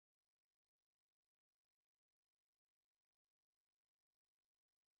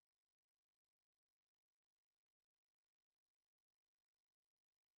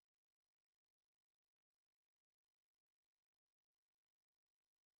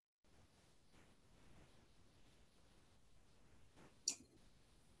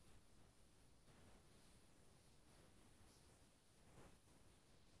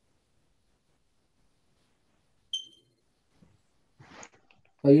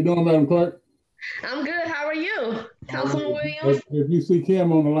How you doing, Madam Clerk? I'm good. How are you, All right. Councilman Williams? If you see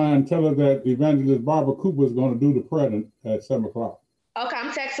Kim on the line, tell her that Evangelist Barbara Cooper is going to do the prayer at 7 o'clock. Okay,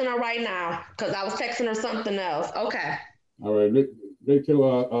 I'm texting her right now because I was texting her something else. Okay. All right. They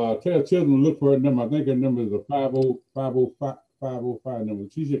tell children to look for her number. I think her number is a 505 number.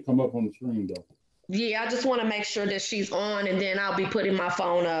 She should come up on the screen though. Yeah, I just want to make sure that she's on, and then I'll be putting my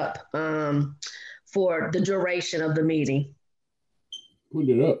phone up for the duration of the meeting. Put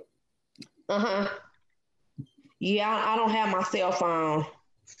it up. Uh-huh. Yeah, I don't have my cell phone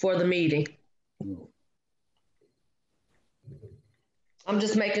for the meeting. No. I'm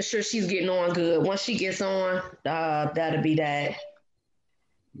just making sure she's getting on good. Once she gets on, that'll be that.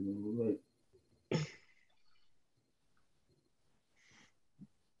 All right.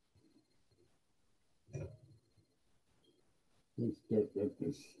 Let's start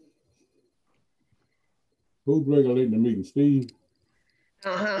this. Who's regulating the meeting? Steve?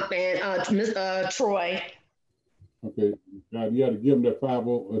 Uh-huh. And Miss Troy. Okay. God, you got to give them that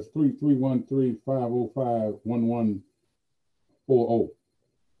 50. It's 313-505-1140. So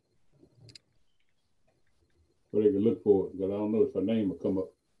they can look for it. Because I don't know if her name will come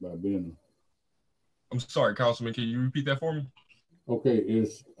up by being. I'm sorry, Councilman. Can you repeat that for me? Okay,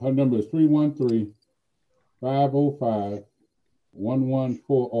 her number is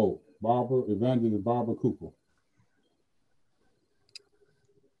 313-505-1140. Evangelist Barbara Cooper.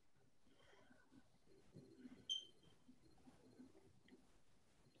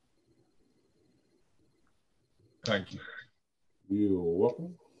 Thank you. You're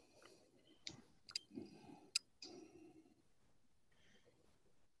welcome.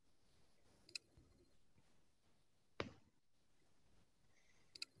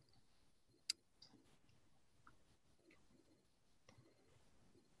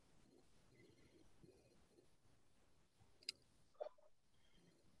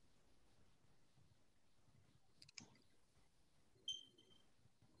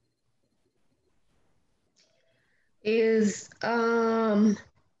 Is the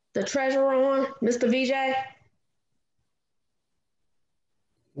treasurer on, Mr. VJ?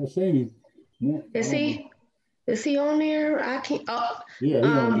 I seen him. Yeah, Is he? Is he on there? I can't. Oh, yeah, he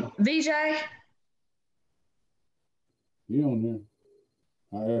on there. VJ. He on there.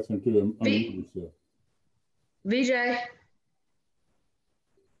 I asked him to unmute himself. VJ.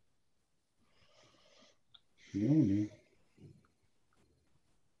 He on there.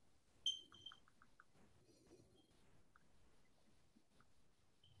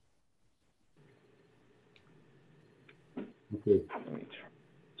 Okay.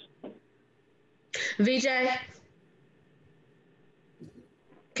 VJ.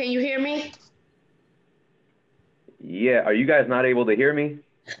 Can you hear me? Yeah, are you guys not able to hear me?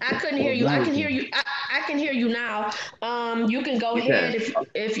 I couldn't hear you. I can hear you. I can hear you now. You can go ahead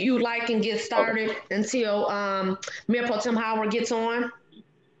if you like and get started until Mayor Pro Tem Howard gets on.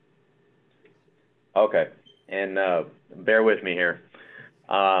 Okay, and bear with me here.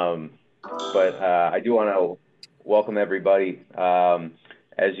 But I do want to welcome everybody.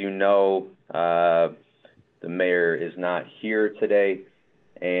 As you know, the mayor is not here today,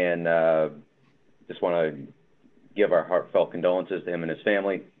 and just want to give our heartfelt condolences to him and his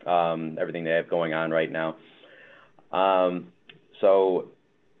family, everything they have going on right now. So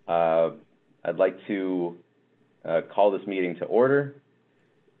I'd like to call this meeting to order.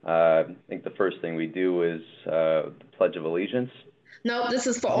 I think the first thing we do is the Pledge of Allegiance. No, this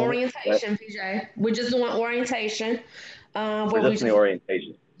is for orientation, VJ. We're just doing orientation. We're just in the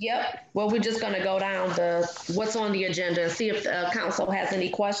orientation. Yep. Well, we're just going to go down what's on the agenda and see if the council has any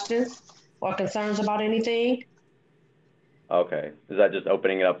questions or concerns about anything. Okay. Is that just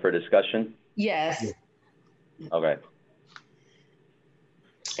opening it up for discussion? Yes. Okay.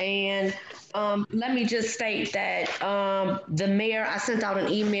 And let me just state that the mayor, I sent out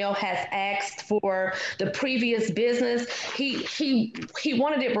an email, has asked for the previous business. He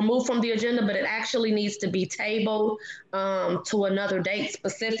wanted it removed from the agenda, but it actually needs to be tabled to another date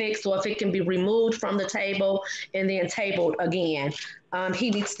specific. So if it can be removed from the table and then tabled again,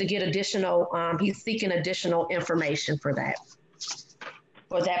 he needs to get additional, he's seeking additional information for that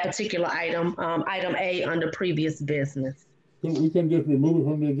particular item, item A under previous business. We can just remove it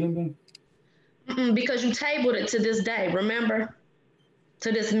from the agenda? Because you tabled it to this day, remember?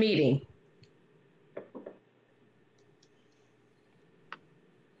 To this meeting.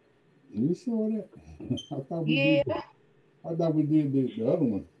 You sure of that? I thought we did the other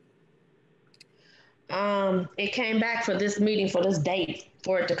one. It came back for this meeting, for this date,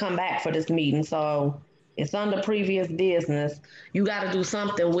 for it to come back for this meeting. So it's under previous business. You got to do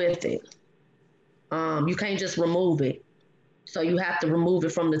something with it. You can't just remove it. So you have to remove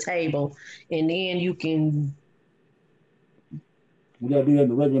it from the table, and then you can, We gotta do that in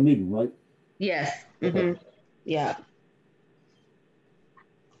the regular meeting, right? yes, Okay. yeah.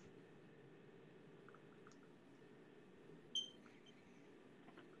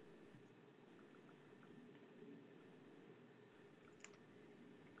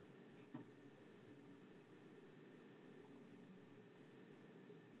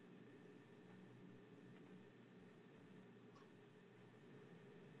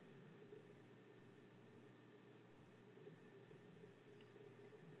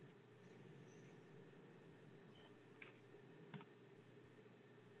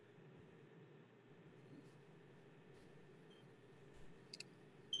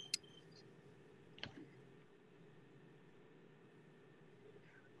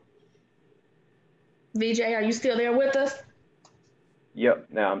 VJ, are you still there with us? Yep.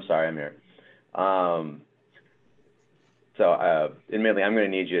 No, I'm sorry, I'm here. So, admittedly, I'm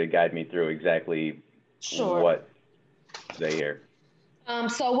going to need you to guide me through exactly Sure. what they hear.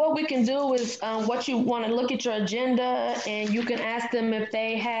 So what we can do is what you want to look at your agenda, and you can ask them if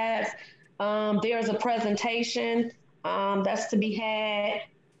they have, there's a presentation that's to be had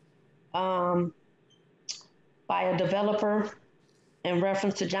um, by a developer in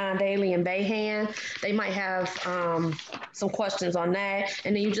reference to John Daly and Bayhand. They might have some questions on that.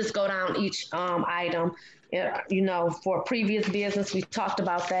 And then you just go down each item. You know, for previous business, we talked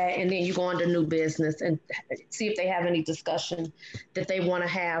about that. And then you go under new business and see if they have any discussion that they want to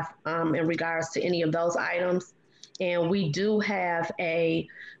have in regards to any of those items. And we do have a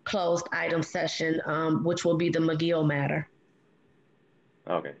closed item session, which will be the McGill matter.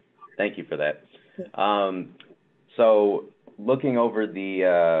 Okay, thank you for that. So looking over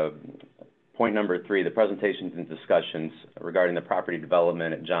the point number 3, the presentations and discussions regarding the property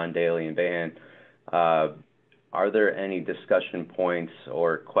development at John Daly and Bayhand, are there any discussion points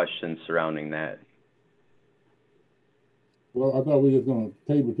or questions surrounding that? Well, I thought we was gonna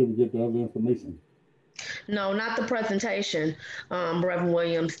table till we get the other information. No, not the presentation, Reverend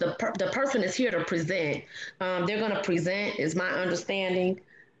Williams. The person is here to present. They're going to present, is my understanding.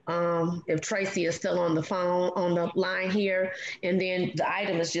 If Tracy is still on the phone, on the line here, and then the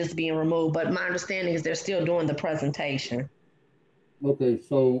item is just being removed. But my understanding is they're still doing the presentation. Okay,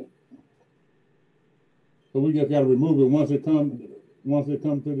 so we just gotta remove it once it come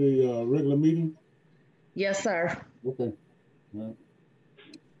to the regular meeting? Yes, sir. Okay. All right.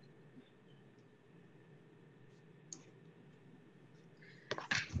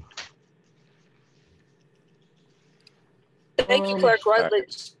 Thank you, Clerk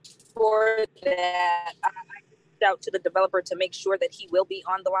Rutledge, for that. I reached out to the developer to make sure that he will be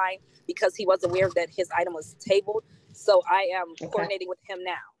on the line because he was aware that his item was tabled. So I am coordinating with him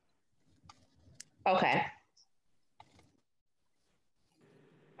now. Okay.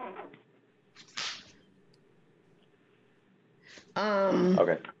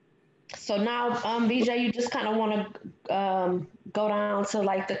 Okay. So now, VJ, you just kind of want to go down to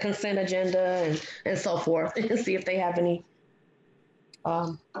like the consent agenda and so forth and see if they have any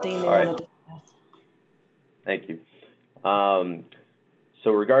thing they want to discuss. Thank you.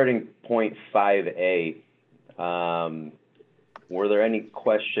 So regarding point 5A, were there any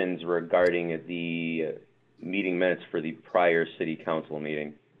questions regarding the meeting minutes for the prior city council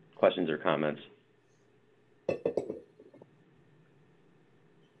meeting? Questions or comments?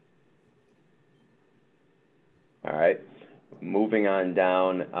 All right, moving on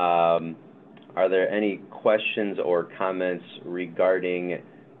down, are there any questions or comments regarding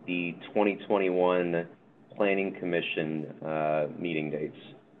the 2021 Planning Commission meeting dates?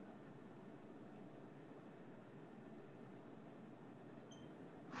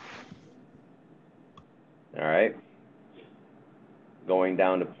 All right, going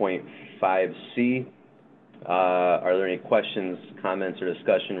down to point 5C, are there any questions, comments, or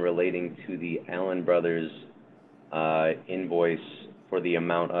discussion relating to the Allen Brothers invoice for the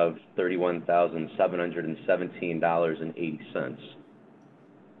amount of $31,717.80.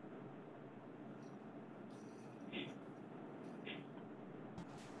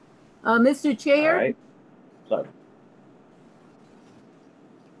 Mr. Chair. All right. Sorry.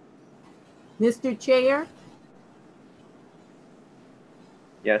 Mr. Chair.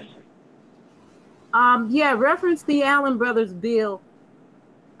 Yes. Yeah, reference the Allen Brothers bill.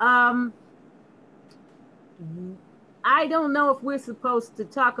 I don't know if we're supposed to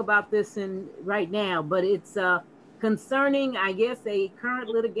talk about this right now, but it's concerning, I guess, a current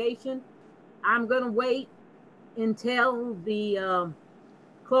litigation. I'm going to wait until the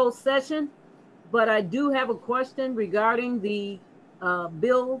closed session, but I do have a question regarding the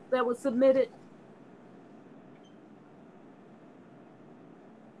bill that was submitted.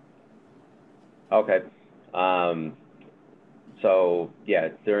 Okay. So yeah,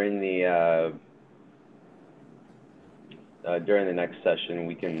 during the next session,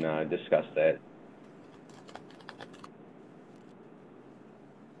 we can discuss that.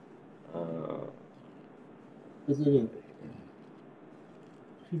 Is it a,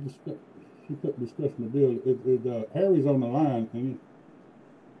 she kept discussing the bill. Harry's on the line, and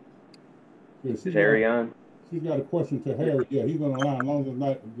Is Harry on? She's got a question to Harry. Yeah, he's on the line. As long as it's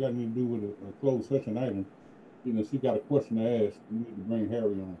not got anything to do with a closed session item, you know, she got a question to ask. We need to bring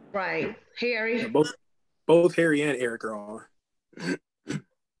Harry on. Right, Harry. Yeah, both Harry and Eric are on.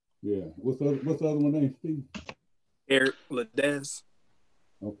 Yeah. What's the other one name, Steve? Eric Ladez.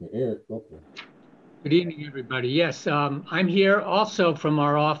 Okay, Eric. Okay. Good evening, everybody. Yes, I'm here also from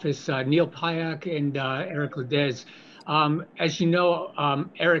our office, Neil Pyack and Eric Ladez. As you know,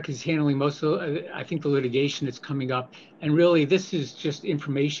 Eric is handling most of, I think, the litigation that's coming up. And really, this is just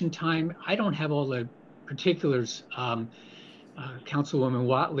information time. I don't have all the particulars, Councilwoman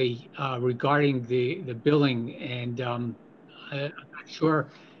Watley, regarding the billing. And I'm not sure.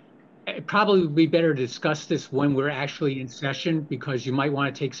 It probably would be better to discuss this when we're actually in session, because you might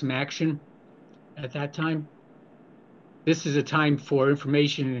want to take some action at that time. This is a time for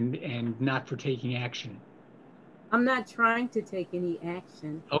information and not for taking action. I'm not trying to take any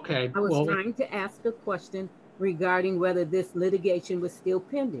action. Okay. I was trying to ask a question regarding whether this litigation was still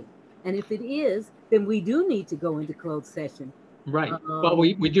pending. And if it is, then we do need to go into closed session. Right. Well,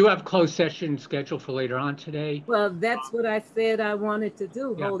 we do have closed session scheduled for later on today. Well, that's what I said I wanted to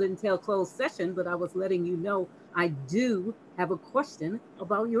do, Yeah. hold it until closed session, but I was letting you know I do have a question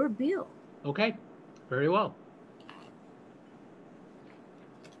about your bill. Okay, very well.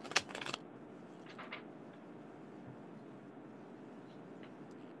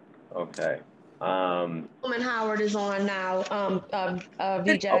 Okay. Woman Howard is on now,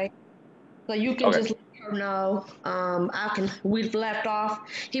 VJ. So you can just let her know. We've left off.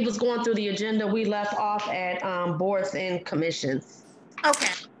 He was going through the agenda. We left off at boards and commissions.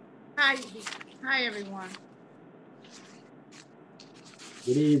 Okay. Hi, everyone.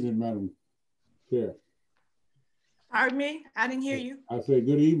 Good evening, Madam Chair. Pardon me? I didn't hear you. I say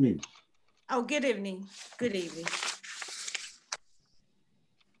good evening. Oh, good evening. Good evening.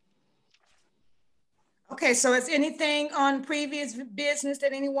 Okay, so is anything on previous business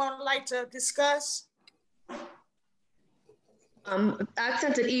that anyone would like to discuss? I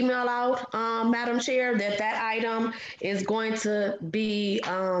sent an email out, Madam Chair, that item is going to be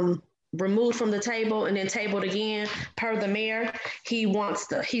removed from the table and then tabled again per the mayor.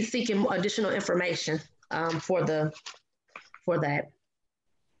 He's seeking additional information for that.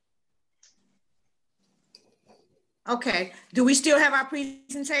 Okay, do we still have our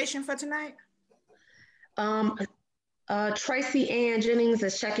presentation for tonight? Tracy Ann Jennings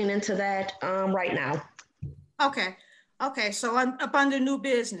is checking into that right now. Okay, so up under new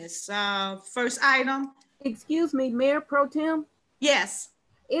business, first item. Excuse me, Mayor Pro Tem? Yes.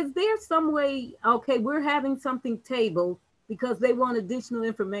 Is there some way, okay, we're having something tabled because they want additional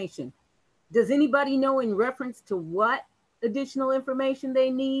information. Does anybody know in reference to what additional information they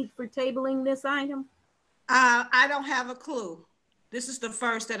need for tabling this item? I don't have a clue. This is the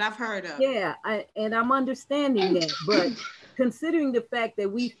first that I've heard of. Yeah, and I'm understanding that, but considering the fact that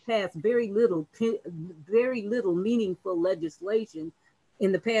we've passed very little meaningful legislation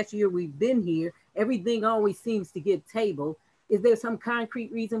in the past year we've been here, everything always seems to get tabled. Is there some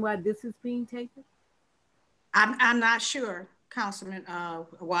concrete reason why this is being tabled? I'm not sure, Councilman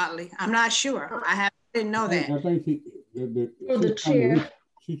Watley. I'm not sure. Didn't know that. I think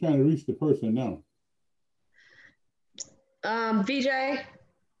she's trying to reach the person now. VJ?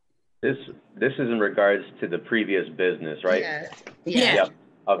 This is in regards to the previous business, right? Yes. Yeah. Yep.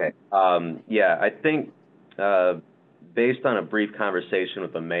 Okay. Yeah, I think based on a brief conversation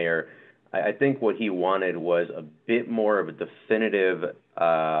with the mayor, I think what he wanted was a bit more of a definitive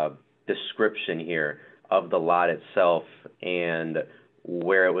description here of the lot itself and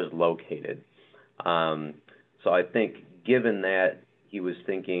where it was located. So I think given that, he was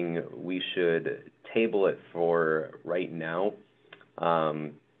thinking we should table it for right now,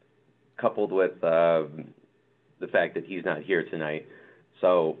 coupled with the fact that he's not here tonight.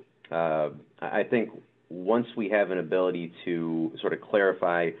 So I think once we have an ability to sort of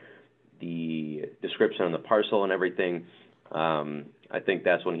clarify the description on the parcel and everything, I think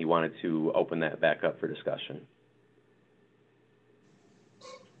that's when he wanted to open that back up for discussion.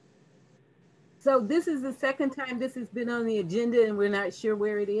 So this is the second time this has been on the agenda and we're not sure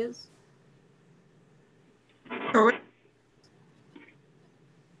where it is? Correct.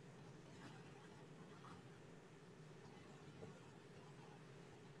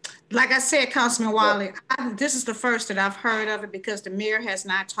 like I said, Councilman Wiley, this is the first that I've heard of it because the mayor has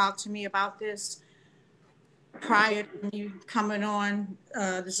not talked to me about this prior to you coming on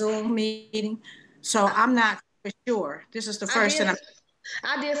the Zoom meeting. So I'm not for sure. This is the first that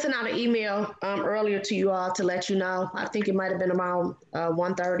I did send out an email earlier to you all to let you know. I think it might have been around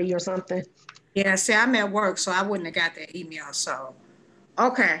 1:30 or something. Yeah, see, I'm at work, so I wouldn't have got that email. So,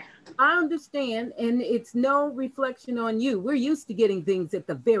 okay. I understand, and it's no reflection on you. We're used to getting things at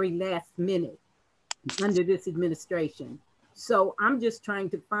the very last minute under this administration. So I'm just trying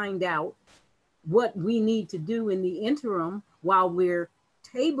to find out what we need to do in the interim while we're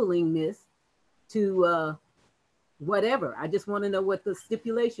tabling this to whatever. I just want to know what the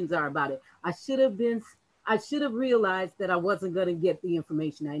stipulations are about it. I should have realized that I wasn't going to get the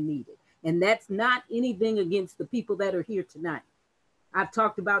information I needed. And that's not anything against the people that are here tonight. I've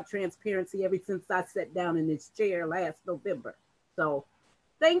talked about transparency ever since I sat down in this chair last November. So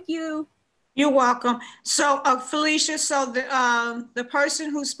thank you. You're welcome. So Felicia, so the person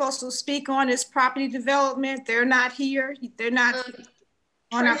who's supposed to speak on this property development, they're not here. They're not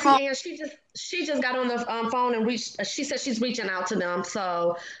on our call. And she just got on the phone and she said she's reaching out to them.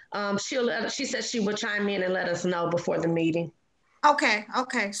 So she said she would chime in and let us know before the meeting. Okay.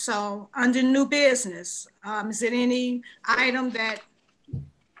 So under new business, is there any item that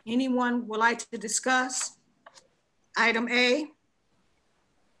anyone would like to discuss? Item A.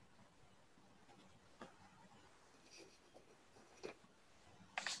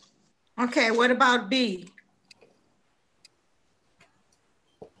 Okay, what about B?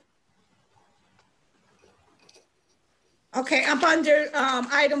 Okay, up under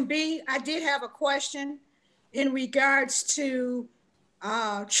item B, I did have a question in regards to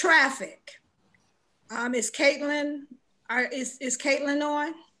traffic. Is Caitlin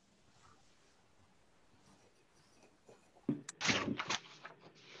on?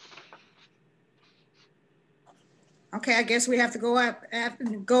 Okay, I guess we have to go up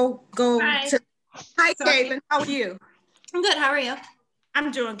and go Hi. Hi, Caitlin, how are you? I'm good, how are you?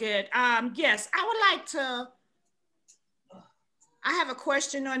 I'm doing good. Yes, I would like to, I have a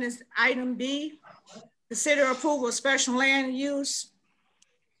question on this item B. Consider approval of special land use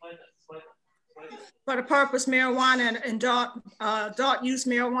for the purpose marijuana and adult use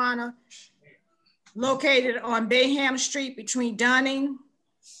marijuana located on Bayham Street between Dunning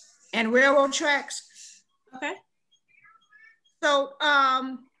and railroad tracks. Okay. So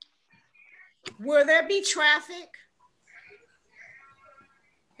will there be traffic?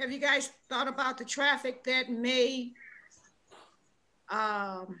 Have you guys thought about the traffic that may,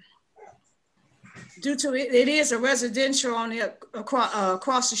 due to it is a residential on the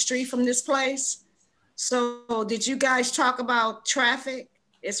across the street from this place. So did you guys talk about traffic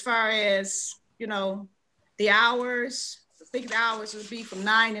as far as, you know, the hours? I think the hours would be from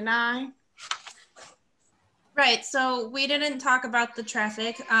 9 to 9. Right, so we didn't talk about the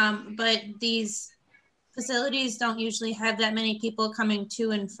traffic, but these facilities don't usually have that many people coming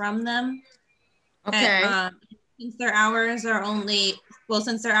to and from them. Okay. Since their hours are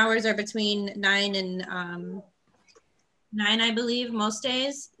since their hours are between 9 and 9, I believe, most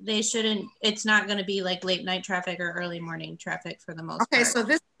days, it's not going to be like late night traffic or early morning traffic for the most part. Okay, so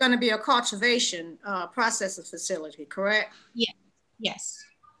this is going to be a cultivation processing facility, correct? Yeah. Yes.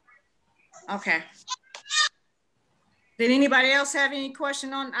 Okay. Did anybody else have any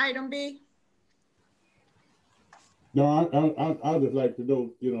question on item B? No, I just like to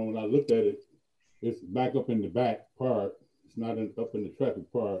know, you know, when I looked at it, it's back up in the back part. It's not up in the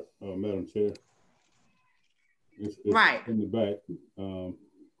traffic part, Madam Chair. It's right in the back,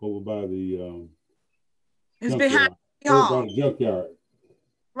 over by the it's behind City Hall. Over by the junkyard.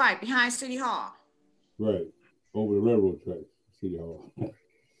 Right, behind City Hall. Right, over the railroad tracks, City Hall.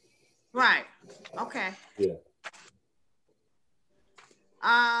 Right, okay. Yeah.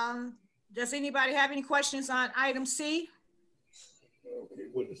 Does anybody have any questions on item C? Okay,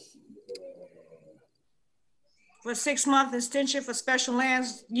 what is for 6-month extension for special land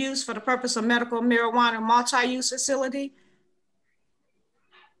use for the purpose of medical marijuana multi-use facility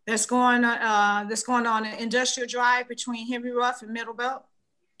that's going on an industrial drive between Henry Ruff and Middle Belt.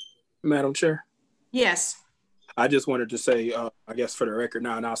 Madam Chair. Yes. I just wanted to say, I guess for the record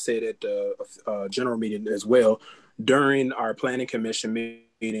now, and I'll say it at the general meeting as well. During our planning commission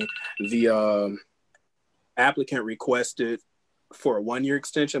meeting, the applicant requested for a 1-year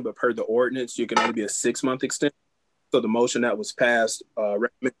extension, but per the ordinance, you can only be a 6-month extension. So the motion that was passed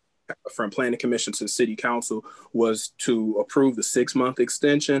from planning commission to city council was to approve the 6-month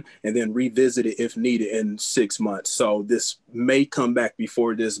extension and then revisit it if needed in 6 months. So this may come back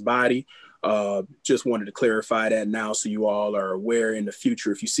before this body Just wanted to clarify that now so you all are aware in the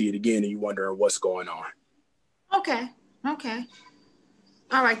future if you see it again and you wonder what's going on. Okay, okay.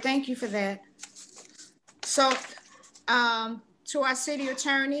 All right, thank you for that. So to our city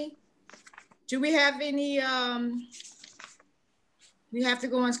attorney, do we have any, we have to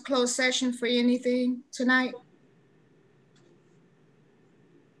go into closed session for anything tonight?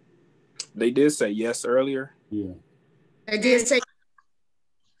 They did say yes earlier. Yeah. They did say.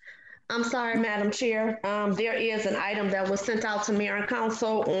 I'm sorry, Madam Chair. There is an item that was sent out to Mayor and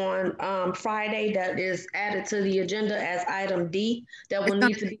Council on Friday that is added to the agenda as item D that will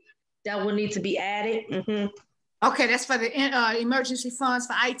need to be added. Okay, that's for the emergency funds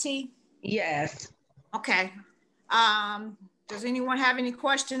for IT? Yes. Okay. Does anyone have any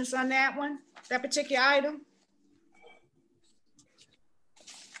questions on that one, that particular item?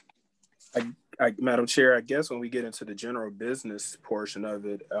 Madam Chair, I guess when we get into the general business portion of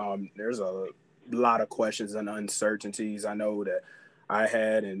it, there's a lot of questions and uncertainties. I know that I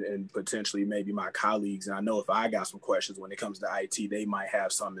had and potentially maybe my colleagues, and I know if I got some questions when it comes to IT, they might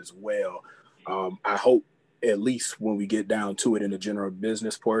have some as well. I hope at least when we get down to it in the general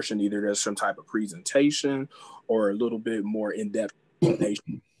business portion, either there's some type of presentation or a little bit more in-depth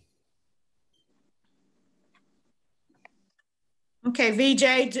explanation. Okay, VJ,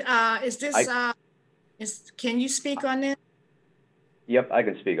 is this, can you speak on this? Yep, I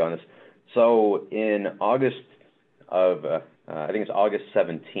can speak on this. So in August of, I think it's August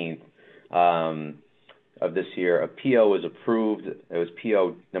 17th of this year, a PO was approved. It was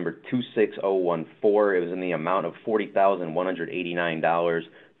PO number 26014. It was in the amount of $40,189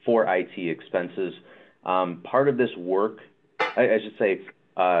 for IT expenses. Part of this work, I should say,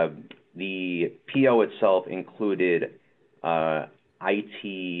 the PO itself included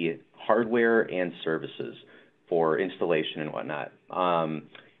IT hardware and services for installation and whatnot.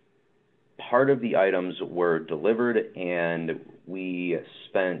 Part of the items were delivered, and we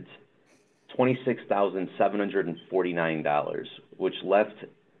spent $26,749, which left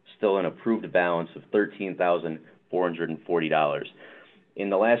still an approved balance of $13,440. In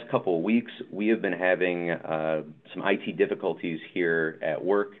the last couple of weeks, we have been having some IT difficulties here at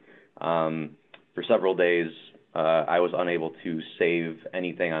work. For several days, I was unable to save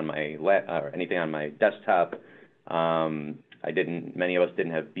anything on my anything on my desktop. Many of us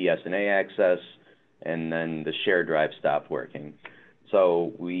didn't have BSNA access, and then the shared drive stopped working.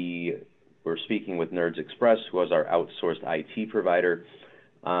 So we were speaking with Nerds Express, who was our outsourced IT provider.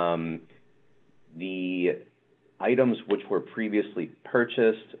 The items which were previously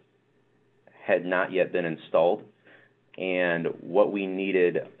purchased had not yet been installed, and what we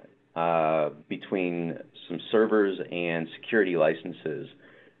needed between some servers and security licenses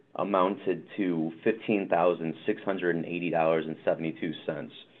amounted to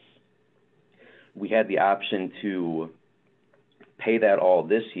 $15,680.72. We had the option to pay that all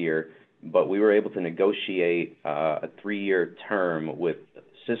this year, but we were able to negotiate a 3-year term with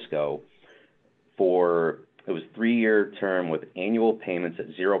Cisco it was 3-year term with annual payments at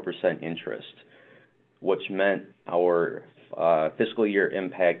 0% interest, which meant our fiscal year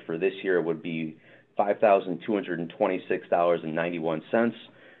impact for this year would be $5,226.91,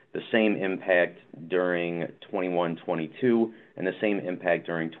 the same impact during 21-22, and the same impact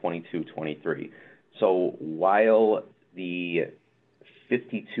during 22-23. So while the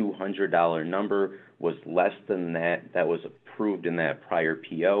 $5,200 number was less than that was approved in that prior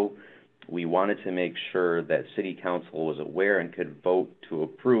PO, we wanted to make sure that City Council was aware and could vote to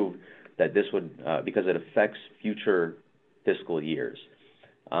approve that this would, because it affects future fiscal years.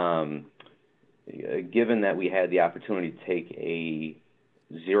 Given that we had the opportunity to take a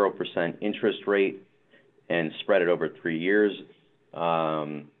 0% interest rate and spread it over 3 years,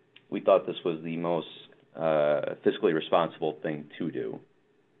 we thought this was the most fiscally responsible thing to do.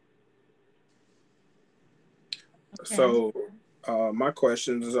 Okay. So my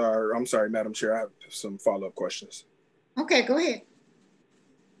questions are, I'm sorry, Madam Chair, I have some follow-up questions. Okay, go ahead.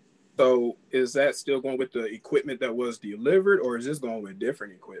 So is that still going with the equipment that was delivered, or is this going with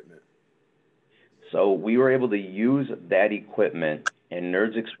different equipment? So we were able to use that equipment, and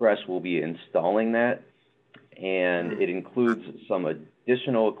Nerds Express will be installing that, and it includes some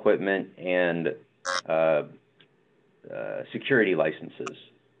additional equipment and security licenses.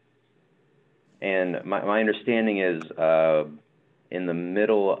 And my understanding is in the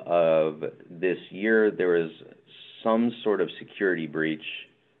middle of this year, there was some sort of security breach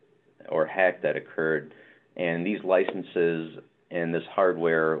or hack that occurred, and these licenses and this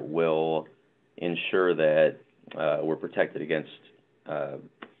hardware will ensure that we're protected against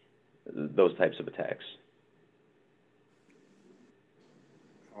those types of attacks.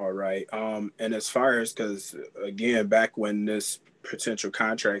 All right. And as far as, because again, back when this potential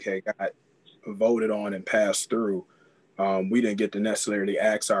contract had got voted on and passed through, we didn't get to necessarily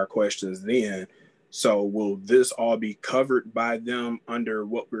ask our questions then. So will this all be covered by them under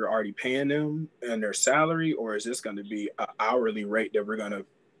what we're already paying them and their salary, or is this going to be an hourly rate that we're going to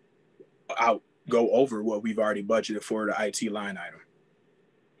go over what we've already budgeted for the IT line item?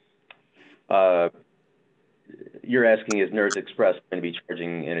 You're asking, is Nerds Express going to be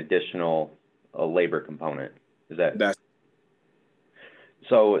charging an additional labor component? Is that? That's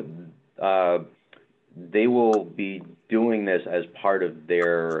so they will be doing this as part of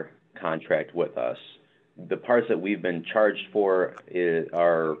their contract with us. The parts that we've been charged for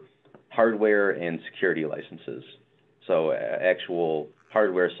are hardware and security licenses. So actual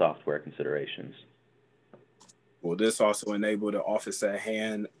hardware, software considerations. Will this also enable the Office at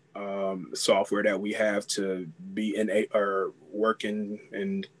Hand software that we have to be working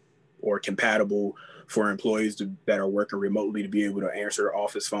and or compatible for employees that are working remotely to be able to answer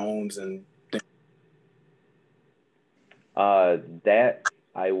office phones and things?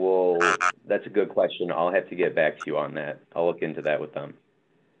 That's a good question. I'll have to get back to you on that. I'll look into that with them.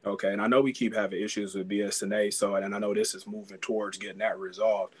 Okay, and I know we keep having issues with BSNA, and I know this is moving towards getting that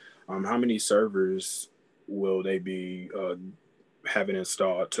resolved. How many servers will they be having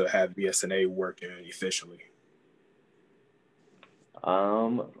installed to have BSNA working efficiently?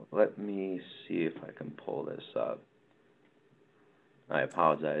 Let me see if I can pull this up. I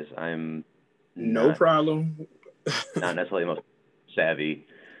apologize. No problem. Not necessarily most savvy.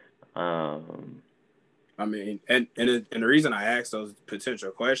 I mean, and the reason I asked those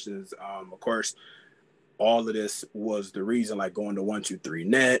potential questions, of course, all of this was the reason, like going to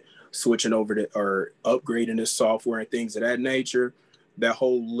 123net, switching over to or upgrading this software and things of that nature. That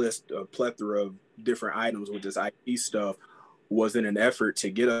whole list, a plethora of different items with this IT stuff was in an effort to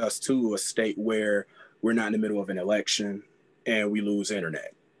get us to a state where we're not in the middle of an election and we lose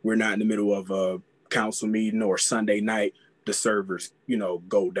internet. We're not in the middle of a council meeting or Sunday night, the servers,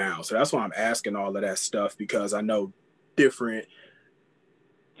 go down. So that's why I'm asking all of that stuff, because I know different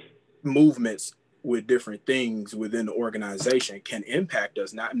movements with different things within the organization can impact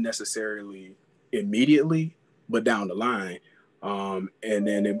us, not necessarily immediately, but down the line. And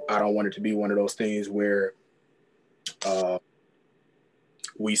then I don't want it to be one of those things where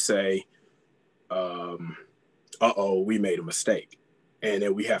we say, we made a mistake, and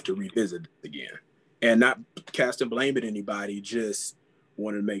then we have to revisit it again. And not casting blame at anybody, just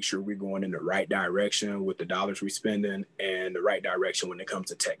want to make sure we're going in the right direction with the dollars we're spending and the right direction when it comes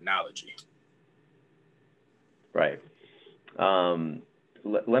to technology. Right.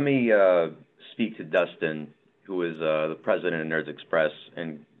 Let me speak to Dustin, who is the president of Nerds Express,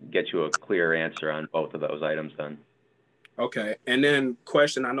 and get you a clear answer on both of those items then. Okay. And then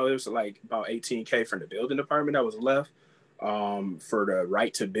question, I know it was like about $18K from the building department that was left for the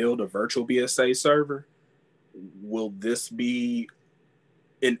right to build a virtual BSA server. Will this be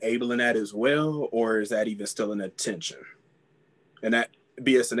enabling that as well, or is that even still an intention? And that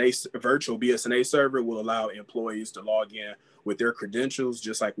virtual BSNA server will allow employees to log in with their credentials,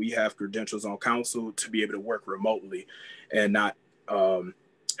 just like we have credentials on council, to be able to work remotely and not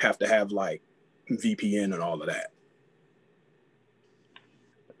have to have like VPN and all of that.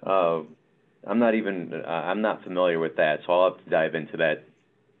 I'm not familiar with that, so I'll have to dive into that.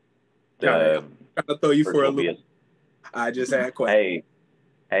 I'm gonna throw you for a loop. I just had questions.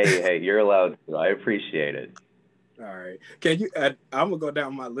 Hey, you're allowed to. I appreciate it. All right. Can you, I'm gonna go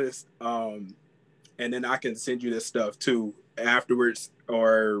down my list, and then I can send you this stuff too afterwards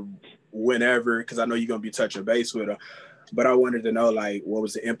or whenever, because I know you're gonna be touching base with them. But I wanted to know, like, what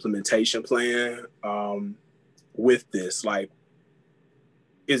was the implementation plan with this? Like,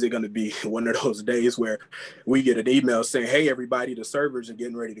 is it going to be one of those days where we get an email saying, hey, everybody, the servers are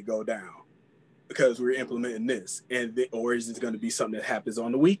getting ready to go down because we're implementing this? Or is it going to be something that happens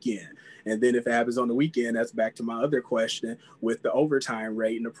on the weekend? And then if it happens on the weekend, that's back to my other question with the overtime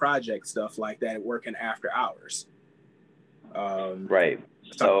rate and the project stuff like that, working after hours. Right.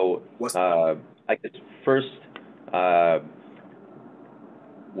 So I guess first,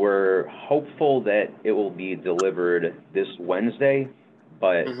 we're hopeful that it will be delivered this Wednesday,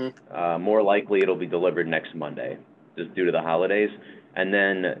 but more likely it'll be delivered next Monday, just due to the holidays. And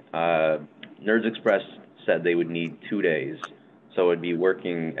then Nerds Express said they would need 2 days. So it'd be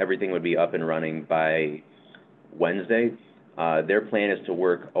everything would be up and running by Wednesday. Their plan is to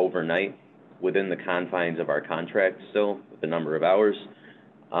work overnight within the confines of our contract still, with the number of hours.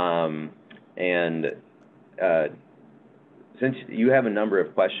 Since you have a number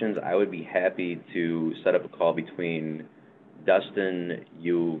of questions, I would be happy to set up a call between Dustin,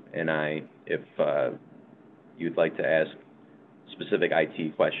 you and I, if you'd like to ask specific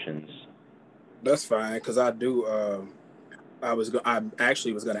IT questions. That's fine, because I do. I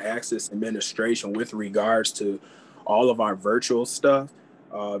actually was going to ask this administration with regards to all of our virtual stuff,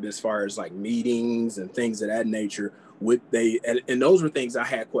 as far as like meetings and things of that nature. Would they, and those were things I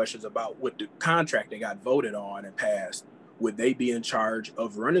had questions about with the contract that got voted on and passed. Would they be in charge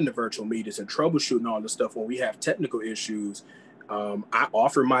of running the virtual meetings and troubleshooting all the stuff when we have technical issues? I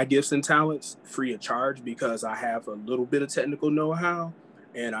offer my gifts and talents free of charge because I have a little bit of technical know-how.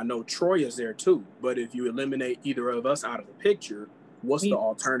 And I know Troy is there too. But if you eliminate either of us out of the picture, what's the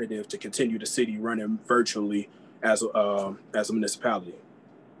alternative to continue the city running virtually as a municipality?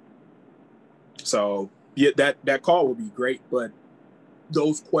 So yeah, that call would be great, but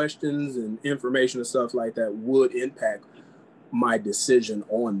those questions and information and stuff like that would impact my decision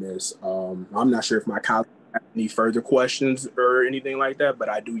on this. I'm not sure if my colleagues have any further questions or anything like that, but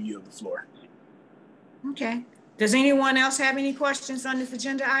I do yield the floor. Okay. Does anyone else have any questions on this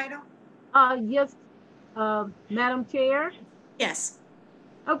agenda item? Yes, Madam Chair. Yes.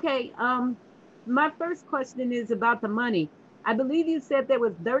 Okay, my first question is about the money. I believe you said there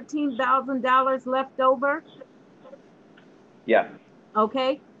was $13,000 left over. Yeah.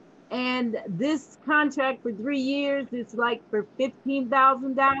 Okay, and this contract for 3 years is like for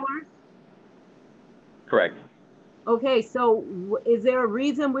 $15,000. Correct. Okay, so is there a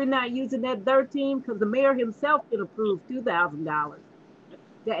reason we're not using that 13? Because the mayor himself can approve $2,000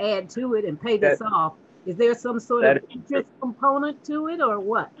 to add to it and pay this off. Is there some sort of interest component to it or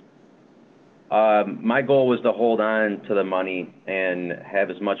what? My goal was to hold on to the money and have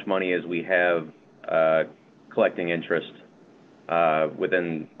as much money as we have collecting interest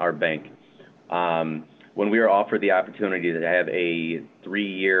within our bank. When we were offered the opportunity to have a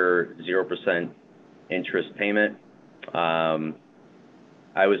 3-year 0% interest payment,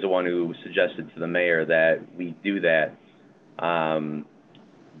 I was the one who suggested to the mayor that we do that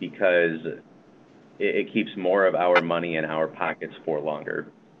because it keeps more of our money in our pockets for longer.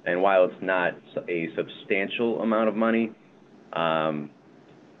 And while it's not a substantial amount of money,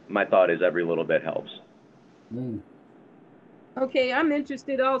 my thought is every little bit helps. Okay, I'm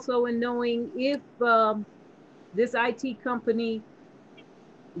interested also in knowing if this IT company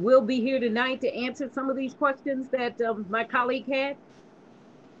will be here tonight to answer some of these questions that my colleague had.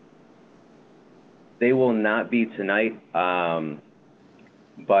 They will not be tonight,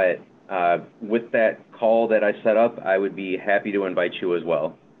 but with that call that I set up, I would be happy to invite you as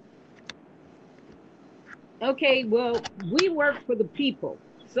well. Okay, well, we work for the people,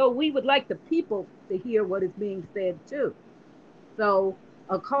 so we would like the people to hear what is being said too. So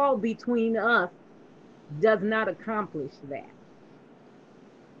a call between us does not accomplish that.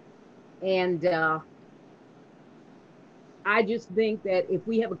 And I just think that if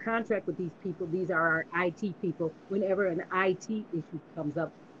we have a contract with these people, these are our IT people, whenever an IT issue comes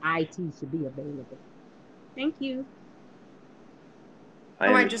up, IT should be available. Thank you.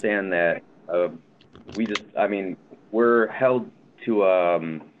 I understand that. We're held to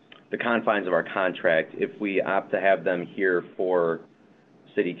the confines of our contract. If we opt to have them here for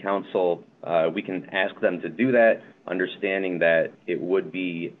city council, we can ask them to do that, understanding that it would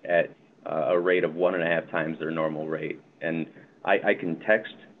be at a rate of 1.5 times their normal rate. And I can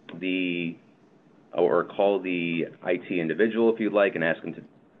text or call the IT individual if you'd like and ask them to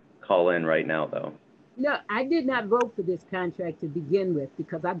call in right now, though. No, I did not vote for this contract to begin with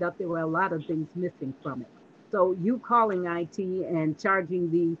because I thought there were a lot of things missing from it. So you calling IT and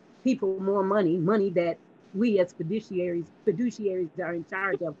charging the people more money that we as fiduciaries are in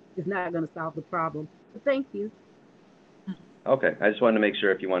charge of is not going to solve the problem. So thank you. Okay, I just wanted to make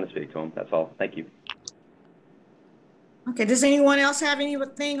sure if you want to speak to him, that's all. Thank you. Okay, does anyone else have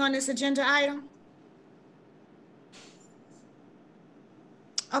anything on this agenda item?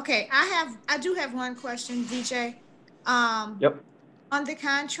 Okay, I do have one question, DJ. Yep. On the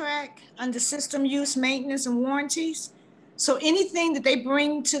contract, under system use, maintenance, and warranties. So anything that they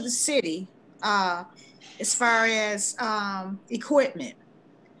bring to the city, as far as equipment,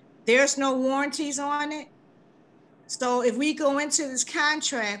 there's no warranties on it. So if we go into this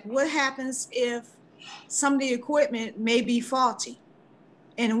contract, what happens if some of the equipment may be faulty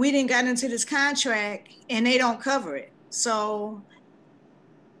and we didn't get into this contract and they don't cover it? So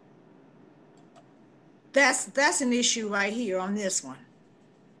that's an issue right here on this one.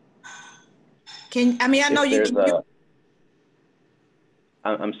 I know you can.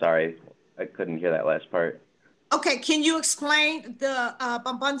 I'm sorry, I couldn't hear that last part. Okay, can you explain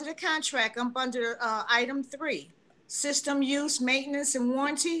I'm under the contract, I'm under item 3, system use, maintenance, and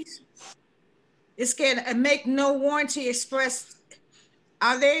warranties? It's gonna make no warranty express.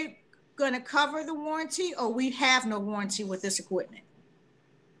 Are they gonna cover the warranty, or we have no warranty with this equipment?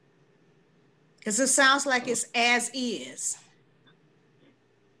 Because it sounds like it's as is.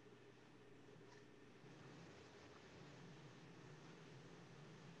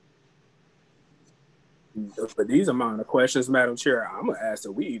 For these amount of questions, Madam Chair, I'm gonna ask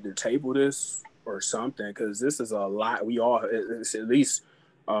that we either table this or something, because this is a lot. We all, it's at least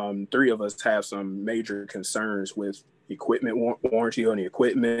three of us have some major concerns with equipment warranty on the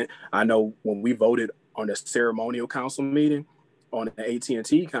equipment. I know when we voted on the ceremonial council meeting on the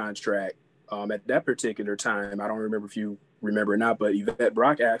AT&T contract, at that particular time, I don't remember if you remember or not, but Yvette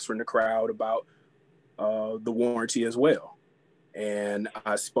Brock asked from the crowd about the warranty as well. And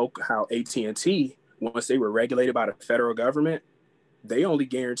I spoke how AT&T, once they were regulated by the federal government, they only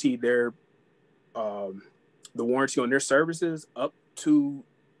guaranteed their the warranty on their services up to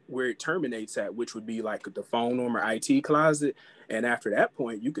where it terminates at, which would be like the phone room or IT closet. And after that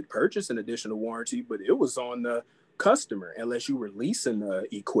point, you could purchase an additional warranty, but it was on the customer unless you were leasing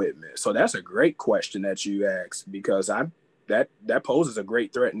the equipment. So that's a great question that you asked, because that poses a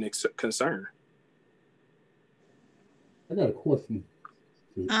great threat and concern. I got a question.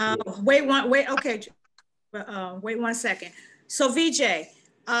 Wait one second. So VJ,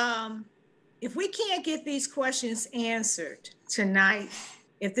 if we can't get these questions answered tonight,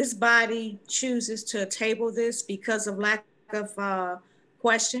 if this body chooses to table this because of lack of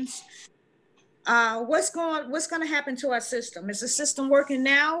questions, what's going to happen to our system? Is the system working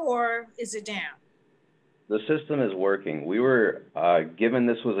now, or is it down? The system is working. We were given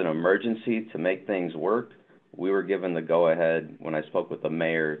this was an emergency to make things work. We were given the go-ahead when I spoke with the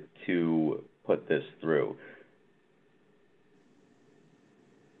mayor to put this through.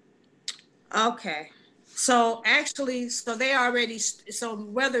 Okay. So actually, so they already, so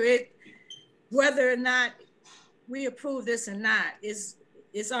whether or not we approve this or not is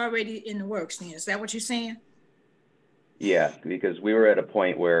already in the works then. Is that what you're saying? Yeah, because we were at a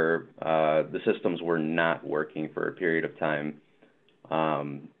point where the systems were not working for a period of time.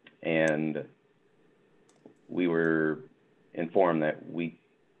 And we were informed that we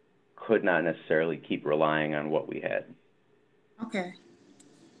could not necessarily keep relying on what we had. Okay.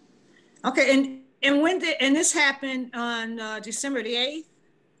 Okay, and when did, and this happened on December the 8th?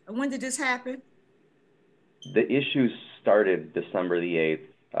 When did this happen? The issues started December the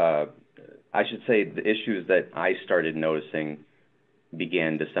 8th. I should say the issues that I started noticing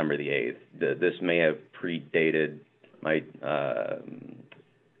began December the 8th. This may have predated my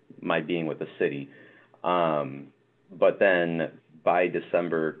my being with the city. But then by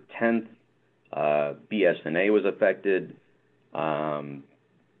December 10th, BSNA was affected.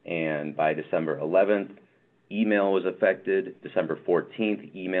 And by December 11th, email was affected. December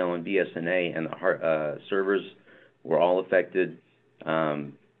 14th, email and BSNA and the servers were all affected.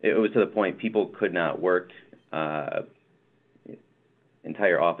 It was to the point people could not work.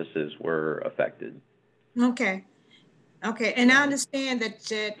 Entire offices were affected. Okay. Okay, and I understand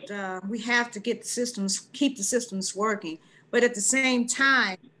that we have to get the systems, keep the systems working, but at the same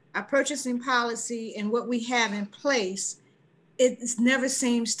time, our purchasing policy and what we have in place, it never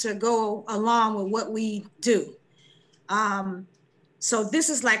seems to go along with what we do. So this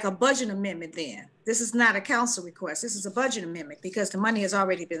is like a budget amendment then. This is not a council request. This is a budget amendment because the money has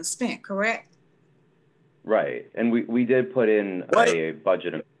already been spent, correct? Right, and we did put in a budget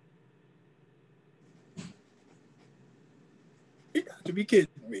amendment. You got to be kidding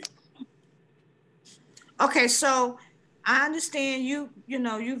me. Okay, so I understand you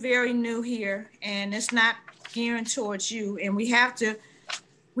know, you're very new here and it's not gearing towards you, and we have to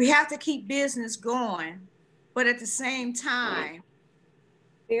keep business going, but at the same time,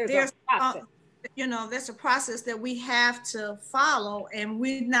 there's a process. You know, there's a process that we have to follow, and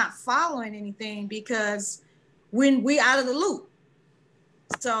we're not following anything because when we out of the loop.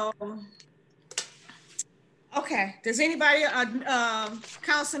 So okay, does anybody,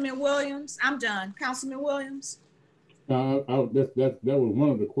 Councilman Williams? I'm done. Councilman Williams? That was one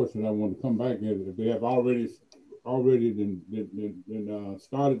of the questions I want to come back in. If they have already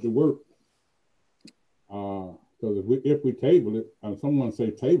started the work, because if we table it, someone say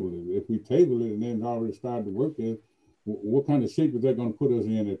table it. If we table it and then already started the work, then what kind of shape is that going to put us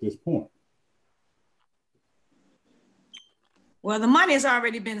in at this point? Well, the money has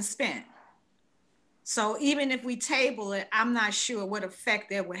already been spent. So even if we table it, I'm not sure what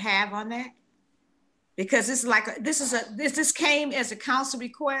effect that would have on that. Because it's like this came as a council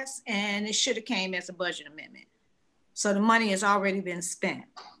request and it should have came as a budget amendment. So the money has already been spent.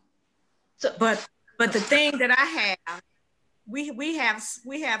 So, but the thing that I have we have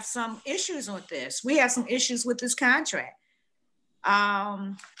some issues with this. We have some issues with this contract.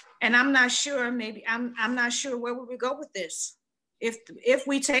 And I'm not sure, maybe I'm not sure where we would go with this. If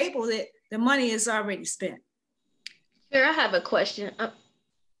we table it, the money is already spent. Here, I have a question.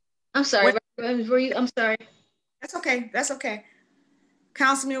 I'm sorry. Were you? I'm sorry. That's okay. That's okay.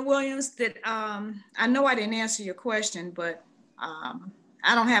 Councilman Williams, I know I didn't answer your question, but I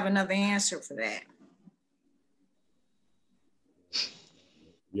don't have another answer for that.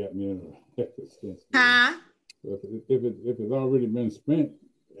 Yeah, man. Huh? If it's already been spent,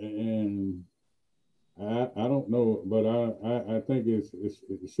 and I don't know, but I think it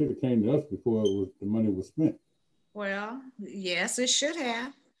should have came to us before the money was spent. Well, yes, it should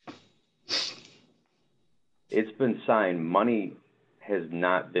have. It's been signed. Money has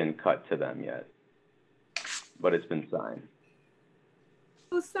not been cut to them yet, but it's been signed.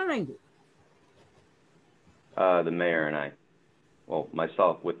 Who signed it? The mayor and I. Well,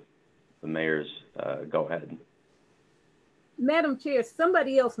 myself with the mayor's go ahead. Madam Chair,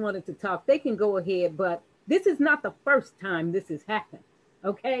 somebody else wanted to talk. They can go ahead, but this is not the first time this has happened,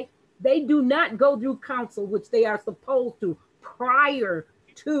 okay? They do not go through council, which they are supposed to, prior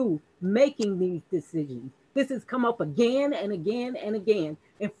to making these decisions. This has come up again and again and again.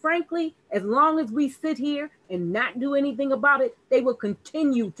 And frankly, as long as we sit here and not do anything about it, they will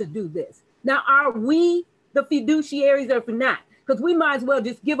continue to do this. Now, are we the fiduciaries or not? Because we might as well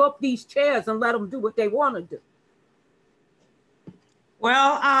just give up these chairs and let them do what they want to do.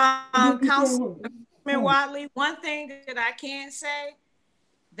 Well, Councilman Watley, one thing that I can say,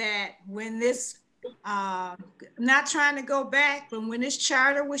 that when this, not trying to go back, but when this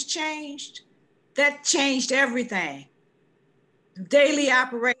charter was changed, that changed everything. Daily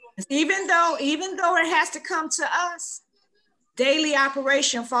operations, even though it has to come to us, daily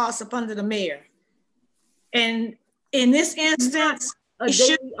operation falls up under the mayor. And in this instance, a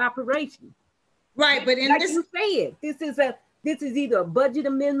daily operation. Right, but in like this, you said, this is either a budget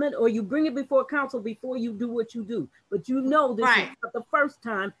amendment or you bring it before council before you do what you do. But you know this is not the first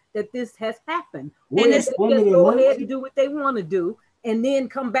time that this has happened. And they just go ahead and do what they want to do and then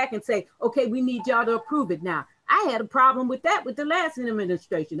come back and say, okay, we need y'all to approve it now. I had a problem with that with the last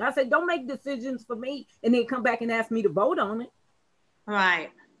administration. I said, don't make decisions for me and then come back and ask me to vote on it.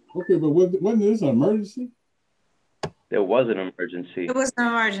 Right. Okay, but wasn't this an emergency? There was an emergency. It was an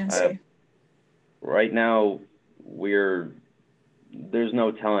emergency. Right now, there's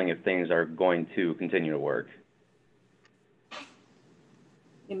no telling if things are going to continue to work.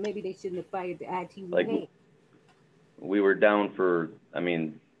 And maybe they shouldn't have fired the IT. Like, we were down for,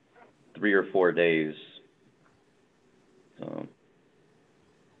 3 or 4 days.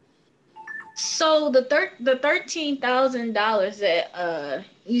 So the $13,000 that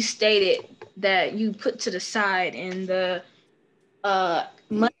you stated that you put to the side and the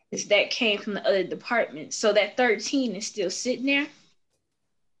monies that came from the other departments, so that 13 is still sitting there?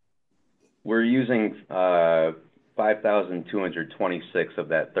 We're using 5,226 of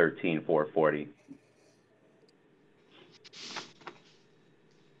that 13,440.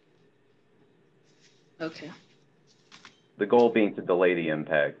 Okay. The goal being to delay the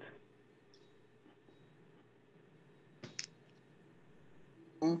impact.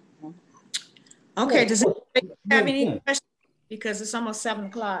 Okay, does anybody have any questions? Because it's almost 7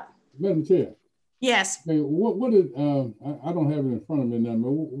 o'clock. Madam Chair. Yes. Hey, what is, I don't have it in front of me now,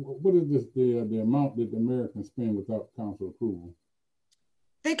 but what is this, the amount that the mayor can spend without council approval?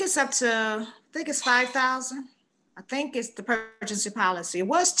 I think it's up to, I think it's 5,000. I think it's the purchasing policy. It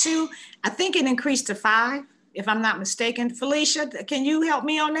was 2, I think it increased to 5, if I'm not mistaken. Felicia, can you help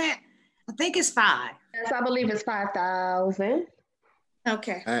me on that? I think it's 5. Yes, I believe it's 5,000.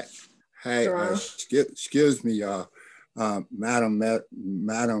 Okay. Hey, excuse me, y'all. Madam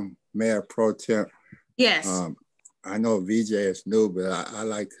Mayor Pro Temp. Yes. I know VJ is new, but I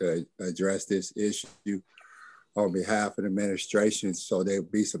like to address this issue on behalf of the administration so there'll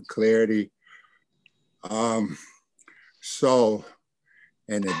be some clarity. So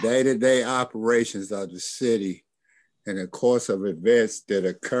in the day-to-day operations of the city, in the course of events that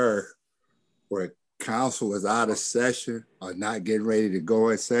occur where council is out of session or not getting ready to go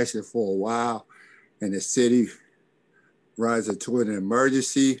in session for a while, and the city runs into an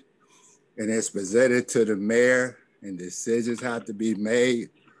emergency and it's presented to the mayor and decisions have to be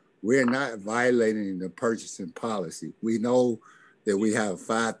made, we're not violating the purchasing policy. We know that we have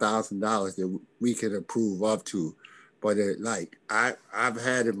 $5,000 that we can approve up to, but I've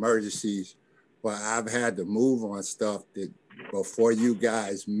had emergencies where I've had to move on stuff that before you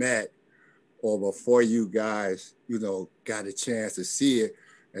guys met or before you guys, got a chance to see it,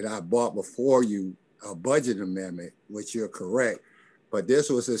 and I bought before you, a budget amendment, which you're correct. But this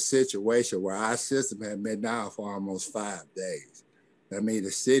was a situation where our system had been down for almost 5 days. I mean,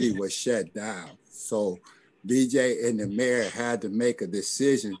 the city was shut down. So BJ and the mayor had to make a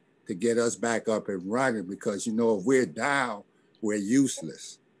decision to get us back up and running because, you know, if we're down, we're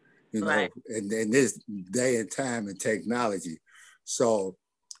useless, you know, Right. in this day and time and technology. So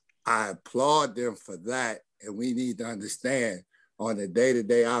I applaud them for that. And we need to understand on the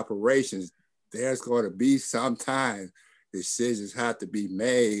day-to-day operations, there's going to be sometimes decisions have to be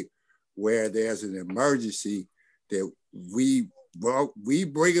made where there's an emergency that we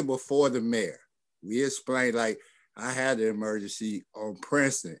bring it before the mayor. We explain, like, I had an emergency on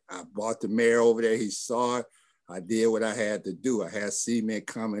Princeton. I brought the mayor over there. He saw it. I did what I had to do. I had cement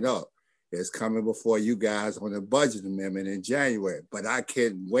coming up. It's coming before you guys on the budget amendment in January. But I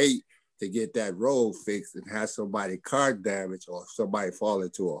can't wait to get that road fixed and have somebody car damage or somebody fall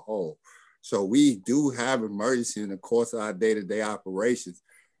into a hole. So we do have emergency in the course of our day-to-day operations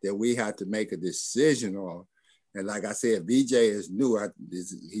that we have to make a decision on. And like I said, VJ is new.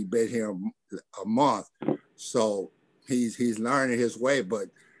 He's been here a month. So he's learning his way, but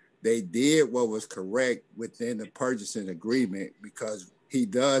they did what was correct within the purchasing agreement because he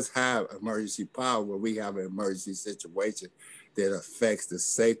does have emergency power where we have an emergency situation that affects the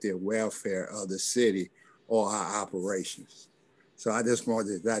safety and welfare of the city or our operations. So I just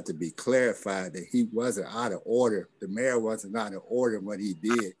wanted that to be clarified that he wasn't out of order. The mayor wasn't out of order in what he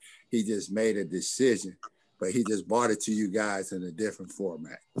did. He just made a decision, but he just brought it to you guys in a different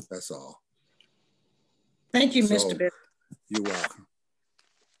format. That's all. Thank you, So, Mr. Bishop. You're welcome.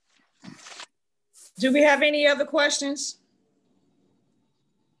 Do we have any other questions?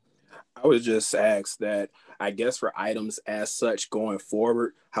 I would just ask that, I guess for items as such going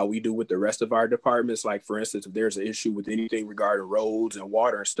forward, how we do with the rest of our departments, like for instance, if there's an issue with anything regarding roads and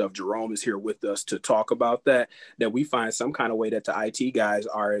water and stuff, Jerome is here with us to talk about that we find some kind of way that the IT guys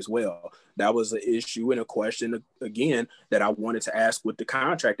are as well. That was an issue and a question, again, that I wanted to ask with the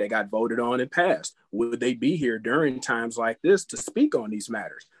contract that got voted on and passed. Would they be here during times like this to speak on these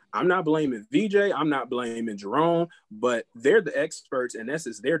matters? I'm not blaming VJ, I'm not blaming Jerome, but they're the experts and this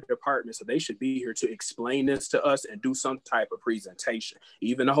is their department, so they should be here to explain this to us and do some type of presentation.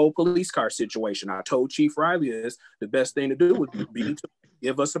 Even the whole police car situation, I told Chief Riley is the best thing to do would be to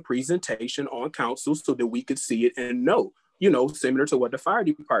give us a presentation on council so that we could see it and know, you know, similar to what the fire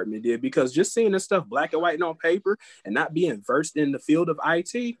department did, because just seeing this stuff black and white and on paper and not being versed in the field of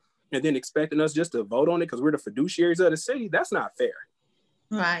IT and then expecting us just to vote on it because we're the fiduciaries of the city, that's not fair.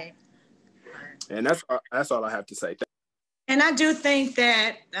 Right. And that's all I have to say. And I do think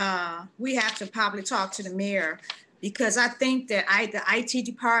that we have to probably talk to the mayor because I think that the IT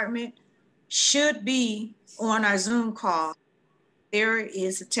department should be on our Zoom call. There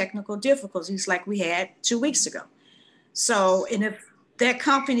is a technical difficulties like we had 2 weeks ago. So, and if that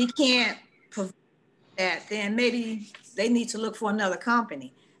company can't provide that, then maybe they need to look for another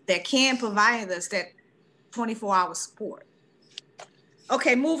company that can provide us that 24-hour support.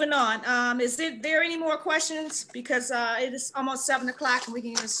 Okay, moving on. Is there any more questions? Because it is almost 7 o'clock and we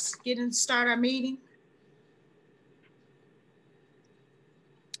can just get and start our meeting.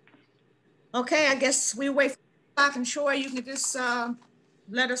 Okay, I guess we wait for the clock, and Troy, you can just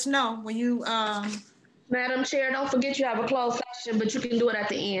let us know when you. Madam Chair, don't forget you have a closed session, but you can do it at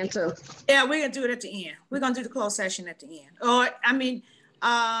the end too. Yeah, we're gonna do it at the end. We're gonna do the closed session at the end. Or I mean,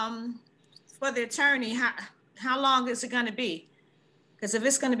 for the attorney, how long is it gonna be? Because if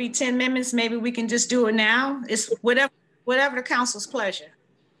it's going to be 10 minutes, maybe we can just do it now. It's whatever the council's pleasure.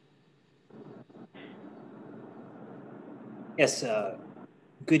 Yes.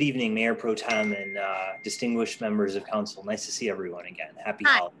 Good evening, Mayor Pro Tem and distinguished members of council. Nice to see everyone again. Happy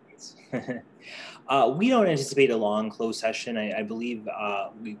holidays. We don't anticipate a long closed session. I believe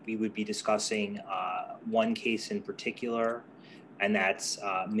we would be discussing one case in particular, and that's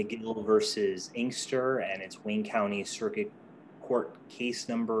McGill versus Inkster, and it's Wayne County Circuit Court case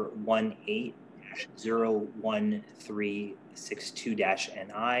number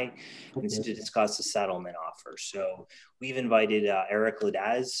 18-01362-NI. It's to discuss a settlement offer. So we've invited Eric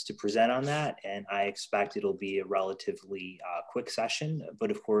Ledez to present on that, and I expect it'll be a relatively quick session,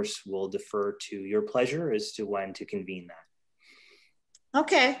 but of course we'll defer to your pleasure as to when to convene that.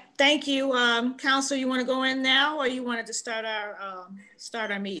 Okay, thank you. Council, you want to go in now, or you wanted to start our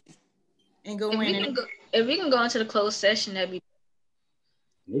meeting and go in? If we can go into the closed session, that'd be.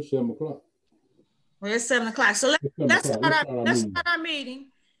 It's 7 o'clock. Well, it's 7 o'clock. So let's start our meeting,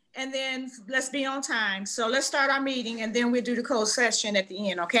 and then let's be on time. So let's start our meeting, and then we'll do the closed session at the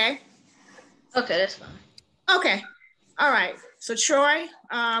end, okay? Okay, that's fine. Okay, all right. So Troy,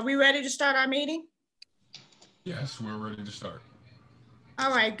 are we ready to start our meeting? Yes, we're ready to start.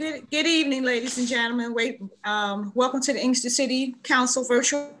 All right, good evening, ladies and gentlemen. Welcome to the Inkster City Council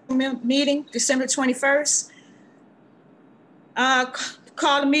virtual meeting, December 21st.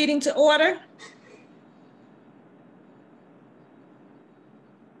 Call the meeting to order.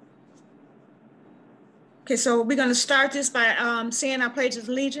 Okay, so we're gonna start this by saying our pledge of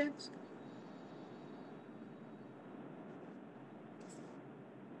allegiance.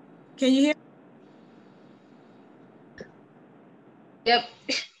 Can you hear? Yep.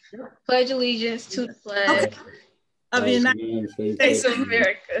 Pledge allegiance to the flag of the United States of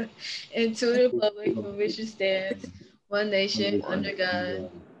America and to the republic for which it stands, one nation, under God,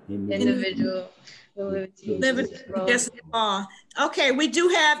 indivisible, with liberty and justice for all. Okay, we do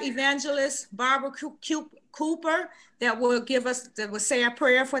have evangelist Barbara Cooper that will say our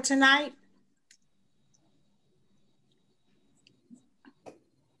prayer for tonight.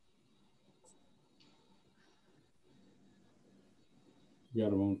 You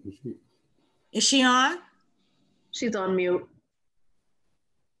got her on. Is she on? She's on mute.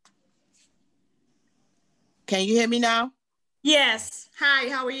 Can you hear me now? Yes. Hi,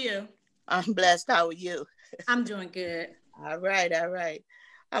 how are you? I'm blessed. How are you? I'm doing good. All right, all right.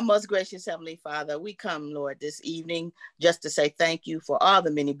 Our most gracious Heavenly Father, we come, Lord, this evening just to say thank you for all the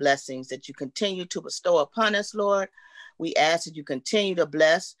many blessings that you continue to bestow upon us, Lord. We ask that you continue to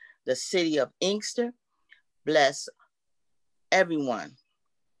bless the city of Inkster, bless everyone,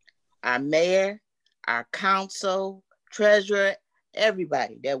 our mayor, our council, treasurer,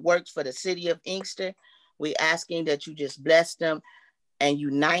 everybody that works for the city of Inkster. We asking that you just bless them and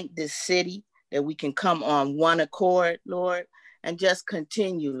unite this city, that we can come on one accord, Lord, and just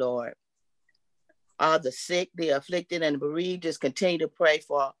continue, Lord. All the sick, the afflicted, and the bereaved, just continue to pray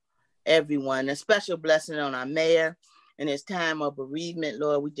for everyone. A special blessing on our mayor in his time of bereavement,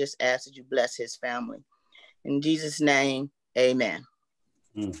 Lord. We just ask that you bless his family. In Jesus' name, amen.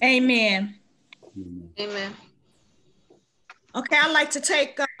 Amen. Amen. Okay, I'd like to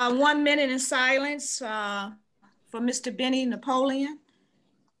take 1 minute in silence for Mr. Benny Napoleon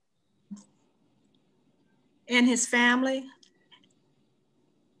and his family.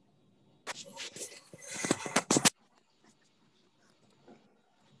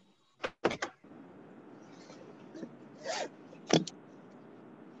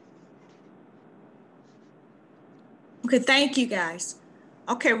 Okay, thank you guys.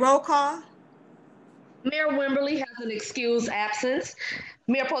 Okay, roll call. Mayor Wimberly has an excused absence.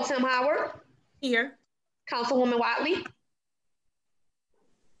 Mayor Pro Tem Howard. Here. Councilwoman Watley.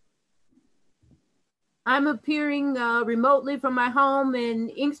 I'm appearing remotely from my home in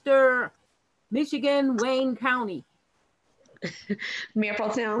Inkster, Michigan, Wayne County. Mayor Pro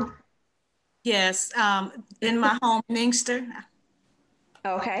Tem. Yes, in my home in Inkster.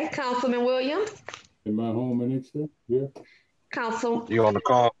 Okay, Councilman Williams. In my home in Inkster, yeah. Council. You on the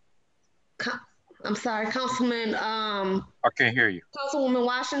call? I'm sorry, Councilman. I can't hear you. Councilwoman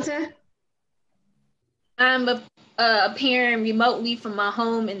Washington. I'm appearing remotely from my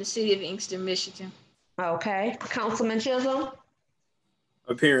home in the city of Inkster, Michigan. Okay, Councilman Chisholm.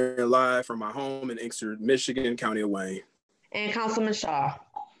 Appearing live from my home in Inkster, Michigan, County of Wayne. And Councilman Shaw.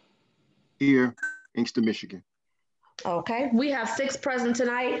 Here, Inkster, Michigan. Okay, we have 6 present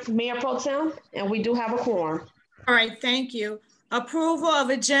tonight, Mayor Pro Tem, and we do have a quorum. All right, thank you. Approval of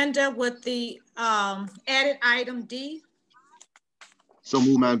agenda with the added item D. So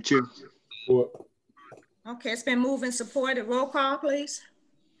move, Madam Chair. Okay, it's been moved and supported. Roll call, please.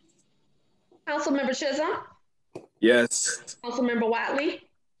 Councilmember Chisholm. Yes. Councilmember Watley.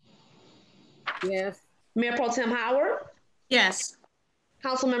 Yes. Mayor Pro Tem Howard. Yes.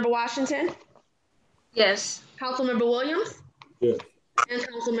 Councilmember Washington. Yes. Councilmember Williams. Yes. And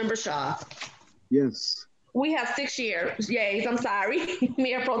Councilmember Shaw. Yes. We have 6 yays, I'm sorry,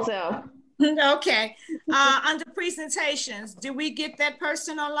 Mayor Pro Tem. Okay, under presentations, did we get that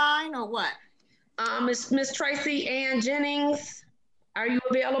person online or what? Miss Tracy Ann Jennings, are you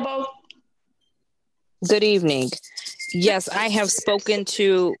available? Good evening. Yes, I have spoken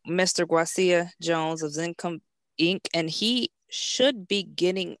to Mr. Garcia Jones of Zincom Inc., and he should be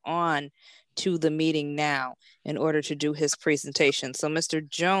getting on to the meeting now in order to do his presentation. So Mr.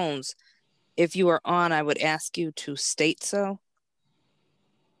 Jones, if you are on, I would ask you to state so.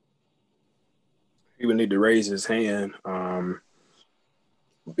 He would need to raise his hand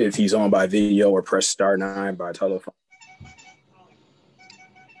if he's on by video, or press *9 by telephone.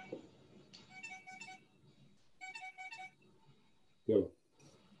 Go.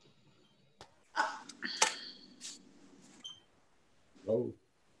 Oh.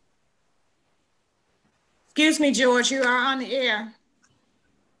 Excuse me, George, you are on the air.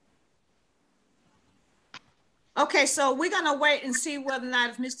 Okay, so we're gonna wait and see whether or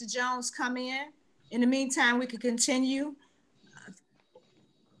not if Mr. Jones come in. In the meantime, we could continue.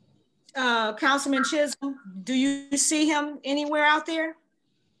 Councilman Chisholm, do you see him anywhere out there?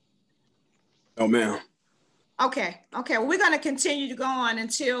 No, ma'am. Okay, well, we're gonna continue to go on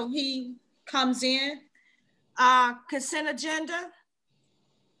until he comes in. Consent agenda.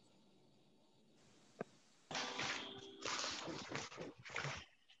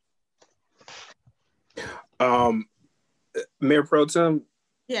 Mayor Pro Tem.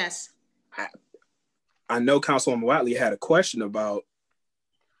 Yes. I know Councilwoman Watley had a question about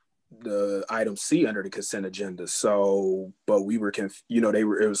the item C under the consent agenda. So, but we were,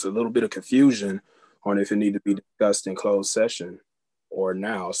 it was a little bit of confusion on if it needed to be discussed in closed session or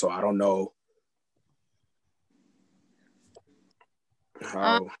now. So I don't know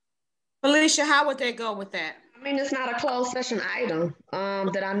how. Felicia, how would they go with that? I mean, it's not a closed session item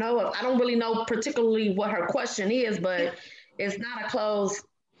that I know of. I don't really know particularly what her question is, but it's not a closed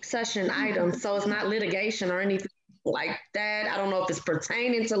session item. So it's not litigation or anything like that. I don't know if it's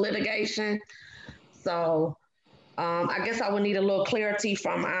pertaining to litigation. So I guess I would need a little clarity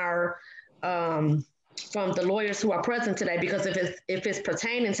from our, from the lawyers who are present today, because if it's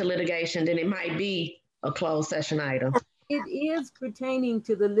pertaining to litigation, then it might be a closed session item. It is pertaining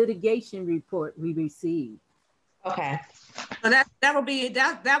to the litigation report we received. Okay. So that would be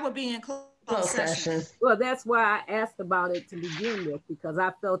in closed session. Well, that's why I asked about it to begin with, because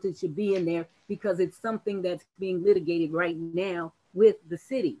I felt it should be in there because it's something that's being litigated right now with the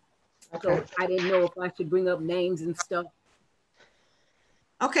city. Okay. So I didn't know if I should bring up names and stuff.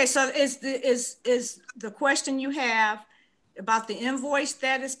 Okay, so is the question you have about the invoice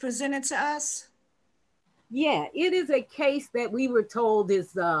that is presented to us? Yeah, it is a case that we were told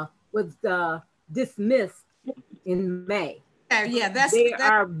was dismissed in May. Yeah, there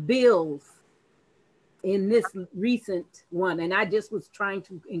are bills in this recent one, and I just was trying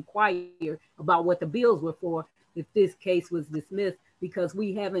to inquire about what the bills were for if this case was dismissed, because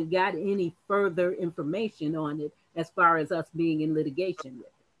we haven't got any further information on it as far as us being in litigation with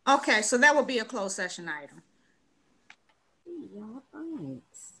it. Okay, so that will be a closed session item. Yeah,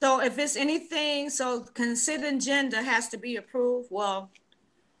 thanks. So if it's anything, so consent agenda has to be approved, well,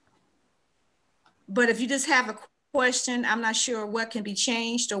 but if you just have a question, I'm not sure what can be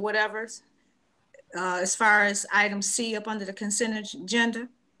changed or whatever, as far as item C up under the consent agenda.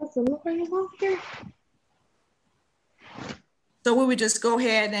 So we would just go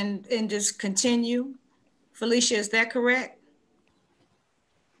ahead and just continue. Felicia, is that correct?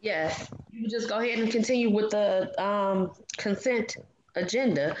 Yes, you just go ahead and continue with the consent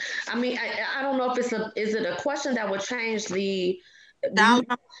agenda. I mean, I don't know if is it a question that would change the dollar?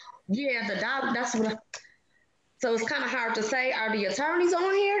 Yeah, the dollar. That's what. So it's kind of hard to say. Are the attorneys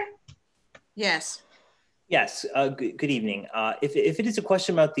on here? Yes. Yes. Good evening. If it is a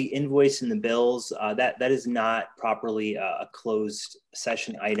question about the invoice and the bills, that is not properly a closed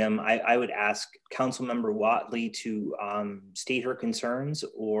session item. I would ask Councilmember Watley to state her concerns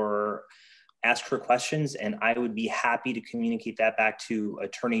or ask her questions, and I would be happy to communicate that back to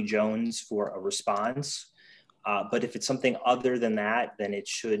Attorney Jones for a response. But if it's something other than that, then it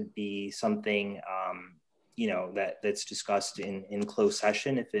should be something that's discussed in closed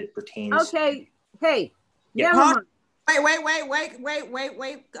session if it pertains. Okay. Hey. Yeah. Never mind.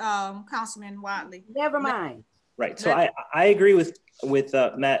 Wait, Councilman Watley. Never mind. Right. So I agree with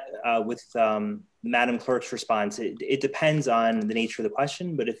Madam Clerk's response. It depends on the nature of the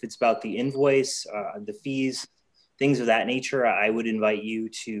question, but if it's about the invoice, the fees, things of that nature, I would invite you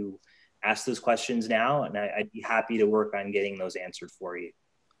to ask those questions now, and I'd be happy to work on getting those answered for you.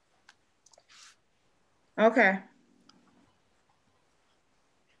 Okay.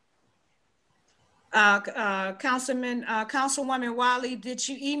 Councilwoman Wiley, did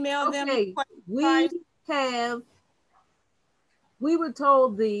you email them? We were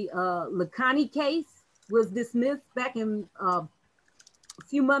told the Lacani case was dismissed back in a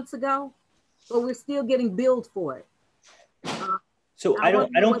few months ago, but we're still getting billed for it. So I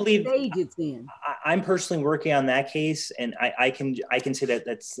don't believe stage it's in. I'm personally working on that case, and I can say that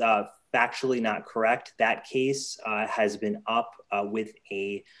that's factually not correct. That case has been up with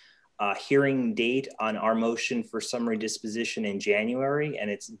a hearing date on our motion for summary disposition in January,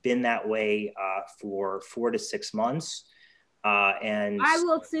 and it's been that way for 4 to 6 months. And I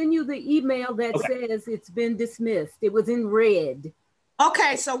will send you the email that says it's been dismissed. It was in red.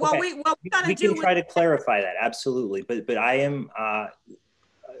 Okay, so what we're gonna do? We can try to clarify that, absolutely. But I am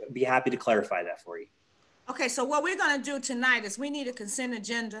be happy to clarify that for you. Okay, so what we're gonna do tonight is we need a consent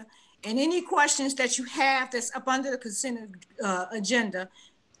agenda, and any questions that you have that's up under the consent agenda,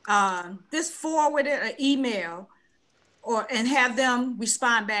 just forward an email and have them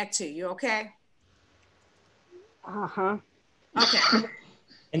respond back to you, okay? Uh-huh. Okay.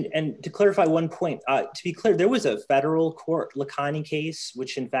 And to clarify one point, to be clear, there was a federal court Lakhani case,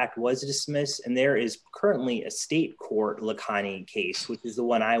 which in fact was dismissed, and there is currently a state court Lakhani case, which is the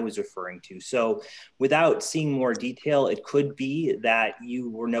one I was referring to. So without seeing more detail, it could be that you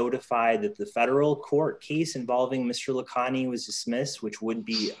were notified that the federal court case involving Mr. Lakhani was dismissed, which would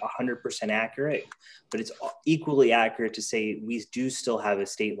be 100% accurate, but it's equally accurate to say we do still have a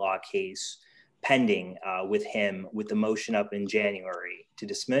state law case pending with him, with the motion up in January to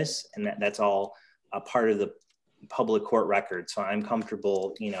dismiss, and that's all a part of the public court record. So I'm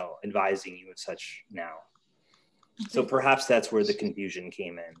comfortable, advising you of such now. Okay. So perhaps that's where the confusion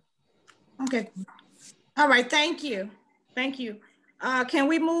came in. Okay. All right. Thank you. Thank you. Can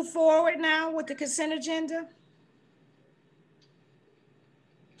we move forward now with the consent agenda?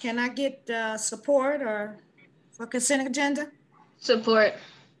 Can I get support for consent agenda? Support.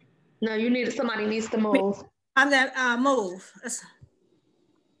 No, somebody needs to move. I'm that move.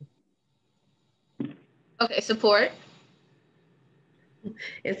 Okay, support.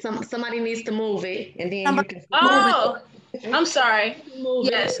 If somebody needs to move it, and then you can. Oh, I'm sorry.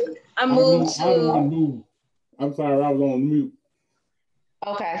 Yes, I moved to. I don't want to move. I'm sorry, I was on mute.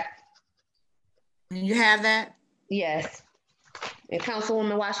 Okay. You have that? Yes. And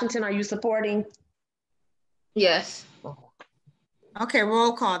Councilwoman Washington, are you supporting? Yes. Okay,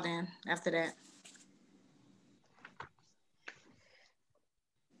 roll call then after that.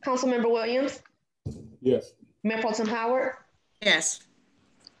 Councilmember Williams? Yes. Mayor Pro Tem Howard? Yes.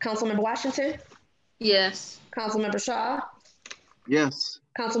 Councilmember Washington? Yes. Councilmember Shaw? Yes.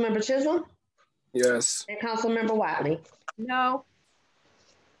 Councilmember Chisholm? Yes. And Councilmember Wiley? No.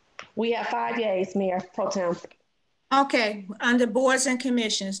 We have 5 yeas, Mayor Pro Tem. Okay, under boards and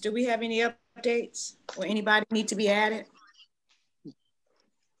commissions, do we have any updates or anybody need to be added?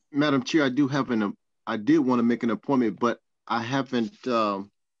 Madam Chair, I did want to make an appointment, but I haven't,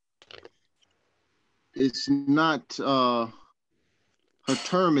 it's not, her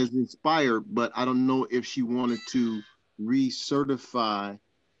term is expired, but I don't know if she wanted to recertify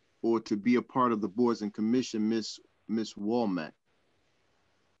or to be a part of the boards and commission, Miss Womack.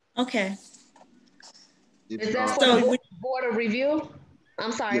 Okay. Is that for the board of review?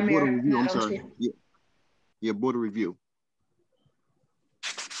 I'm sorry, yeah, Mayor. Board of Review, I'm sorry. Yeah, Board of Review.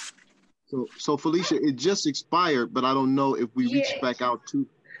 So Felicia, it just expired, but I don't know if we reach back out to.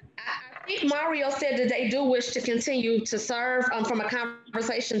 I think Mario said that they do wish to continue to serve from a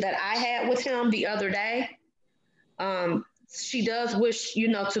conversation that I had with him the other day. She does wish,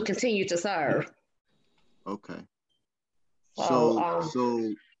 to continue to serve. Okay.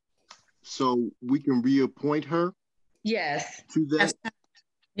 So we can reappoint her? Yes. To that?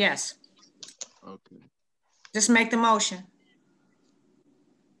 Yes. Okay. Just make the motion.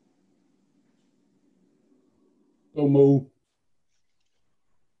 So move.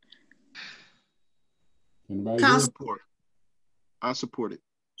 Anybody I support it.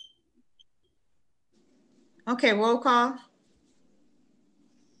 Okay, roll call.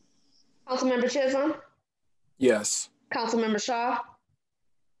 Councilmember Chisholm? Yes. Councilmember Shaw?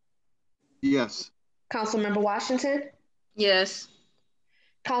 Yes. Councilmember Washington? Yes.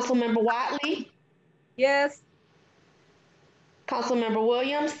 Councilmember Watley? Yes. Councilmember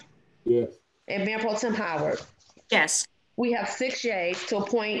Williams? Yes. And Mayor Pro Tem Howard? Yes. We have 6 yeas to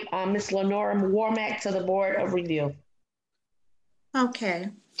appoint Ms. Lenora Womack to the Board of Review. Okay.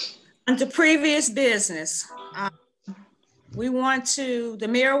 Under previous business, the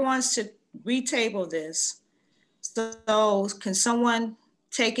mayor wants to retable this. So can someone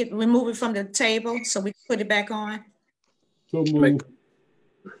remove it from the table so we can put it back on? So move.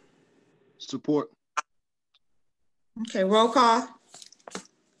 Support. Okay, roll call.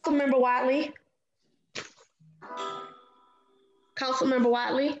 Councilmember Watley? Councilmember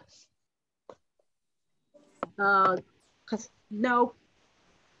Watley? No.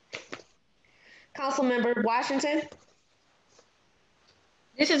 Councilmember Washington?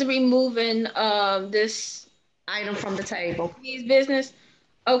 This is removing this item from the table. These business.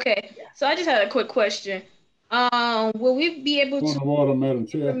 Okay, so I just had a quick question. Will we be able Point to of order, Madam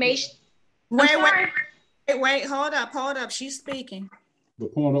Chair. information? Wait, hold up. She's speaking. The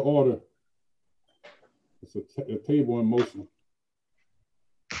point of order. It's a table in motion.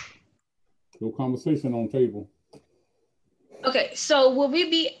 No conversation on table. Okay, so will we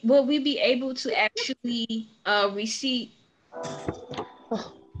be able to actually receive?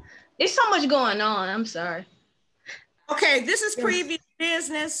 There's so much going on. I'm sorry. Okay, this is previous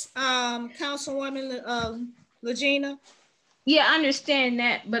business, Councilwoman Legina. Yeah, I understand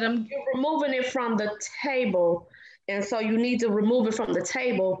that, but you're removing it from the table. And so you need to remove it from the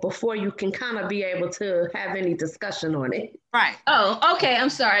table before you can kind of be able to have any discussion on it. Right. Oh, okay. I'm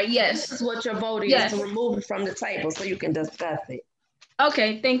sorry. Yes. This is what your vote is, Yes. to remove it from the table so you can discuss it.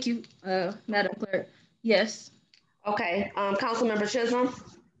 Okay, thank you, Madam Clerk. Yes. Okay, Councilmember Chisholm,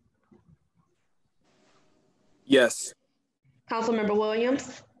 Yes. Councilmember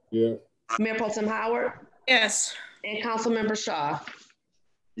Williams, Yeah. Mayor Pro Tem Howard, Yes. and Councilmember Shaw.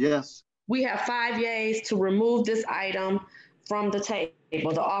 Yes. We have 5 yeas to remove this item from the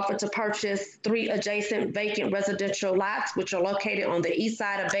table. The offer to purchase 3 adjacent vacant residential lots, which are located on the east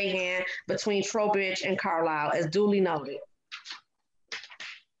side of Bayhand between Trowbridge and Carlisle, as duly noted.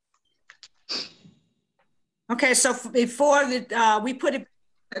 Okay, so before we put it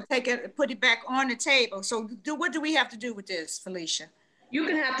back on the table. So what do we have to do with this, Felicia? You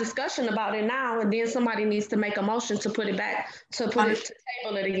can have discussion about it now, and then somebody needs to make a motion to put it back, to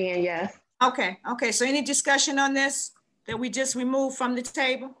table it again, yes. Okay, so any discussion on this that we just removed from the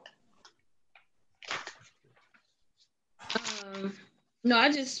table? No,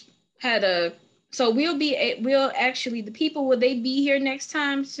 I just had so we'll actually, the people, will they be here next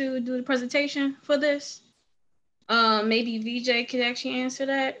time to do the presentation for this? Maybe VJ could actually answer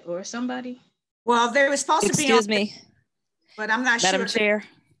that, or somebody. Well, they were supposed to be on. Excuse me. But I'm not sure. Madam Chair.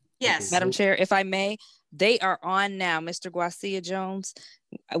 Yes. Madam Chair, if I may, they are on now, Mr. Guacia Jones.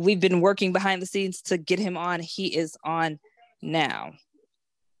 We've been working behind the scenes to get him on. He is on now.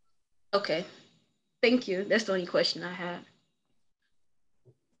 Okay. Thank you. That's the only question I had.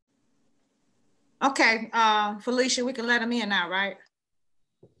 Okay, Felicia, we can let him in now, right?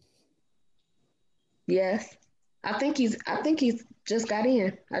 Yes. I think he's just got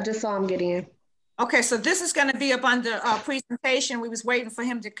in. I just saw him get in. Okay, so this is going to be up under presentation. We was waiting for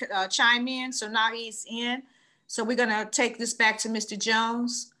him to chime in, so now he's in. So we're going to take this back to Mr.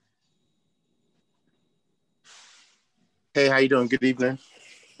 Jones. Hey, how you doing? Good evening.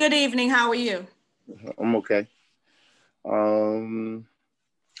 Good evening. How are you? I'm okay.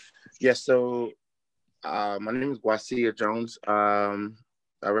 Yeah, so my name is Guacia Jones. I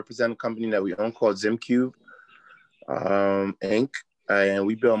represent a company that we own called ZimCube Inc. And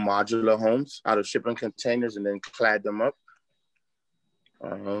we build modular homes out of shipping containers and then clad them up.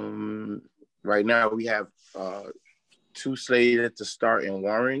 Right now we have 2 slated to start in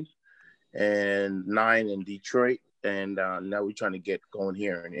Warren and 9 in Detroit. And now we're trying to get going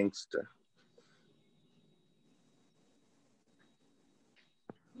here in Inkster.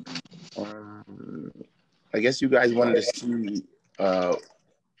 I guess you guys wanted to see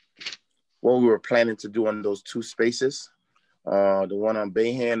what we were planning to do on those 2 spaces. The one on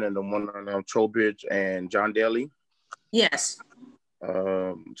Bayhand and the one on Trowbridge and John Daly. Yes.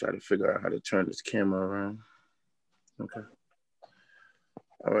 I'm trying to figure out how to turn this camera around. Okay.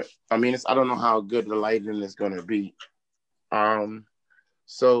 All right. I mean, I don't know how good the lighting is going to be.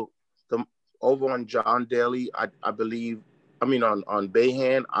 So over on John Daly, I believe, on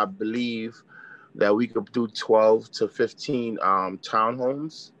Bayhand, I believe that we could do 12 to 15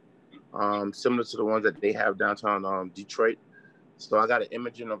 townhomes, similar to the ones that they have downtown Detroit. So I got an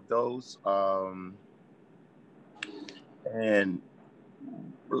imaging of those, and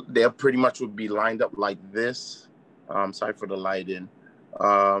they pretty much would be lined up like this. Sorry for the lighting.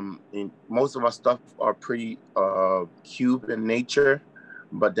 Most of our stuff are pretty cube in nature,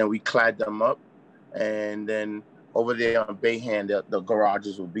 but then we clad them up, and then over there on Bayhand, the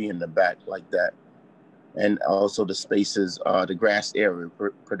garages will be in the back like that, and also the spaces, the grass area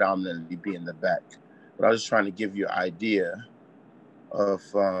predominantly be in the back. But I was just trying to give you an idea of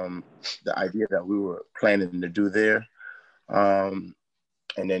the idea that we were planning to do there. And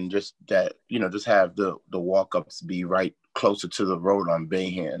then just that, just have the walk-ups be right closer to the road on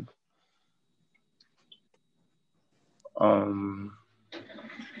Bayhand. And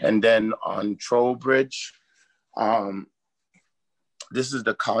then on Trowbridge, this is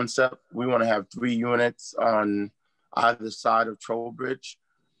the concept. We want to have 3 units on either side of Trowbridge,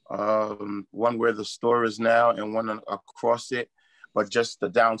 one where the store is now and one across it. But just the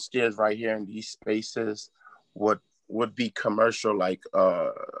downstairs right here in these spaces would be commercial. Like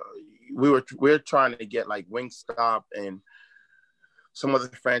we're trying to get like Wingstop and some other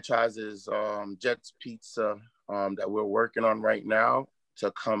franchises, Jets Pizza, that we're working on right now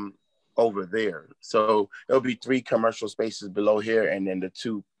to come over there. So there'll be 3 commercial spaces below here, and then the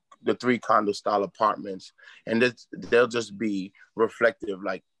 3 condo style apartments, and they'll just be reflective,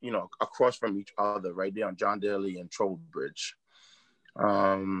 like across from each other, right there on John Daly and Trowbridge.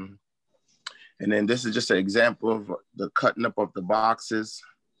 And then this is just an example of the cutting up of the boxes.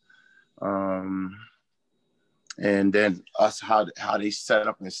 and then us how they set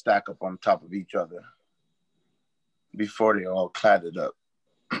up and stack up on top of each other before they all clattered up.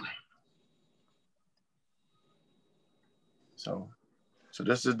 So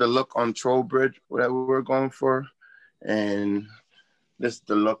this is the look on Trowbridge that we're going for, and this is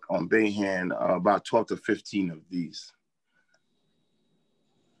the look on Bayhand, about 12 to 15 of these.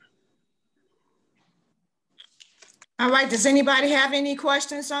 All right, does anybody have any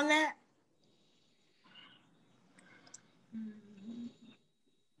questions on that?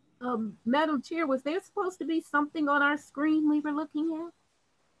 Madam Chair, was there supposed to be something on our screen we were looking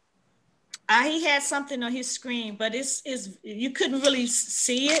at? He had something on his screen, but you couldn't really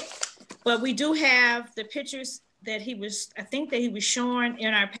see it. But we do have the pictures that I think that he was showing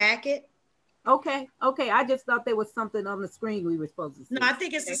in our packet. Okay, I just thought there was something on the screen we were supposed to see. No, I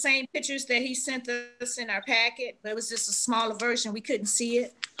think it's the same pictures that he sent us in our packet, but it was just a smaller version. We couldn't see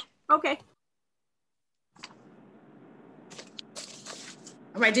it. Okay.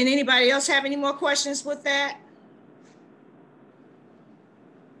 All right, did anybody else have any more questions with that?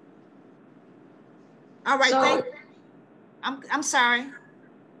 All right, thank you. I'm sorry.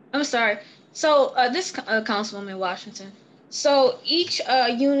 I'm sorry. So this Councilwoman Washington. So each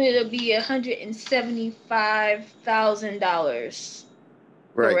unit will be $175,000.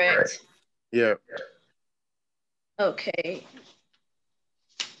 Right. Correct. Right. Yeah. Okay.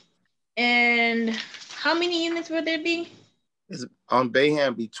 And how many units will there be? On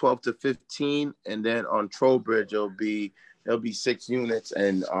Bayham be 12 to 15, and then on Trowbridge there'll be 6 units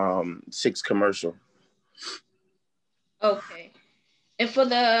and 6 commercial. Okay. And for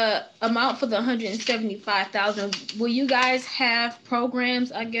the amount for the 175,000, will you guys have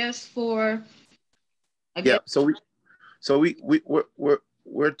programs, I guess, for? Yeah. So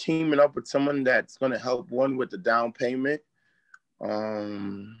we're teaming up with someone that's going to help one with the down payment,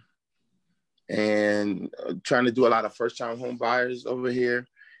 and trying to do a lot of first-time home buyers over here,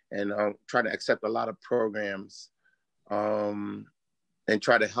 and try to accept a lot of programs, and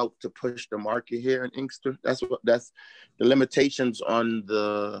try to help to push the market here in Inkster. That's the limitations on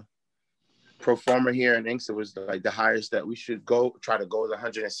the pro forma here in Inkster was like the highest that we should try to go is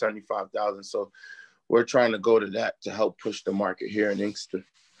 175,000. So we're trying to go to that to help push the market here in Inkster.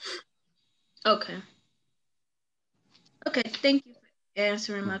 Okay. Okay, thank you for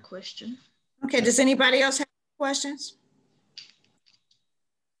answering my question. Okay, does anybody else have questions?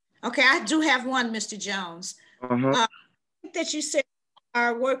 Okay, I do have one, Mr. Jones. That you said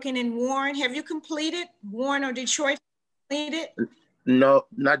are working in Warren. Have you completed Warren or Detroit? Completed? No,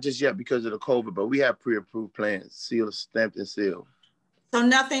 not just yet because of the COVID, but we have pre-approved plans, sealed, stamped, and sealed. So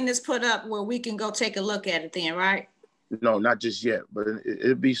nothing is put up where we can go take a look at it then, right? No, not just yet, but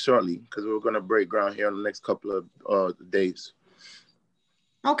it'll be shortly because we're going to break ground here in the next couple of days.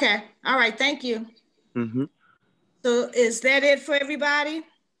 Okay. All right. Thank you. Mm-hmm. So is that it for everybody?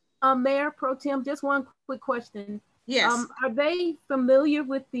 Mayor Pro Tem, just one quick question. Yes. Are they familiar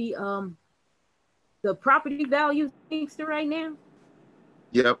with the property values in Inkster right now?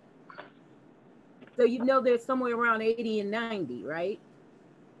 Yep. So you know they're somewhere around 80 and 90, right?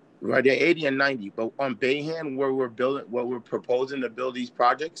 Right, they're 80 and 90. But on Bayhand, where we're proposing to build these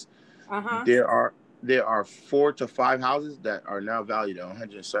projects, there are 4 to 5 houses that are now valued at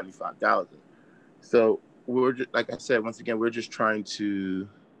 175,000. So we're just, like I said, once again, we're just trying to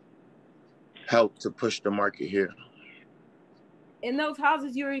help to push the market here. And those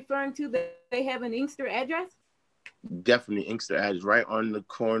houses you're referring to, they have an Inkster address? Definitely Inkster address, right on the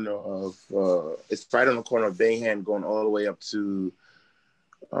corner of it's right on the corner of Bayhand going all the way up to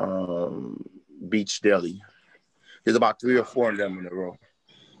Beach Deli. There's about 3 or 4 of them in a row.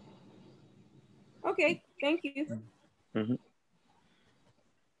 Okay, thank you. Mm-hmm.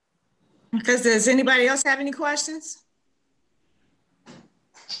 Because does anybody else have any questions?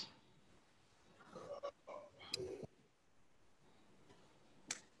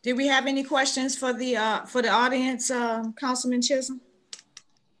 Did we have any questions for the audience, Councilman Chisholm?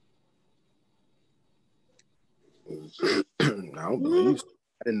 I don't believe so.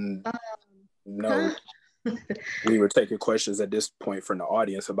 I didn't know we were taking questions at this point from the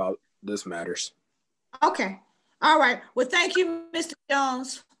audience about this matters. Okay. All right. Well, thank you, Mr.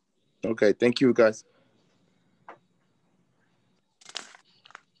 Jones. Okay. Thank you, guys.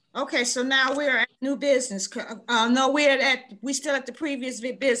 Okay. So now we're at new business. No, we still at the previous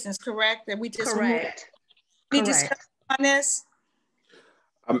business, correct? That we just correct. We discussed on this.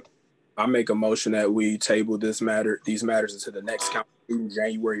 I make a motion that we table these matters into the next council meeting,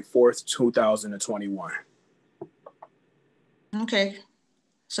 January 4th, 2021. Okay.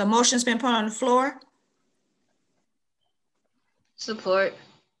 So motion's been put on the floor. Support.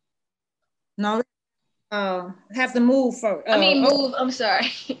 No. have to move for. I mean, move. I'm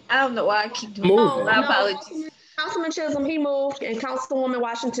sorry. I don't know why I keep doing that. My apologies. Councilman Chisholm, he moved, and Councilwoman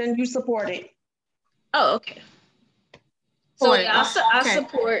Washington, you supported. Oh, okay. So yeah, I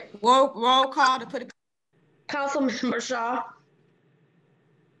support. Roll call to put it. Councilmember Shaw.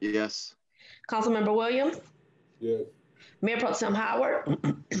 Yes. Councilmember Williams. Yes. Mayor Pro Tem Howard.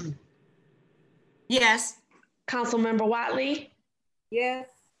 Yes. Councilmember Watley. Yes.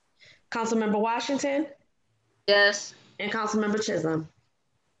 Councilmember Washington. Yes. And Councilmember Chisholm.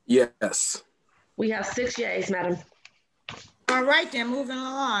 Yes. We have 6 yeas, madam. All right, then moving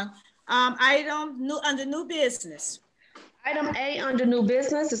along. Under new business. Item A under new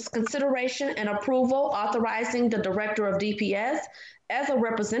business is consideration and approval authorizing the director of DPS as a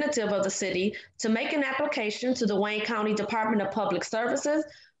representative of the city to make an application to the Wayne County Department of Public Services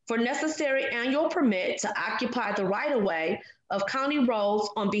for necessary annual permit to occupy the right-of-way of county roads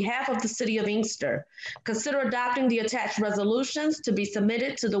on behalf of the city of Inkster. Consider adopting the attached resolutions to be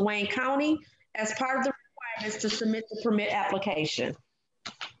submitted to the Wayne County as part of the requirements to submit the permit application.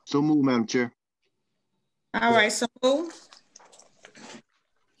 So move, Madam Chair. All right, so move.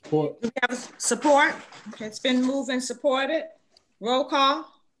 Support. Do we have support? Okay, it's been moved and supported. Roll call.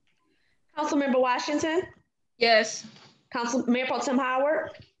 Councilmember Washington? Yes. Mayor Pro Tem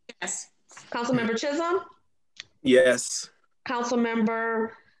Howard? Yes. Councilmember Chisholm? Yes.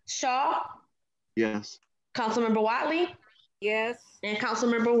 Councilmember Shaw? Yes. Councilmember Watley? Yes. And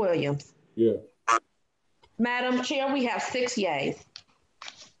Councilmember Williams? Yeah. Madam Chair, we have 6 yeas.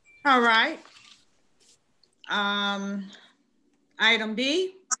 All right. Item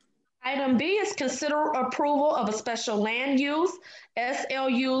B. Item B is consider approval of a special land use,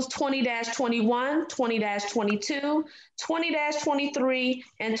 SLUs 20-21, 20-22, 20-23,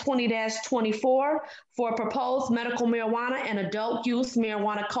 and 20-24 for a proposed medical marijuana and adult use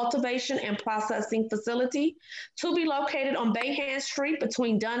marijuana cultivation and processing facility to be located on Bayhand Street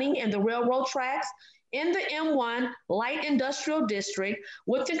between Dunning and the railroad tracks in the M1 Light Industrial District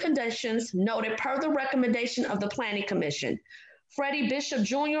with the conditions noted per the recommendation of the Planning Commission. Freddie Bishop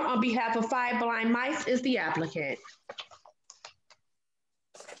Jr. on behalf of 5 Blind Mice is the applicant.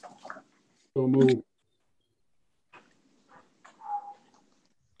 So move.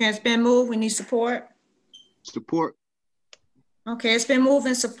 It's been moved. We need support. Support. Okay, it's been moved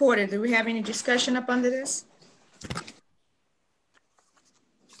and supported. Do we have any discussion up under this?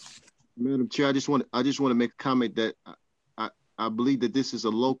 Madam Chair, I just want to make a comment that I believe that this is a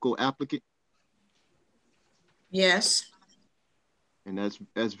local applicant. Yes. And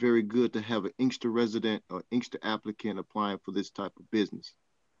that's very good to have an Inkster resident or Inkster applicant applying for this type of business.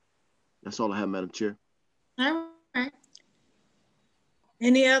 That's all I have, Madam Chair. All right.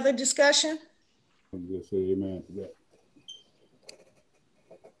 Any other discussion? I'm just saying amen to that.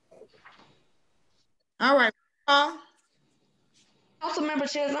 All right. Councilmember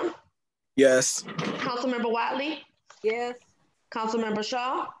Chisholm? Yes. Councilmember Watley? Yes. Councilmember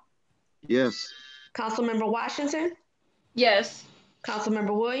Shaw? Yes. Councilmember Washington? Yes.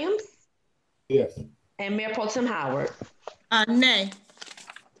 Councilmember Williams? Yes. And Mayor Pro Tem Howard? Nay.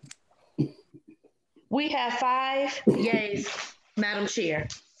 We have 5 yeas, Madam Chair.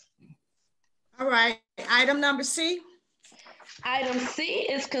 All right. Item number C. Item C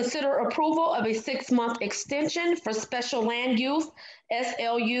is consider approval of a 6-month extension for special land use,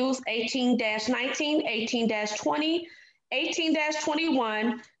 SLUs 18-19, 18-20,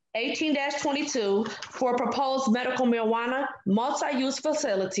 18-21, 18-22 for a proposed medical marijuana multi-use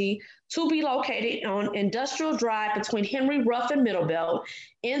facility to be located on Industrial Drive between Henry Ruff and Middlebelt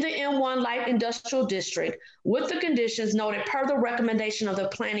in the M1 Light Industrial District with the conditions noted per the recommendation of the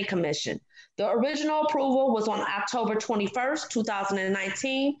Planning Commission. The original approval was on October 21st,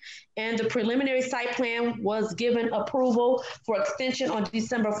 2019, and the preliminary site plan was given approval for extension on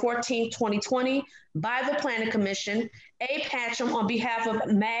December 14, 2020 by the Planning Commission. A. Patcham on behalf of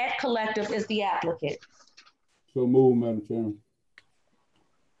MAD Collective is the applicant. So move, Madam Chairman.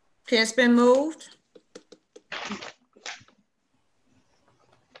 Okay, it's been moved.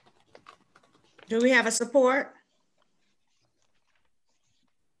 Do we have a support?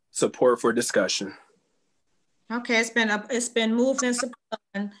 Support for discussion. Okay, it's been moved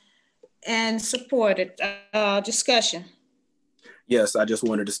and supported. Discussion. Yes, I just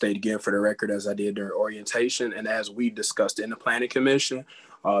wanted to state again for the record, as I did during orientation and as we discussed in the Planning Commission,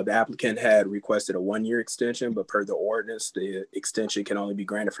 the applicant had requested a 1-year extension, but per the ordinance, the extension can only be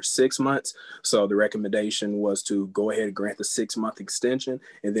granted for 6 months. So the recommendation was to go ahead and grant the 6-month extension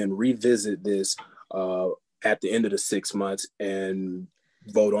and then revisit this at the end of the 6 months and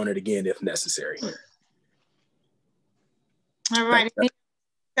vote on it again if necessary. All right.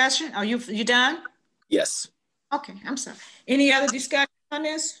 Discussion? Are you done? Yes. Okay, I'm sorry. Any other discussion on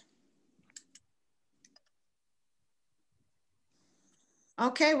this?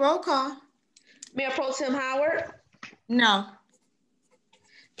 Okay, roll call. Mayor Pro Tem Howard? No.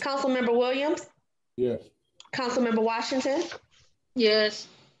 Councilmember Williams? Yes. Councilmember Washington? Yes.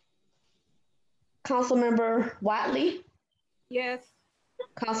 Councilmember Watley? Yes.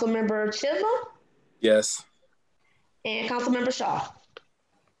 Councilmember Chisholm? Yes. And Councilmember Shaw?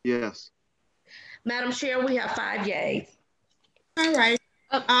 Yes. Madam Chair, we have 5 yays. All right.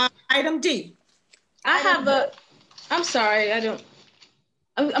 Item D. I'm sorry,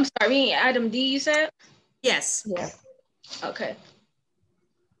 I'm sorry, item D you said? Yes. Yes. Okay.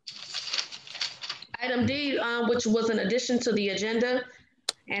 Item D, which was an addition to the agenda,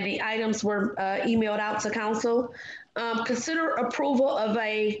 and the items were emailed out to council. Consider approval of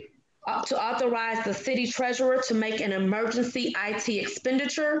to authorize the city treasurer to make an emergency IT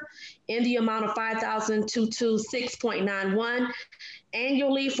expenditure in the amount of $5,226.91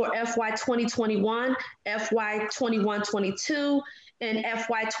 annually for FY 2021, FY 21-22, and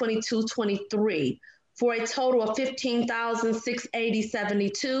FY 22-23 for a total of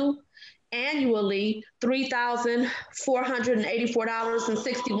 $15,680.72. Annually,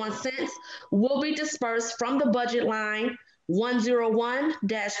 $3,484.61 will be dispersed from the budget line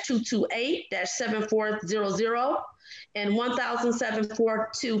 101-228-7400, and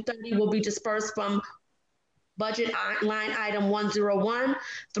 $1,742.30 will be dispersed from budget line item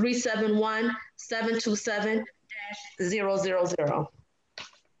 101-371-727-000.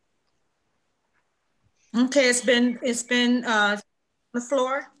 Okay, it's been on the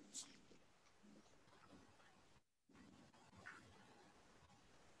floor.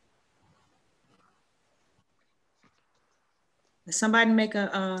 Somebody make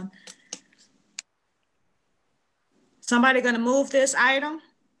somebody gonna move this item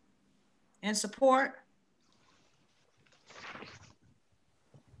and support?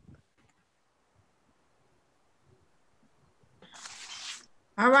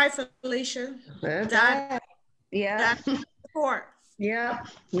 All right, Felicia. Yeah. Support. Yep.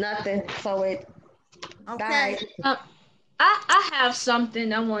 Nothing. So it okay. died. I have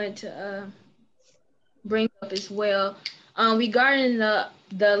something I wanted to bring up as well. Regarding the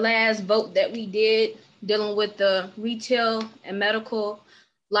last vote that we did dealing with the retail and medical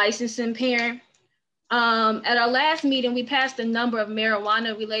licensing parent. At our last meeting, we passed a number of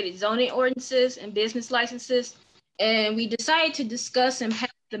marijuana related zoning ordinances and business licenses, and we decided to discuss and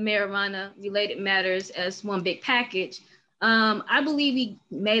pass the marijuana related matters as one big package. I believe we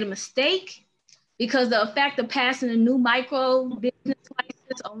made a mistake because the effect of passing a new micro business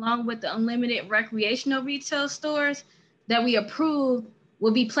license along with the unlimited recreational retail stores that we approved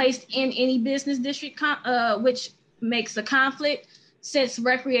will be placed in any business district, which makes a conflict, since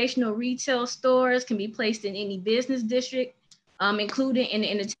recreational retail stores can be placed in any business district, including in the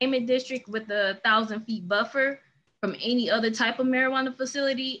entertainment district with a 1,000 feet buffer from any other type of marijuana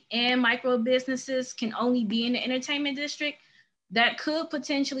facility, and micro businesses can only be in the entertainment district. That could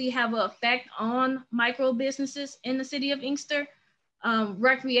potentially have an effect on micro businesses in the city of Inkster.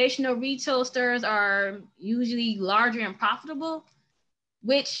 Recreational retail stores are usually larger and profitable,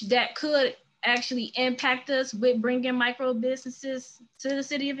 which that could actually impact us with bringing micro businesses to the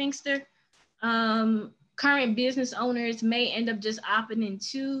city of Inkster. Current business owners may end up just opting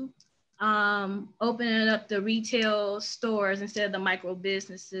into opening up the retail stores instead of the micro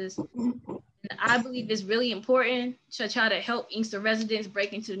businesses. And I believe it's really important to try to help Inkster residents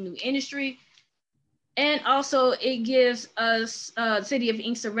break into the new industry. And also it gives us city of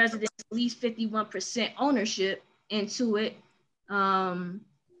Inkster residents at least 51% ownership into it, to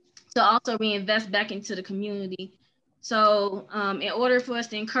also reinvest back into the community. So in order for us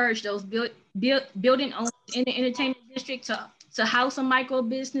to encourage those building owners in the entertainment district to house a micro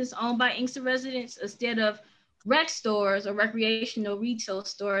business owned by Inkster residents instead of rec stores or recreational retail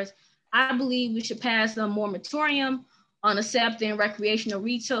stores, I believe we should pass a moratorium on accepting recreational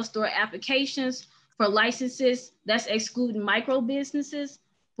retail store applications for licenses that's excluding micro businesses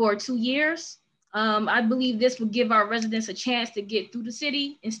for 2 years. I believe this would give our residents a chance to get through the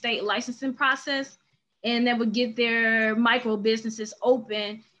city and state licensing process, and that would get their micro businesses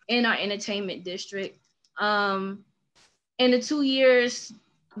open in our entertainment district. In the 2 years,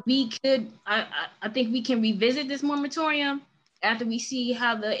 I think we can revisit this moratorium after we see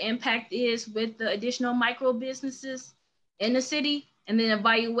how the impact is with the additional micro businesses in the city, and then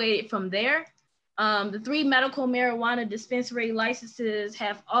evaluate it from there. The 3 medical marijuana dispensary licenses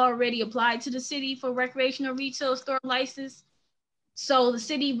have already applied to the city for recreational retail store license. So the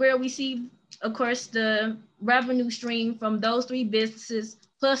city will receive, of course, the revenue stream from those 3 businesses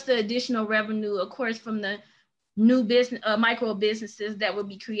plus the additional revenue, of course, from the new business, micro businesses that will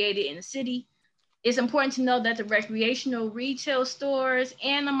be created in the city. It's important to know that the recreational retail stores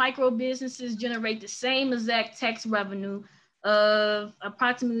and the micro businesses generate the same exact tax revenue of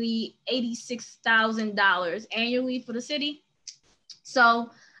approximately $86,000 annually for the city. So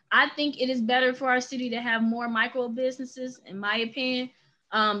I think it is better for our city to have more micro businesses, in my opinion,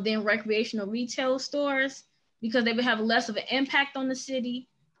 than recreational retail stores, because they would have less of an impact on the city.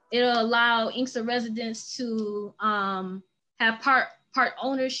 It'll allow Inkster residents to have part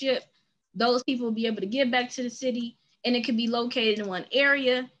ownership. Those people will be able to give back to the city, and it could be located in one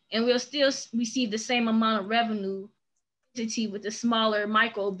area, and we'll still receive the same amount of revenue with the smaller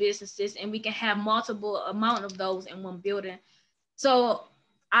micro businesses, and we can have multiple amount of those in one building. So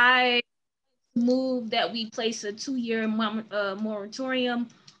I move that we place a 2-year moratorium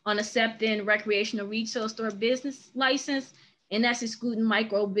on accepting recreational retail store business license, and that's excluding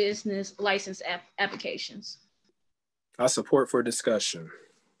micro business license applications. I support for discussion.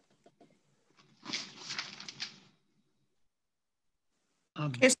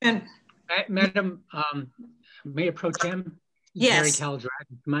 Madam Mayor Pro Tem, yes. Jerry Caldrag,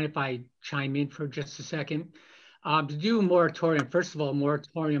 mind if I chime in for just a second? To do a moratorium, first of all,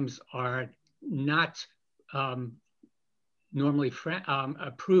 moratoriums are not normally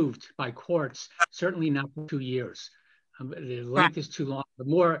approved by courts, certainly not for 2 years. The length is too long. But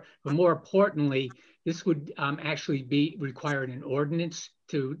more importantly, this would actually be required an ordinance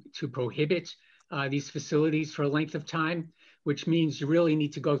to prohibit these facilities for a length of time, which means you really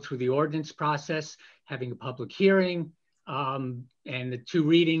need to go through the ordinance process, having a public hearing, and the 2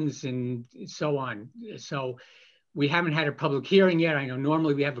 readings and so on. So we haven't had a public hearing yet. I know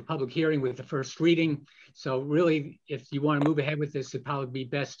normally we have a public hearing with the first reading. So really, if you want to move ahead with this, it'd probably be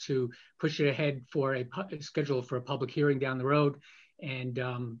best to push it ahead for a schedule for a public hearing down the road, and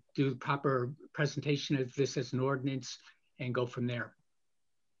do the proper presentation of this as an ordinance and go from there.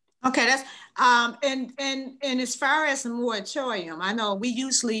 Okay, that's and as far as the moratorium, I know we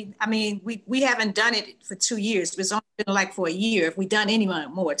usually, I mean, we haven't done it for 2 years. It's only been like for a year if we done any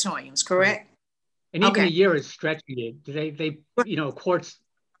moratoriums, correct? And even a year is stretching it. They you know, courts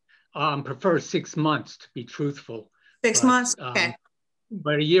prefer 6 months to be truthful. 6 months, okay.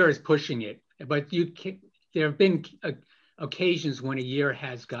 But a year is pushing it. But there have been occasions when a year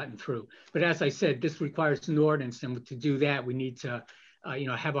has gotten through. But as I said, this requires an ordinance, and to do that, we need to you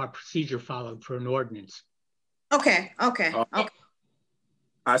know, have our procedure followed for an ordinance. Okay.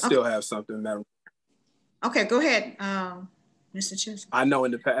 I still have something, Madam. Okay, go ahead, Mr. Chisholm. I know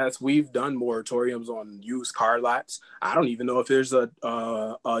in the past we've done moratoriums on used car lots. I don't even know if there's a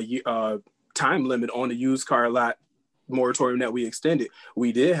time limit on the used car lot moratorium that we extended.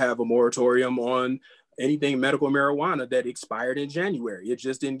 We did have a moratorium on anything medical marijuana that expired in January. It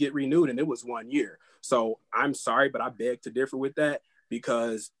just didn't get renewed, and it was 1 year. So I'm sorry, but I beg to differ with that,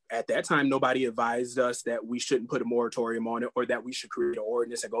 because at that time, nobody advised us that we shouldn't put a moratorium on it, or that we should create an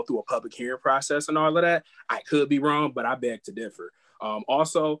ordinance and go through a public hearing process and all of that. I could be wrong, but I beg to differ.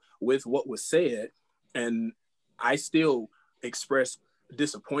 Also, with what was said, and I still express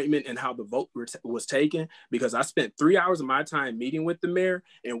disappointment in how the vote was taken, because I spent 3 hours of my time meeting with the mayor,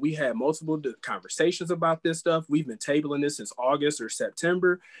 and we had multiple conversations about this stuff. We've been tabling this since August or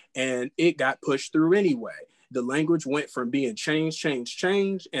September, and it got pushed through anyway. The language went from being changed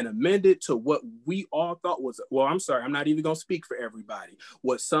and amended to what we all thought was, well, I'm sorry, I'm not even gonna speak for everybody.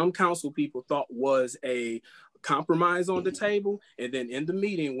 What some council people thought was a compromise on the table. And then in the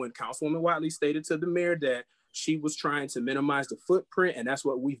meeting, when Councilwoman Watley stated to the mayor that she was trying to minimize the footprint, and that's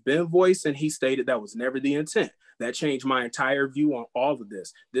what we've been voicing, he stated that was never the intent. That changed my entire view on all of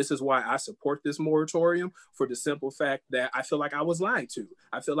this. This is why I support this moratorium, for the simple fact that I feel like I was lied to.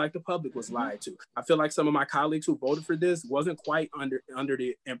 I feel like the public was lied to. I feel like some of my colleagues who voted for this wasn't quite under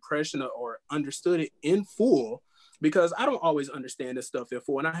the impression or understood it in full, because I don't always understand this stuff in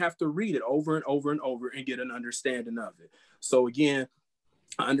full, and I have to read it over and over and over and get an understanding of it. So again,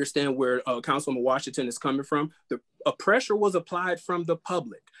 I understand where Councilman Washington is coming from. The pressure was applied from the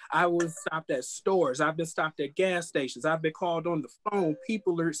public. I was stopped at stores. I've been stopped at gas stations. I've been called on the phone.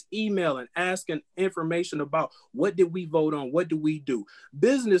 People are emailing, asking information about what did we vote on? What do we do?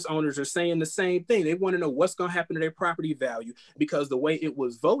 Business owners are saying the same thing. They want to know what's going to happen to their property value, because the way it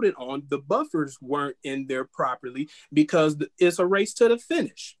was voted on, the buffers weren't in there properly, because it's a race to the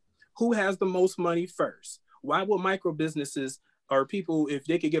finish. Who has the most money first? Why would micro businesses or people, if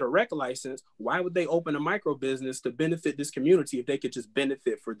they could get a rec license, why would they open a micro business to benefit this community if they could just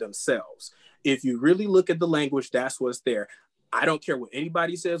benefit for themselves? If you really look at the language, that's what's there. I don't care what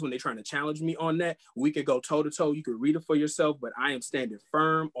anybody says when they're trying to challenge me on that. We could go toe to toe. You could read it for yourself, but I am standing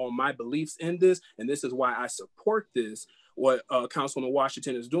firm on my beliefs in this. And this is why I support this, what Councilman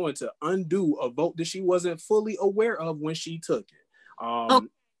Washington is doing to undo a vote that she wasn't fully aware of when she took it.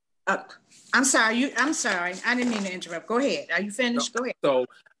 I'm sorry. I'm sorry. I didn't mean to interrupt. Go ahead. Are you finished? Go ahead. So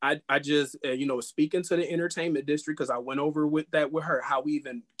I just, speaking to the entertainment district, because I went over with her, how we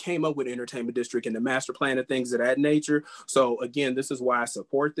even came up with entertainment district and the master plan and things of that nature. So again, this is why I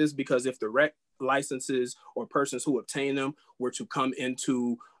support this, because if the rec licenses or persons who obtain them were to come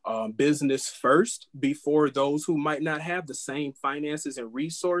into business first before those who might not have the same finances and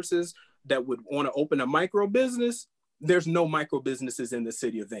resources that would want to open a micro business, there's no micro businesses in the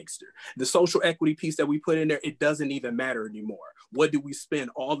city of Inkster. The social equity piece that we put in there, it doesn't even matter anymore. What do we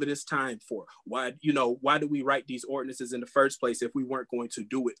spend all of this time for? Why do we write these ordinances in the first place if we weren't going to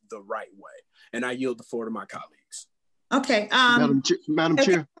do it the right way? And I yield the floor to my colleagues. Okay. Madam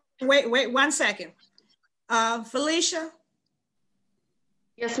Chair. Wait 1 second. Felicia?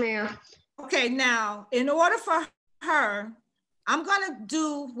 Yes, ma'am. Okay, now, in order for her, I'm gonna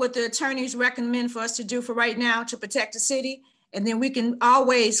do what the attorneys recommend for us to do for right now to protect the city. And then we can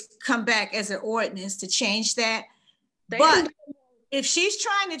always come back as an ordinance to change that. But if she's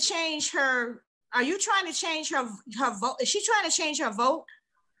trying to change her, are you trying to change her vote? Is she trying to change her vote?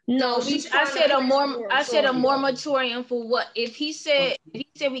 No, I said a moratorium for what? If he said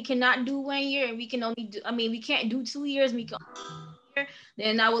we cannot do 1 year and we can only do, we can't do 2 years, we can only do 1 year,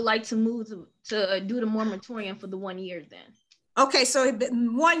 then I would like to move to do the moratorium for the 1 year then. Okay, so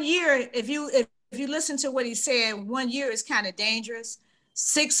 1 year, if you listen to what he said, 1 year is kind of dangerous.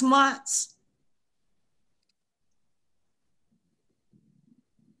 6 months.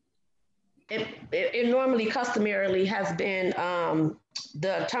 It normally customarily has been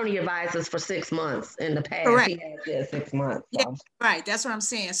the attorney advisors for 6 months in the past. Correct. He has said 6 months. So. Yeah, right. That's what I'm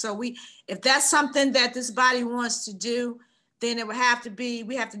saying. So if that's something that this body wants to do, then it would have to be,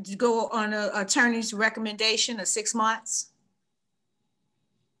 we have to go on an attorney's recommendation of 6 months.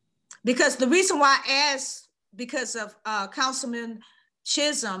 Because the reason why I asked, because of Councilman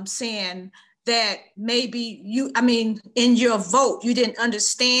Chisholm saying that maybe in your vote, you didn't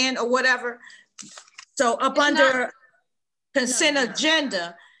understand or whatever. So under consent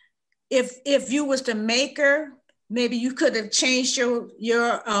agenda, if you was the maker, maybe you could have changed your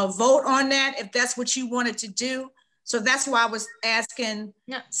vote on that if that's what you wanted to do. So that's why I was asking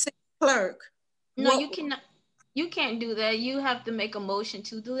City Clerk. No, you cannot. You can't do that. You have to make a motion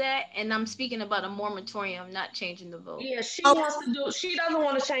to do that. And I'm speaking about a moratorium, not changing the vote. Yeah, she doesn't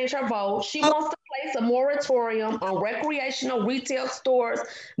want to change her vote. She wants to place a moratorium on recreational retail stores,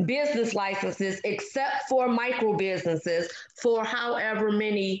 business licenses, except for micro businesses for however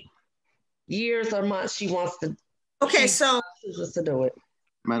many years or months she wants to. Okay, so chooses to do it.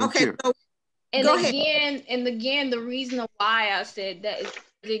 Madam Chair. So and again, the reason why I said that is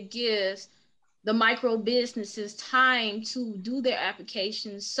it gives the micro businesses time to do their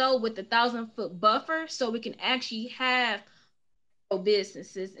applications. So with the 1,000-foot buffer, so we can actually have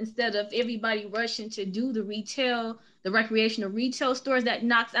businesses instead of everybody rushing to do the recreational retail stores that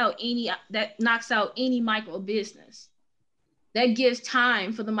knocks out any micro business. That gives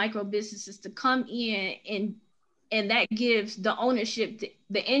time for the micro businesses to come in and that gives the ownership,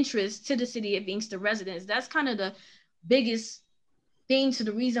 the interest to the city of Inkster residents. That's kind of the biggest thing to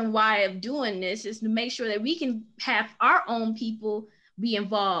the reason why of doing this is to make sure that we can have our own people be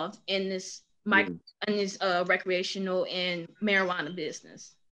involved in this recreational and marijuana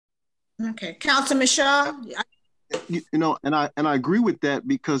business. Okay, Councilman Shaw. And I agree with that,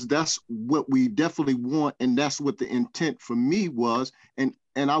 because that's what we definitely want, and that's what the intent for me was. And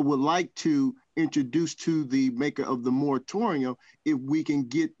I would like to introduce to the maker of the moratorium if we can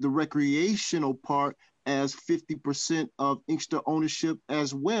get the recreational part as 50% of Inkster ownership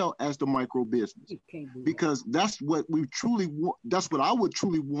as well as the micro business, because that's what we truly want. That's what I would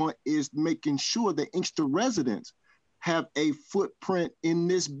truly want, is making sure that Inkster residents have a footprint in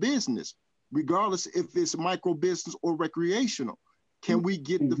this business, regardless if it's micro business or recreational. Can we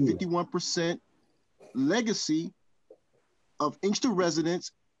get the 51% legacy of Inkster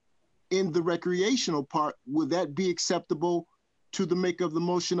residents in the recreational part? Would that be acceptable to the maker of the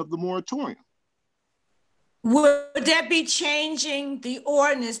motion of the moratorium? Would that be changing the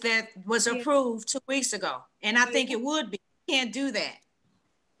ordinance that was approved 2 weeks ago? And I think it would be. You can't do that.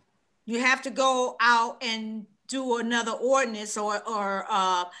 You have to go out and do another ordinance or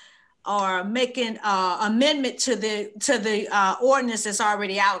make an amendment to the ordinance that's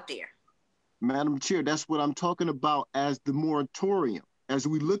already out there. Madam Chair, that's what I'm talking about as the moratorium. As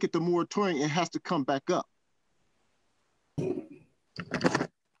we look at the moratorium, it has to come back up.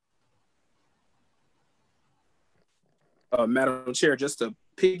 Madam Chair, just to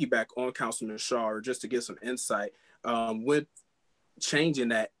piggyback on Councilman Shaw, or just to get some insight, with changing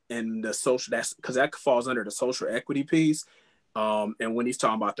that and the social, that's because that falls under the social equity piece. And when he's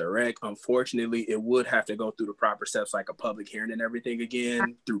talking about the rec, unfortunately, it would have to go through the proper steps like a public hearing and everything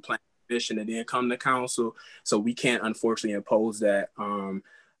again through planning commission and then come to council. So we can't unfortunately impose that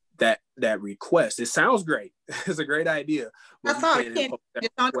that request. It sounds great. It's a great idea, but we can't impose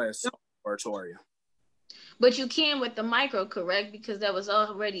that request on moratorium. But you can with the micro, correct? Because that was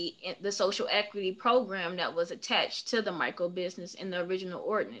already in the social equity program that was attached to the micro business in the original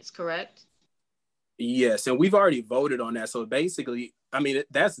ordinance, correct? Yes, and we've already voted on that. So basically, I mean,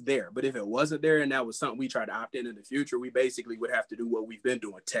 that's there. But if it wasn't there and that was something we tried to opt in the future, we basically would have to do what we've been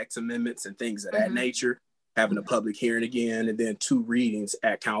doing, text amendments and things of that nature, having a public hearing again, and then 2 readings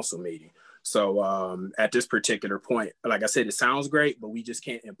at council meeting. So at this particular point, like I said, it sounds great, but we just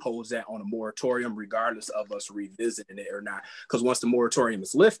can't impose that on a moratorium regardless of us revisiting it or not. Because once the moratorium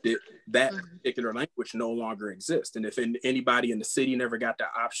is lifted, that particular language no longer exists. And if anybody in the city never got the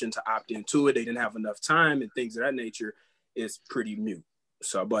option to opt into it, they didn't have enough time and things of that nature, it's pretty mute.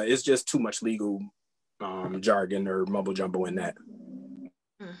 So, but it's just too much legal jargon or mumbo jumbo in that.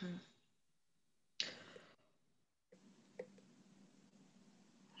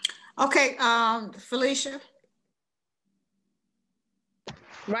 Okay, Felicia.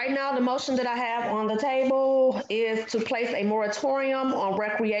 Right now, the motion that I have on the table is to place a moratorium on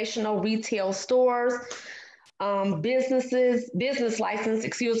recreational retail stores, business license,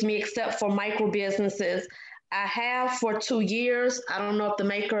 except for micro businesses. I have for 2 years. I don't know if the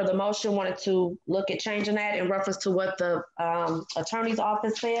maker of the motion wanted to look at changing that in reference to what the attorney's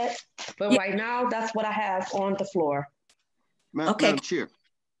office said. But right now, that's what I have on the floor. Okay. Madam Chair.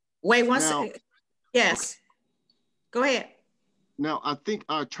 Wait one second. Yes. Go ahead. Now, I think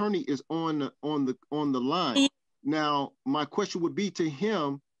our attorney is on the line. Now, my question would be to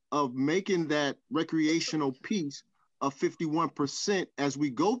him of making that recreational piece of 51% as we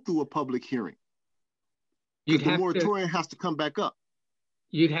go through a public hearing. The moratorium has to come back up.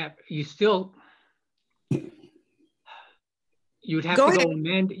 You'd have to go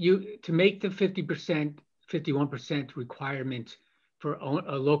amend to make the 50%, 51% requirement for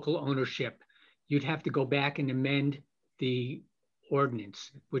a local ownership. You'd have to go back and amend the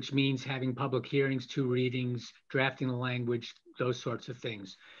ordinance, which means having public hearings, 2 readings, drafting the language, those sorts of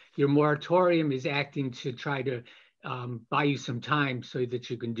things. Your moratorium is acting to try to buy you some time so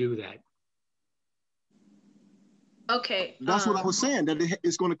that you can do that. Okay. That's what I was saying, that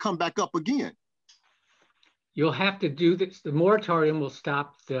it's going to come back up again. You'll have to do this. The moratorium will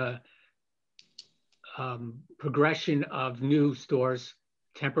stop the progression of new stores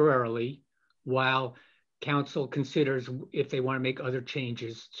temporarily while council considers if they want to make other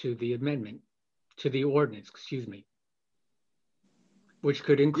changes to the amendment, to the ordinance, excuse me, which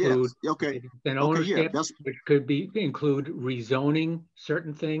could include ownership, which could include rezoning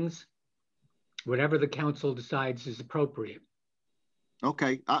certain things, whatever the council decides is appropriate.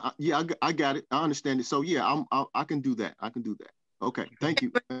 Okay, I got it. I understand it. So yeah, I can do that. I can do that. Okay, thank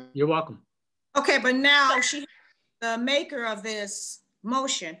you. You're welcome. Okay, but now the maker of this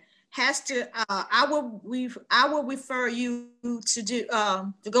motion has to. I will refer you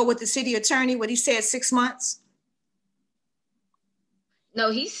to go with the city attorney. What he said, 6 months.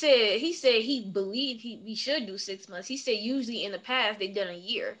 No, he said he believed we should do 6 months. He said usually in the past they've done a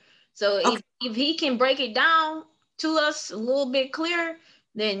year. So if he can break it down to us a little bit clearer,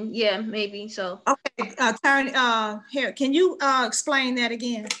 then yeah, maybe so. Okay, attorney, here, can you explain that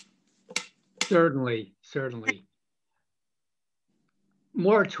again? Certainly.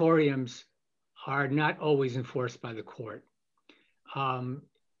 Moratoriums are not always enforced by the court.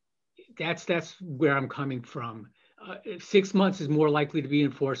 That's where I'm coming from. 6 months is more likely to be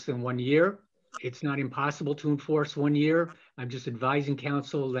enforced than 1 year. It's not impossible to enforce 1 year. I'm just advising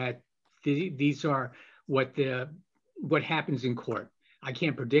council that these are what happens in court. I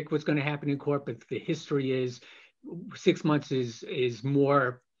can't predict what's going to happen in court, but the history is 6 months is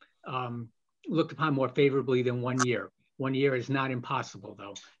more looked upon more favorably than 1 year. 1 year is not impossible,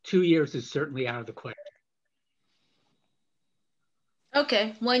 though. 2 years is certainly out of the question.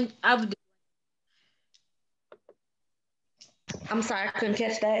 Okay, I'm sorry, I couldn't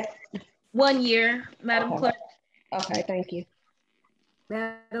catch that. 1 year, Madam Clerk. Okay, thank you.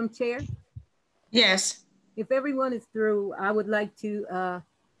 Madam Chair? Yes. If everyone is through, I would like to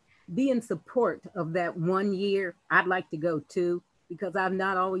be in support of that 1 year. I'd like to go too, because I've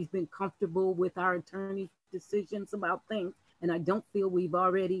not always been comfortable with our attorney's decisions about things. And I don't feel we've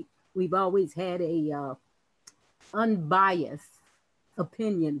always had a unbiased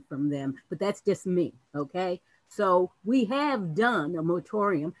opinion from them, but that's just me, okay? So we have done a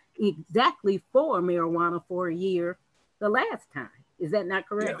moratorium exactly for marijuana for a year the last time. Is that not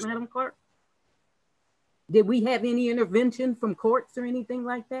correct, Yes. Madam Clerk? Did we have any intervention from courts or anything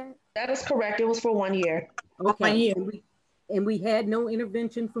like that? That is correct. It was for 1 year. Okay. 1 year. And we had no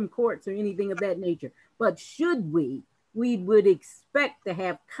intervention from courts or anything of that nature. But should we would expect to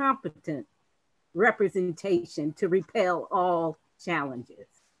have competent representation to repel all challenges.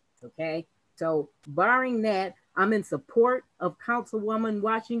 Okay. So barring that, I'm in support of Councilwoman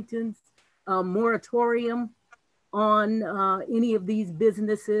Washington's moratorium on any of these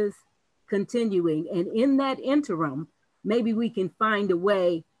businesses continuing. And in that interim, maybe we can find a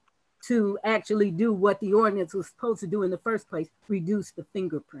way to actually do what the ordinance was supposed to do in the first place, reduce the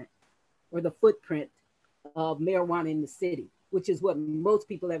fingerprint or the footprint of marijuana in the city, which is what most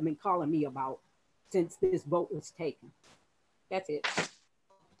people have been calling me about since this vote was taken. That's it.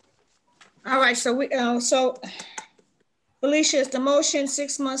 All right, so Felicia, is the motion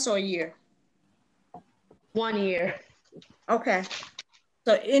 6 months or a year? 1 year. Okay.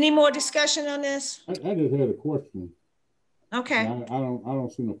 So any more discussion on this? I just had a question. Okay. I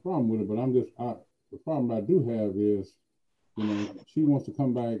don't see no problem with it, but the problem I do have is, you know, she wants to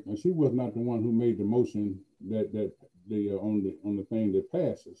come back, and she was not the one who made the motion that on the thing that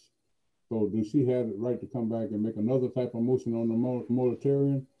passes. So does she have the right to come back and make another type of motion on the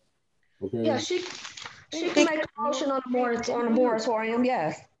moratorium? Okay. Yeah, she can make a motion on the moratorium,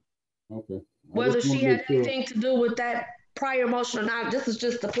 yes. Okay. Whether she had anything to do with that prior motion or not, this is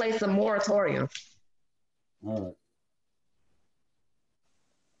just to place a moratorium. All right.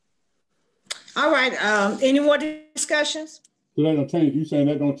 All right, any more discussions? So that don't change, you saying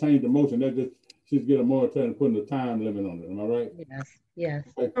that don't change the motion, that just, she's get a moratorium putting a time limit on it, am I right? Yes, yes.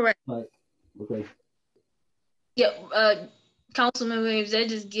 Okay. Correct. Right. Okay. Yeah, Councilman Williams, that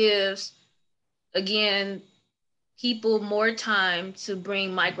just gives, again, people more time to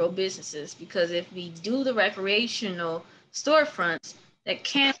bring micro businesses, because if we do the recreational storefronts, that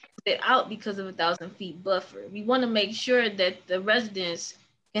can't fit out because of 1,000 feet buffer. We want to make sure that the residents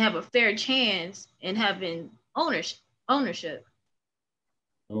can have a fair chance in having ownership.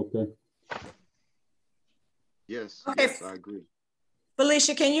 Okay. Yes, Okay. yes, I agree.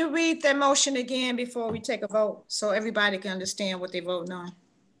 Felicia, can you read that motion again before we take a vote so everybody can understand what they're voting on?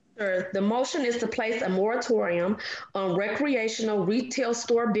 Sure. The motion is to place a moratorium on recreational retail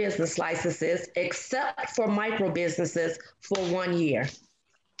store business licenses, except for micro businesses, for 1 year.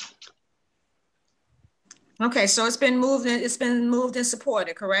 Okay, so it's been moved and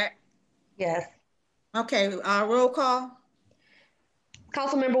supported, correct? Yes. Okay, roll call.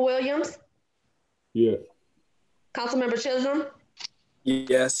 Councilmember Williams? Yes. Councilmember Chisholm?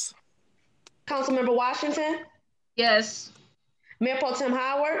 Yes. Councilmember Washington? Yes. Mayor Pro Tem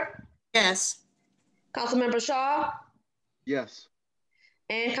Howard? Yes. Councilmember Shaw? Yes.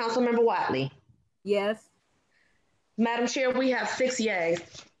 And Councilmember Watley? Yes. Madam Chair, we have 6 yeas.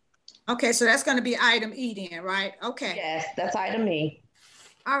 Okay, so that's going to be item E then, right? Okay. Yes, that's item E.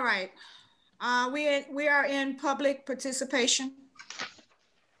 All right. We are in public participation.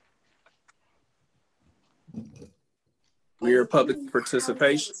 We're public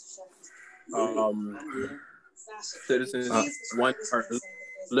participation. Citizens are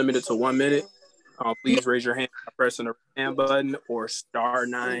limited to 1 minute. Please raise your hand by pressing the hand button or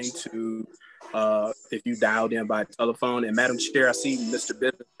 *9 to if you dialed in by telephone. And Madam Chair, I see Mr.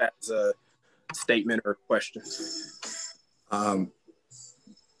 Bivens has a statement or question.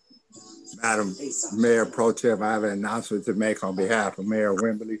 Madam Mayor Pro Tem, I have an announcement to make on behalf of Mayor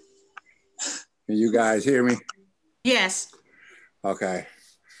Wembley. Can you guys hear me? Yes. Okay.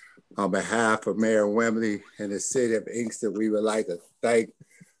 On behalf of Mayor Wembley and the city of Inkster, we would like to thank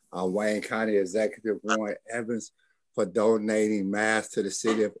Wayne County Executive Warren Evans for donating masks to the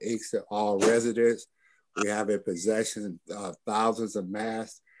city of Inkster, all residents. We have in possession thousands of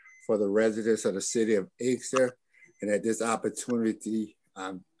masks for the residents of the city of Inkster. And at this opportunity,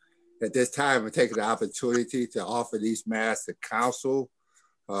 at this time, we're taking the opportunity to offer these masks to council.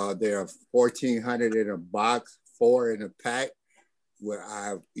 There are 1,400 in a box, 4 in a pack,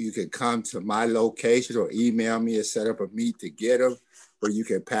 where you can come to my location or email me and set up a meet to get them, where you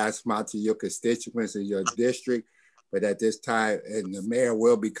can pass them out to your constituents in your district. But at this time, and the mayor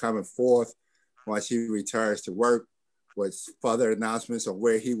will be coming forth once he returns to work with further announcements on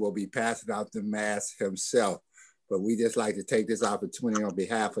where he will be passing out the masks himself. But we just like to take this opportunity on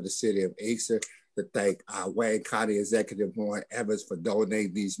behalf of the city of Inkster to thank Wayne County Executive Warren Evans for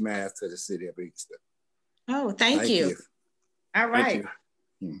donating these masks to the city of Inkster. Oh, thank you. All right.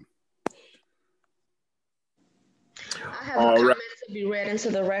 You. I have a All comment right. to be read into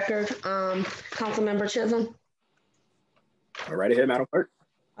the record. Councilmember Chisholm. All right ahead, Madam Clerk.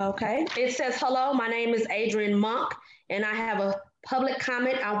 Okay. It says, hello, my name is Adrian Monk, and I have a public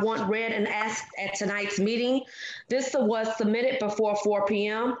comment I want read and asked at tonight's meeting. This was submitted before 4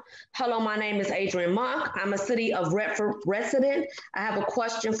 p.m. Hello, my name is Adrian Monk. I'm a City of Redford resident. I have a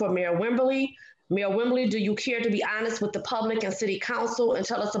question for Mayor Wimberly. Mayor Wimberly, do you care to be honest with the public and City Council and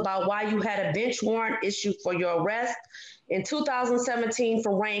tell us about why you had a bench warrant issued for your arrest in 2017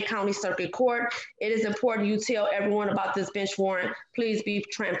 from Wayne County Circuit Court? It is important you tell everyone about this bench warrant. Please be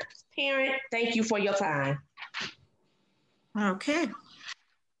transparent. Thank you for your time. Okay.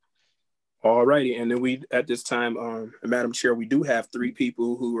 All righty, and then we, at this time, Madam Chair, we do have 3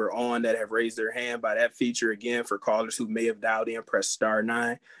 people who are on that have raised their hand by that feature. Again, for callers who may have dialed in, press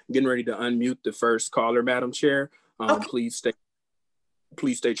 *9. Getting ready to unmute the first caller, Madam Chair. Okay.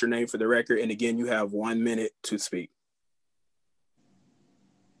 Please state your name for the record, and again, you have 1 minute to speak.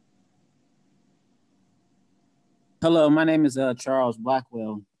 Hello, my name is Charles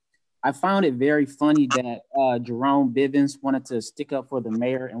Blackwell. I found it very funny that Jerome Bivens wanted to stick up for the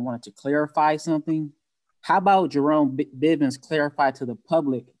mayor and wanted to clarify something. How about Jerome Bivens clarify to the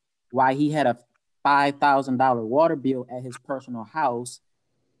public why he had a $5,000 water bill at his personal house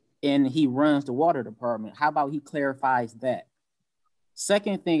and he runs the water department? How about he clarifies that?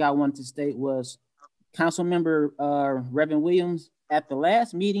 Second thing I wanted to state was, Councilmember Reverend Williams, at the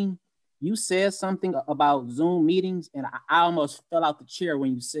last meeting, you said something about Zoom meetings, and I almost fell out the chair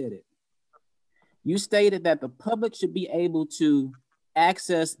when you said it. You stated that the public should be able to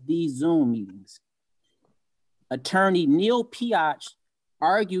access these Zoom meetings. Attorney Neil Piach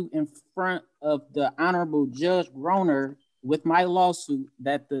argued in front of the Honorable Judge Groner with my lawsuit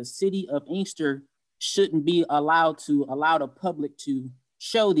that the city of Inkster shouldn't be allowed to allow the public to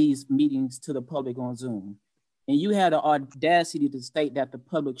show these meetings to the public on Zoom. And you had the audacity to state that the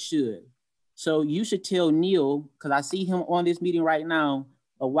public should. So you should tell Neil, because I see him on this meeting right now,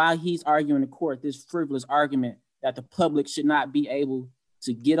 while he's arguing in court, this frivolous argument that the public should not be able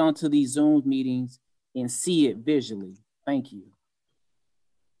to get onto these Zoom meetings and see it visually. Thank you.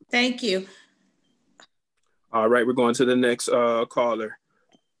 Thank you. All right, we're going to the next caller.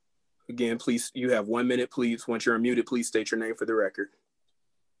 Again, please, you have 1 minute, please. Once you're unmuted, please state your name for the record.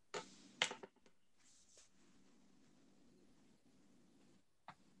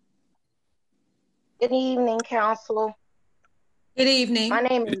 Good evening, Council. Good evening.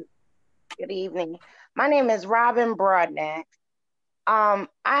 Good evening. My name is Robin Broadnax. I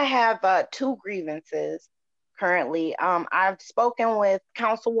have 2 grievances currently. I've spoken with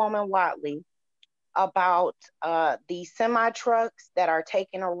Councilwoman Watley about the semi-trucks that are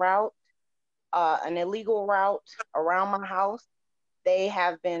taking a route, an illegal route around my house. They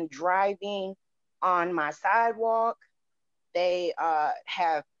have been driving on my sidewalk. They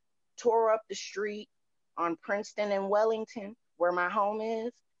have tore up the street on Princeton and Wellington, where my home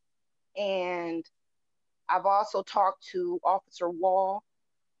is. And I've also talked to Officer Wall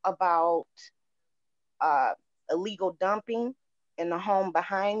about illegal dumping in the home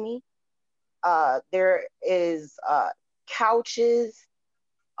behind me. There is couches,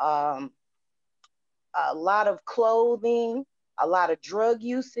 a lot of clothing, a lot of drug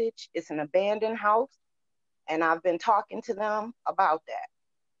usage. It's an abandoned house, and I've been talking to them about that.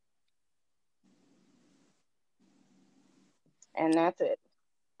 And that's it.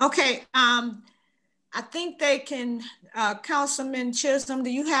 Okay, I think they can, Councilman Chisholm, do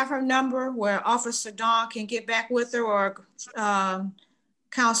you have her number where Officer Dawn can get back with her, or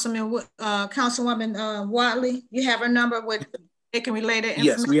Councilwoman Watley, you have her number with, they can relay that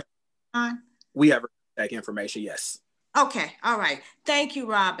information? Yes, we have her contact information, yes. Okay, all right. Thank you,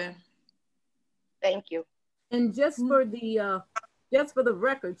 Robin. Thank you. And just for the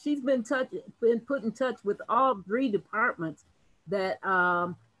record, she's been put in touch with all 3 departments that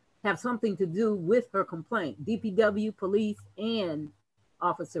have something to do with her complaint: DPW, police, and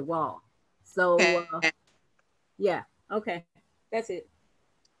Officer Wall. So yeah, okay, that's it.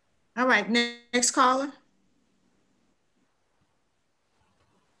 All right, next caller.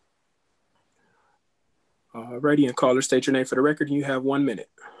 Alrighty, and caller, state your name for the record. You have 1 minute.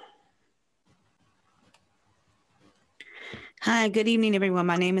 Hi, good evening, everyone.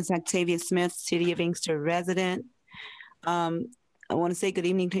 My name is Octavia Smith, City of Inkster resident. I want to say good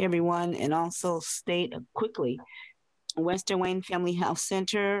evening to everyone and also state quickly, Western Wayne Family Health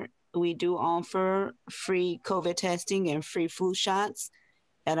Center, we do offer free COVID testing and free flu shots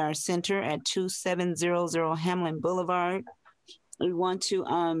at our center at 2700 Hamlin Boulevard. We want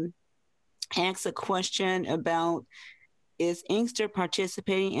to ask a question about, is Inkster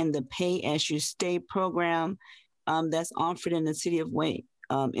participating in the Pay As You Stay program that's offered in the city of Wayne,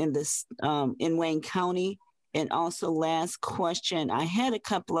 in Wayne County. And also, last question, I had a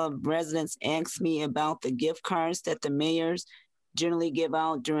couple of residents ask me about the gift cards that the mayors generally give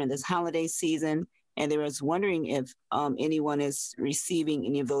out during this holiday season. And they was wondering if anyone is receiving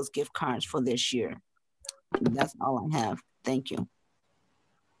any of those gift cards for this year. That's all I have. Thank you.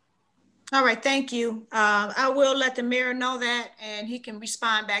 All right, thank you. I will let the mayor know that, and he can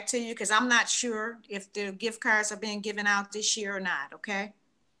respond back to you, because I'm not sure if the gift cards are being given out this year or not, okay?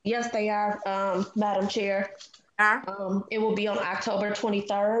 Yes, they are, Madam Chair. It will be on October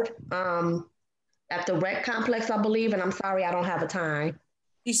 23rd at the rec complex, I believe, and I'm sorry, I don't have a time.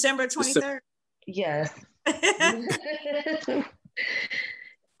 December 23rd? Yes.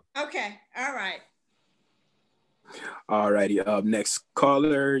 Okay, all right. All righty. Next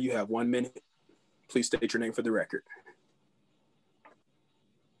caller, you have 1 minute. Please state your name for the record.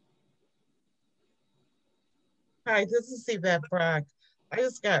 Hi, this is Yvette Brock. I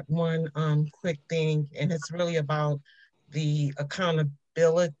just got one quick thing, and it's really about the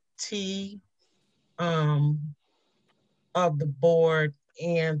accountability of the board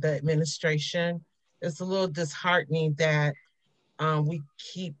and the administration. It's a little disheartening that we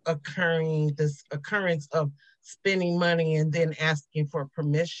keep this occurrence of spending money and then asking for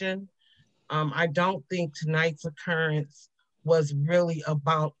permission. I don't think tonight's occurrence was really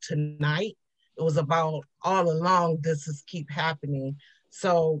about tonight. It was about all along this is keep happening.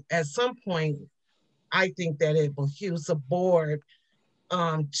 So at some point, I think that it behooves the board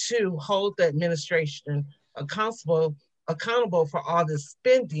to hold the administration accountable for all the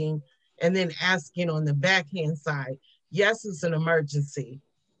spending, and then asking on the backhand side, yes, it's an emergency.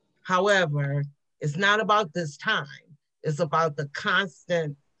 However, it's not about this time. It's about the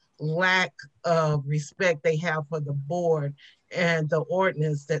constant lack of respect they have for the board and the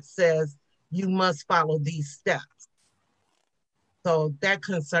ordinance that says you must follow these steps. So that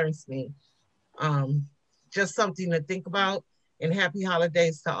concerns me. Just something to think about, and happy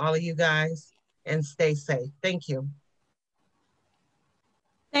holidays to all of you guys, and stay safe. Thank you.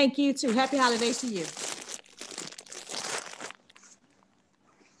 Thank you too. Happy holidays to you.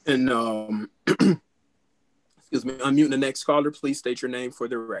 And excuse me, unmute the next caller. Please state your name for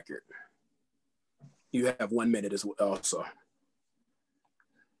the record. You have 1 minute as well also.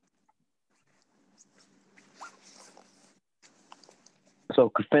 So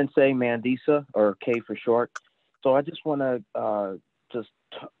Kafense Mandisa, or K for short. So I just want to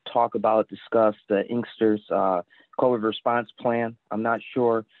discuss the Inkster's COVID response plan. I'm not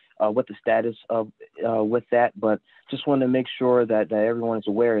sure what the status of with that, but just want to make sure that everyone is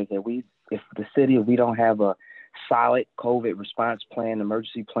aware that if we don't have a solid COVID response plan,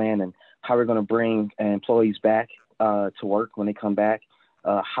 emergency plan, and how we're going to bring employees back to work when they come back.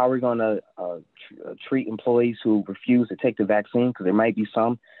 How we're going to treat employees who refuse to take the vaccine, because there might be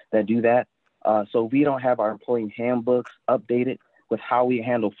some that do that. So we don't have our employee handbooks updated with how we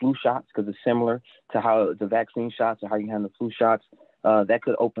handle flu shots, because it's similar to how the vaccine shots or how you handle flu shots. That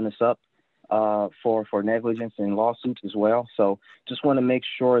could open us up for negligence and lawsuits as well. So just want to make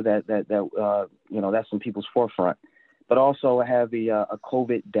sure that that's in people's forefront. But also I have a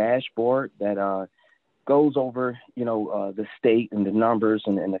COVID dashboard that goes over, the state and the numbers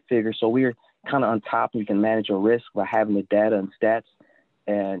and the figures. So we're kind of on top. We can manage our risk by having the data and stats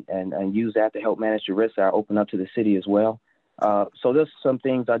and use that to help manage the risk that are open up to the city as well. So there's some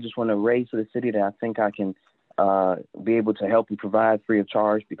things I just want to raise to the city that I think I can be able to help and provide free of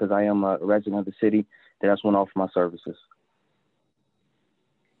charge, because I am a resident of the city that I just want to offer my services.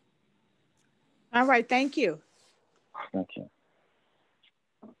 All right, thank you. Thank you.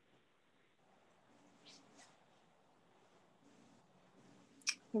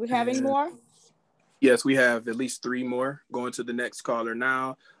 Do we have any more? Yes, we have at least 3 more. Going to the next caller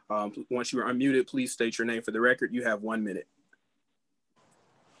now. Once you are unmuted, please state your name for the record. You have 1 minute.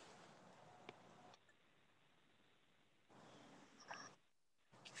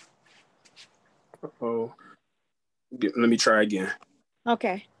 Uh-oh. Let me try again.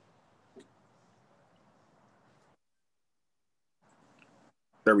 Okay.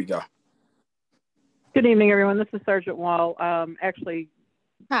 There we go. Good evening, everyone. This is Sergeant Wall. Actually,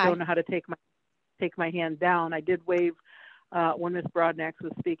 Hi. don't know how to take my hand down. I did wave when Ms. Broadnax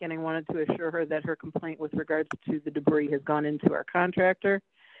was speaking. I wanted to assure her that her complaint with regards to the debris has gone into our contractor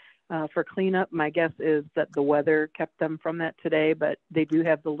for cleanup. My guess is that the weather kept them from that today, but they do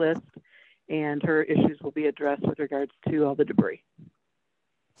have the list, and her issues will be addressed with regards to all the debris.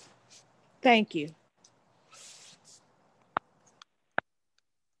 Thank you.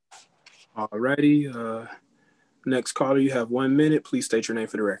 All righty. Next caller, you have 1 minute. Please state your name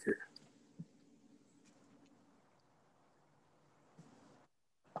for the record.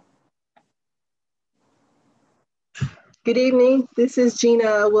 Good evening. This is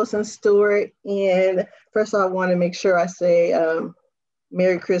Gina Wilson Stewart. And first of all, I want to make sure I say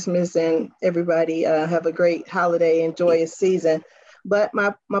Merry Christmas and everybody have a great holiday and joyous season. But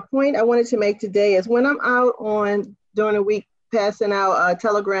my point I wanted to make today is when I'm out during the week passing out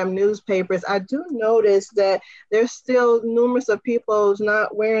telegram newspapers, I do notice that there's still numerous of people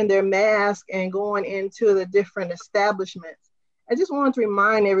not wearing their mask and going into the different establishments. I just want to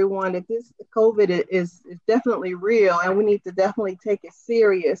remind everyone that this COVID is definitely real and we need to definitely take it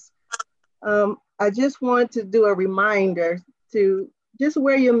serious. I just want to do a reminder to just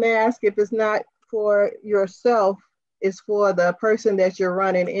wear your mask if it's not for yourself, it's for the person that you're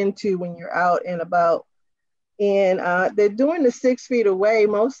running into when you're out and about. And they're doing the 6 feet away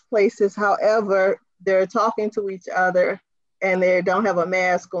most places. However, they're talking to each other and they don't have a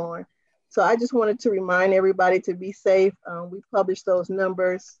mask on. So I just wanted to remind everybody to be safe. We publish those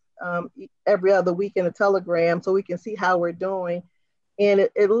numbers every other week in the Telegram so we can see how we're doing. And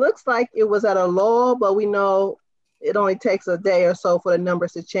it looks like it was at a lull, but we know it only takes a day or so for the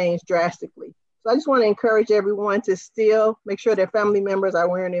numbers to change drastically. So I just want to encourage everyone to still make sure their family members are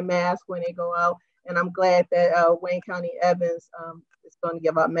wearing their masks when they go out. And I'm glad that Wayne County Evans is going to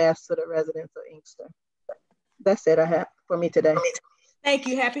give out masks to the residents of Inkster. That's it I have for me today. Thank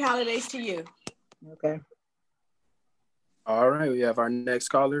you. Happy holidays to you. Okay. All right, we have our next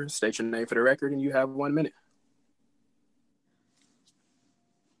caller. State your name for the record and you have 1 minute.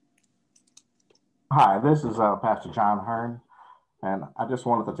 Hi, this is Pastor John Hearn, and I just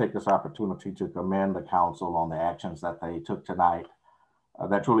wanted to take this opportunity to commend the council on the actions that they took tonight.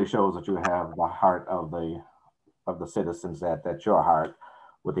 That truly shows that you have the heart of the citizens, that's your heart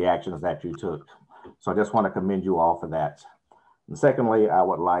with the actions that you took. So I just want to commend you all for that. And secondly, I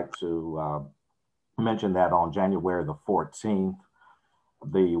would like to mention that on January the 14th,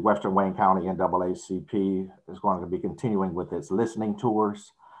 the Western Wayne County NAACP is going to be continuing with its listening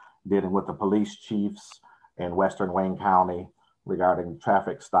tours, dealing with the police chiefs in Western Wayne County regarding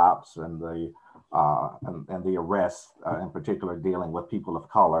traffic stops and the arrests, in particular dealing with people of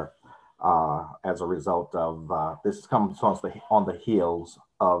color as a result of this comes on the heels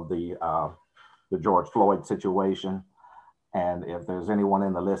of the George Floyd situation. And if there's anyone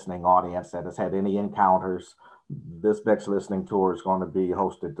in the listening audience that has had any encounters, this next listening tour is going to be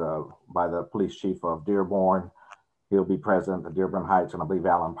hosted by the police chief of Dearborn. He'll be present at Dearborn Heights, and I believe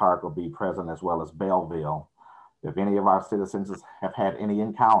Allen Park will be present, as well as Belleville. If any of our citizens have had any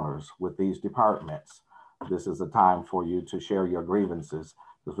encounters with these departments, this is a time for you to share your grievances,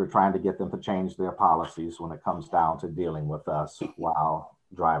 because we're trying to get them to change their policies when it comes down to dealing with us while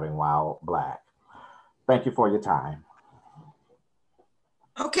driving while Black. Thank you for your time.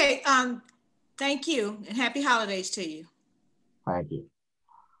 Okay, thank you and happy holidays to you. Thank you.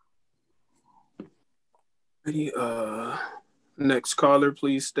 Next caller,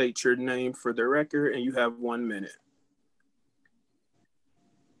 please state your name for the record and you have 1 minute.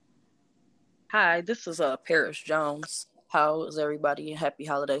 Hi, this is Paris Jones. How is everybody? Happy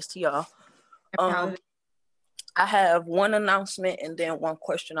holidays to y'all. I have one announcement and then one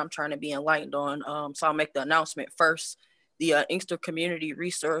question I'm trying to be enlightened on. So I'll make the announcement first. The Inkster Community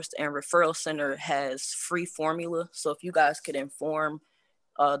Resource and Referral Center has free formula. So if you guys could inform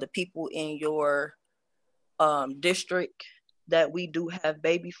the people in your district that we do have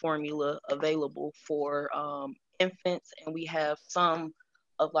baby formula available for infants, and we have some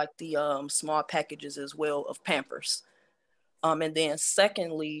of like the small packages as well of Pampers. And then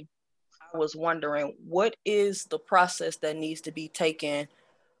secondly, I was wondering, what is the process that needs to be taken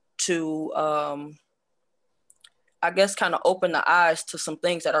to, I guess, kind of open the eyes to some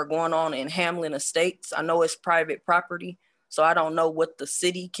things that are going on in Hamlin Estates? I know it's private property, so I don't know what the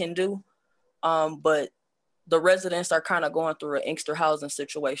city can do, but the residents are kind of going through an Inkster housing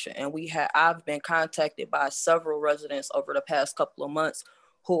situation. And I've been contacted by several residents over the past couple of months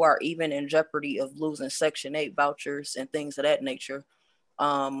who are even in jeopardy of losing Section 8 vouchers and things of that nature.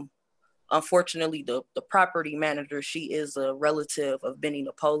 Unfortunately, the property manager, she is a relative of Benny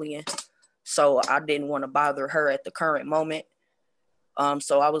Napoleon. So I didn't want to bother her at the current moment.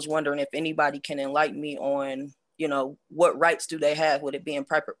 So I was wondering if anybody can enlighten me on, what rights do they have with it being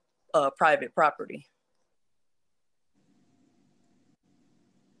private property?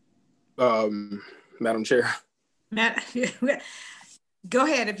 Madam Chair. Go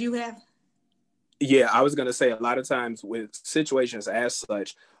ahead if you have. Yeah, I was going to say a lot of times with situations as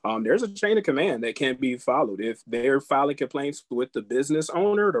such, there's a chain of command that can be followed. If they're filing complaints with the business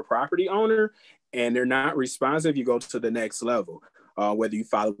owner, the property owner, and they're not responsive, you go to the next level. whether you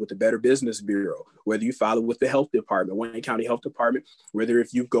file it with the Better Business Bureau, whether you file it with the Health Department, Wayne County Health Department, whether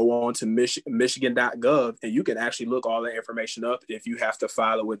if you go on to michigan.gov and you can actually look all the information up if you have to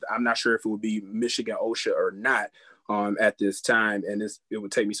file it with, I'm not sure if it would be Michigan OSHA or not at this time. And it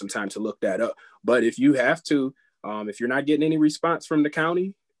would take me some time to look that up. But if you have to, if you're not getting any response from the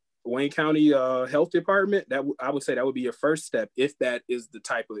county, Wayne County Health Department, I would say that would be your first step if that is the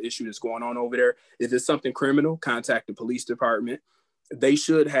type of issue that's going on over there. If it's something criminal, contact the police department. They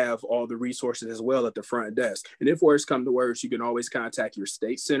should have all the resources as well at the front desk. And if worse come to worse, you can always contact your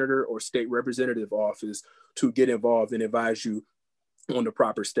state senator or state representative office to get involved and advise you on the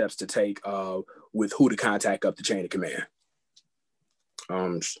proper steps to take with who to contact up the chain of command.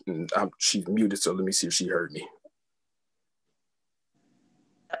 She's muted, so let me see if she heard me.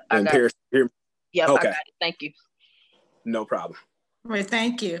 I got Paris, hear me? Yep, okay. I got it. Thank you. No problem. All right,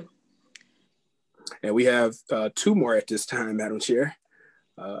 thank you. And we have two more at this time, Madam Chair.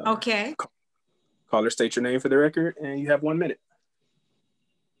 Okay. Caller, state your name for the record, and you have 1 minute.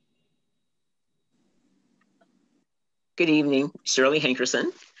 Good evening, Shirley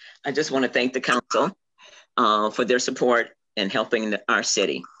Hankerson. I just want to thank the council for their support in helping our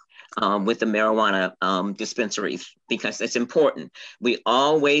city with the marijuana dispensaries, because it's important. We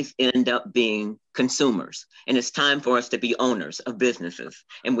always end up being consumers, and it's time for us to be owners of businesses.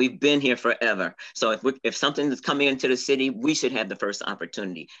 And we've been here forever. So if something is coming into the city, we should have the first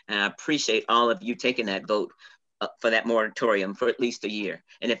opportunity. And I appreciate all of you taking that vote for that moratorium for at least a year.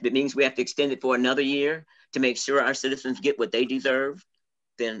 And if it means we have to extend it for another year to make sure our citizens get what they deserve,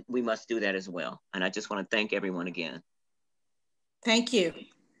 then we must do that as well. And I just want to thank everyone again. Thank you.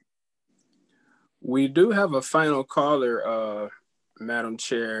 We do have a final caller, Madam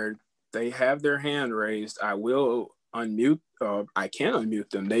Chair. They have their hand raised. I will unmute. I can unmute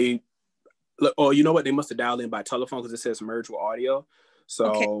them. Oh, you know what? They must have dialed in by telephone because it says merge with audio.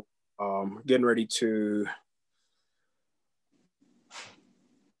 So getting ready to.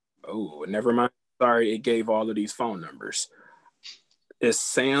 Oh, never mind. Sorry, it gave all of these phone numbers. It's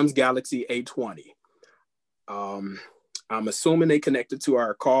Sam's Galaxy A20. I'm assuming they connected to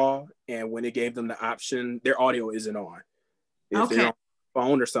our call, and when it gave them the option, their audio isn't on. If they're on the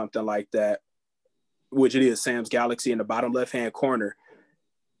phone or something like that, which it is Sam's Galaxy in the bottom left-hand corner,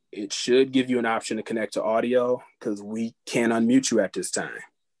 it should give you an option to connect to audio because we can't unmute you at this time.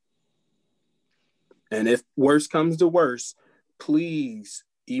 And if worse comes to worse, please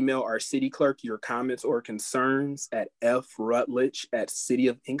email our city clerk your comments or concerns at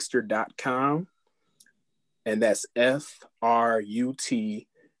frutledge@cityofinkster.com. And that's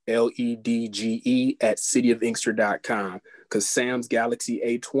FRUTLEDGE@cityofinkster.com. Because Sam's Galaxy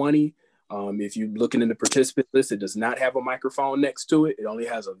A20, if you're looking in the participant list, it does not have a microphone next to it. It only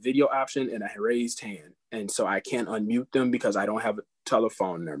has a video option and a raised hand. And so I can't unmute them because I don't have a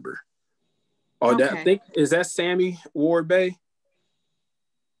telephone number. Oh, okay. Is that Sammy Ward Bay?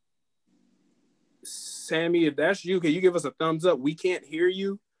 Sammy, if that's you, can you give us a thumbs up? We can't hear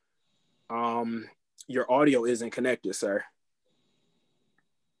you. Your audio isn't connected, sir.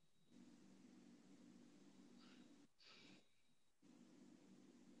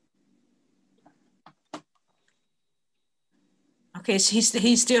 Okay, so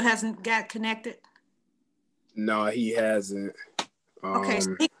he still hasn't got connected? No, he hasn't. Okay,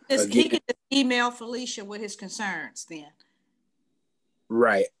 so he can just email Felicia with his concerns then.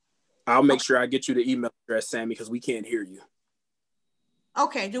 Right. I'll make sure I get you the email address, Sammy, because we can't hear you.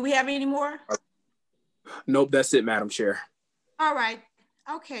 Okay, do we have any more? Nope, that's it, Madam Chair. All right.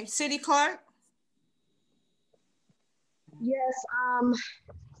 Okay, City Clerk. Yes,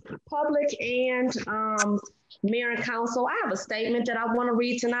 public and mayor and council, I have a statement that I want to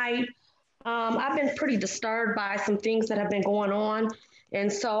read tonight. I've been pretty disturbed by some things that have been going on.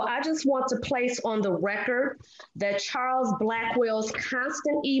 And so I just want to place on the record that Charles Blackwell's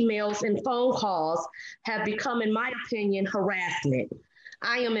constant emails and phone calls have become, in my opinion, harassment.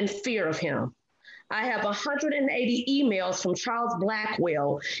 I am in fear of him. I have 180 emails from Charles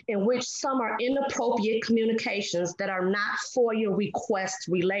Blackwell in which some are inappropriate communications that are not FOIA request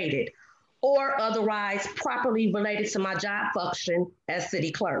related or otherwise properly related to my job function as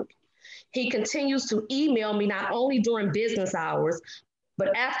city clerk. He continues to email me not only during business hours,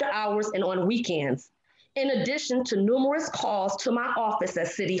 but after hours and on weekends, in addition to numerous calls to my office at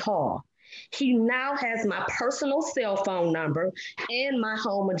City Hall. He now has my personal cell phone number and my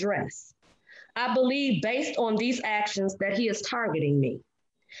home address. I believe based on these actions that he is targeting me.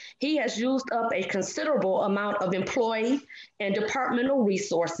 He has used up a considerable amount of employee and departmental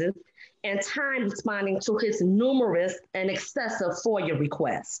resources and time responding to his numerous and excessive FOIA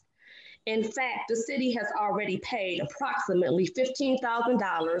requests. In fact, the city has already paid approximately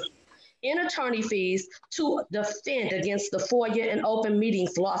 $15,000 in attorney fees to defend against the FOIA and open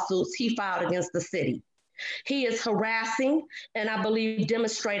meetings lawsuits he filed against the city. He is harassing and I believe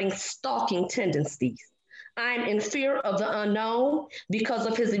demonstrating stalking tendencies. I am in fear of the unknown because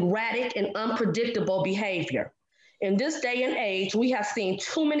of his erratic and unpredictable behavior. In this day and age, we have seen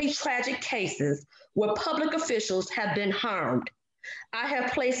too many tragic cases where public officials have been harmed. I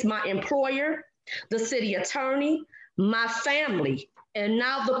have placed my employer, the city attorney, my family, and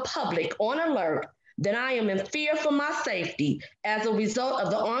now the public on alert that I am in fear for my safety as a result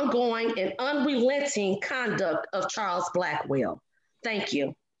of the ongoing and unrelenting conduct of Charles Blackwell. Thank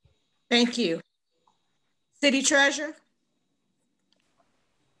you. Thank you. City Treasurer?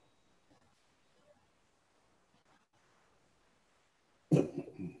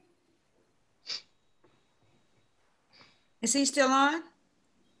 Is he still on?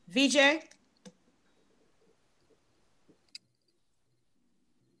 VJ?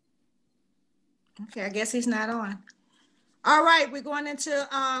 Okay, I guess he's not on. All right, we're going into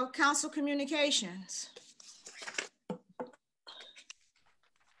council communications.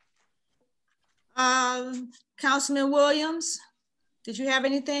 Councilman Williams, did you have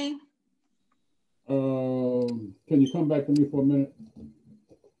anything? Can you come back to me for a minute?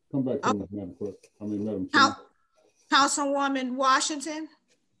 Come back to me, Madam Clerk. Madam Chair. Councilwoman Washington.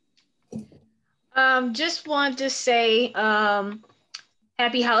 Just want to say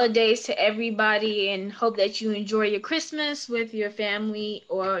happy holidays to everybody and hope that you enjoy your Christmas with your family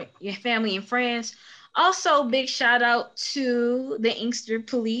or your family and friends. Also, big shout out to the Inkster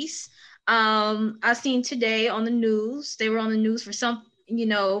police. I seen today on the news, they were on the news for some,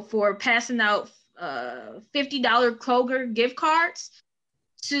 for passing out $50 Kroger gift cards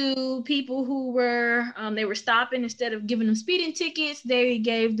to people who were, they were stopping. Instead of giving them speeding tickets, they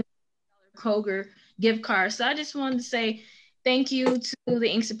gave them Kroger gift cards. So I just wanted to say thank you to the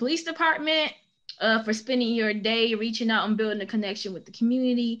Inkster Police Department for spending your day reaching out and building a connection with the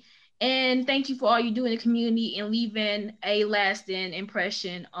community. And thank you for all you do in the community and leaving a lasting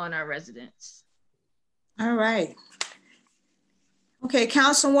impression on our residents. All right. Okay,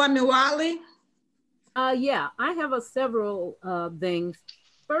 Councilwoman Watley. Yeah, I have several things.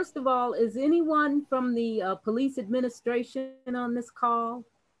 First of all, is anyone from the police administration on this call?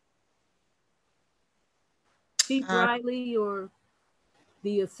 Chief Riley or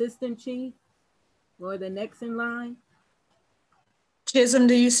the assistant chief or the next in line? Chisholm,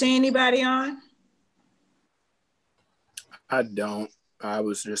 do you see anybody on? I don't. I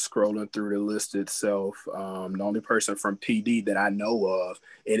was just scrolling through the list itself. The only person from PD that I know of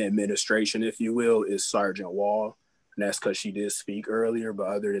in administration, if you will, is Sergeant Wall. And that's because she did speak earlier. But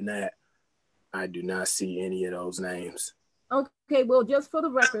other than that, I do not see any of those names. Okay, well, just for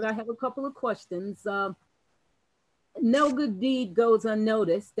the record, I have a couple of questions. No good deed goes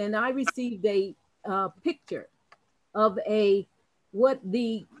unnoticed. And I received a picture of what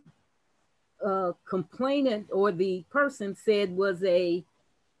the complainant or the person said was a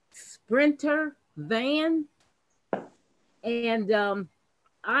Sprinter van. And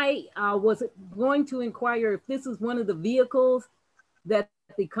I was going to inquire if this is one of the vehicles that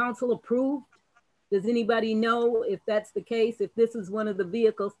the council approved. Does anybody know if that's the case, if this is one of the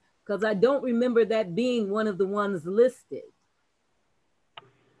vehicles? Because I don't remember that being one of the ones listed.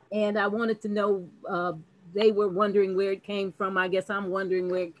 And I wanted to know, they were wondering where it came from. I guess I'm wondering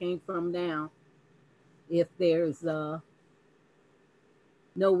where it came from now, if there's no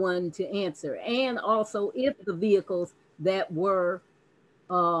one to answer. And also if the vehicles that were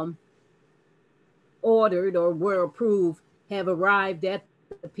ordered or were approved have arrived at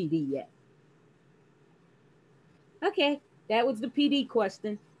the PD yet. Okay, that was the PD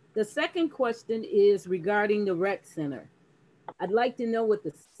question. The second question is regarding the rec center. I'd like to know what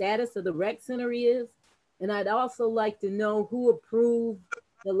the status of the rec center is. And I'd also like to know who approved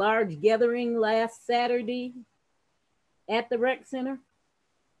the large gathering last Saturday at the rec center.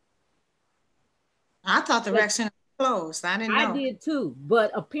 I thought the rec center was closed. I didn't know. I did too,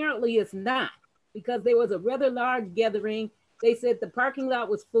 but apparently it's not, because there was a rather large gathering. They said the parking lot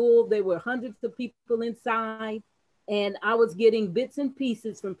was full. There were hundreds of people inside. And I was getting bits and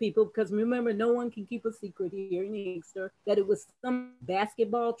pieces from people, because remember, no one can keep a secret here in Inkster, that it was some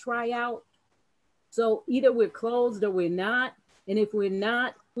basketball tryout. So either we're closed or we're not. And if we're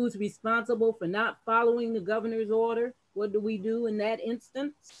not, who's responsible for not following the governor's order? What do we do in that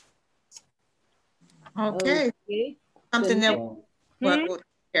instance? Okay. Something that we'll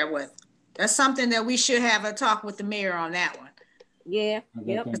share with. That's something that we should have a talk with the mayor on that one. Yeah.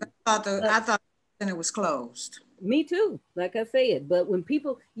 Yep. I thought it was closed. Me too, like I said. But when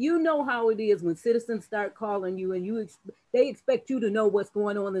people, you know how it is when citizens start calling you and they expect you to know what's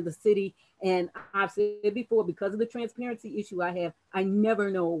going on in the city. And I've said before, because of the transparency issue I have, I never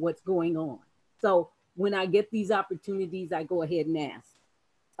know what's going on. So when I get these opportunities, I go ahead and ask.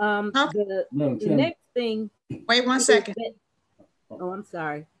 The next thing. Wait 1 second. Oh, I'm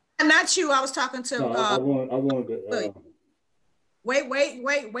sorry. Not you. I was talking to. No, I wanted to.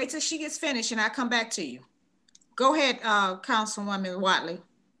 Wait till she gets finished, and I come back to you. Go ahead, Councilwoman Watley.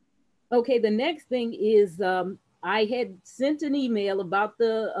 Okay, the next thing is I had sent an email about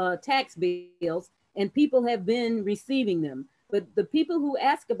the tax bills, and people have been receiving them. But the people who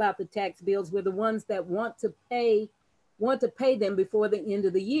ask about the tax bills were the ones that want to pay them before the end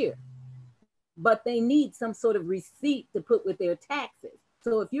of the year. But they need some sort of receipt to put with their taxes.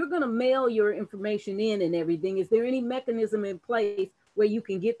 So if you're going to mail your information in and everything, is there any mechanism in place where you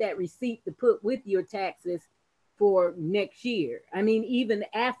can get that receipt to put with your taxes for next year? I mean, even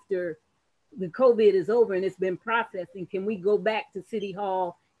after the COVID is over and it's been processing, can we go back to City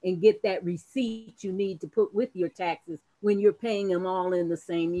Hall and get that receipt you need to put with your taxes when you're paying them all in the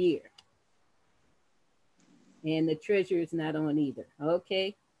same year? And the treasurer is not on either.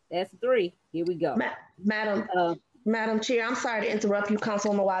 Okay, that's 3. Here we go. Madam Chair, I'm sorry to interrupt you,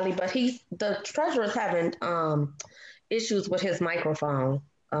 Councilwoman Wiley, but the treasurer's having issues with his microphone.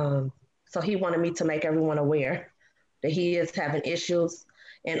 So he wanted me to make everyone aware that he is having issues.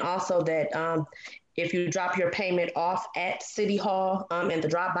 And also that if you drop your payment off at City Hall in the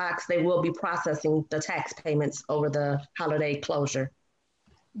drop box, they will be processing the tax payments over the holiday closure.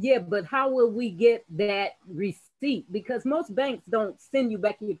 Yeah, but how will we get that receipt? Because most banks don't send you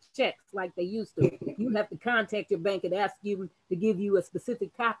back your checks like they used to. You have to contact your bank and ask you to give you a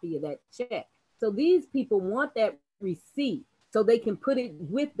specific copy of that check. So these people want that receipt so they can put it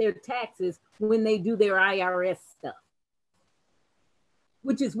with their taxes when they do their IRS stuff,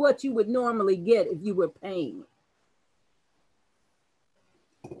 which is what you would normally get if you were paying.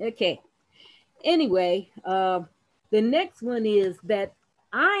 Okay. Anyway, the next one is that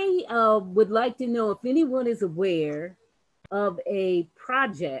I would like to know if anyone is aware of a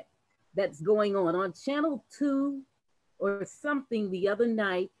project that's going on Channel 2 or something the other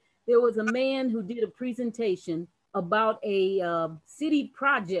night. There was a man who did a presentation about a city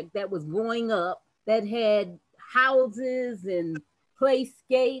project that was going up that had houses and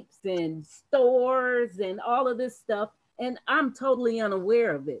playscapes and stores and all of this stuff. And I'm totally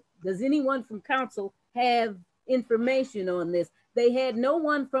unaware of it. Does anyone from council have information on this? They had no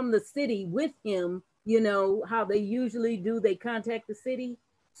one from the city with him, you know, how they usually do, they contact the city.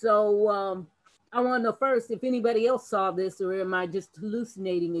 So I want to know first if anybody else saw this, or am I just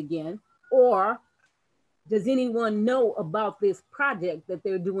hallucinating again? Or does anyone know about this project that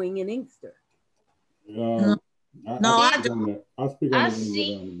they're doing in Inkster? No, I don't. I'll speak on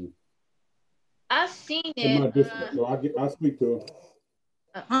it. I've seen it. So I'll speak to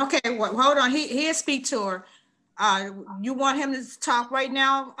her. Okay, well, hold on. He'll speak to her. You want him to talk right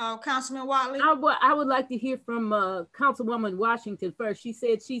now, Councilman Watley? I would like to hear from Councilwoman Washington first. She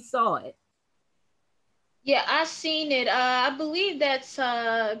said she saw it. Yeah, I've seen it. I believe that's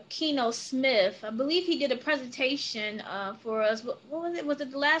Keno Smith. I believe he did a presentation for us. What was it? Was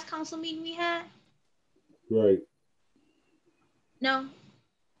it the last council meeting we had? Right. No.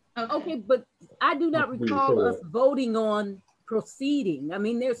 Okay, but I do not recall us voting on proceeding. I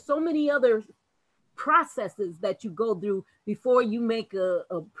mean, there's so many other processes that you go through before you make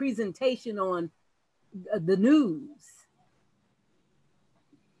a presentation on the news.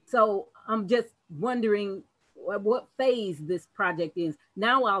 So I'm just wondering what phase this project is.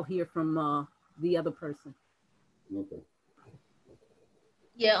 Now I'll hear from the other person. Okay.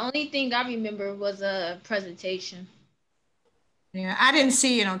 Yeah, only thing I remember was a presentation. Yeah, I didn't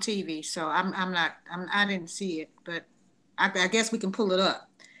see it on TV, so I didn't see it, but I guess we can pull it up.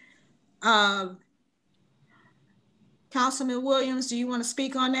 Councilman Williams, do you want to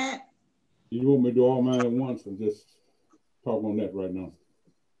speak on that? You want me to do all mine at once and just talk on that right now?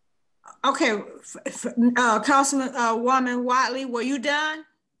 Okay, Councilman Woman Watley, were you done?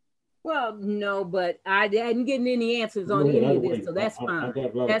 Well, no, but I didn't get any answers on any of this, so that's fine.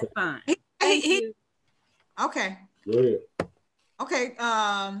 That's fine. Thank you. Okay. Go ahead. Okay,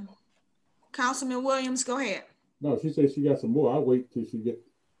 Councilman Williams, go ahead. No, she said she got some more. I'll wait till she get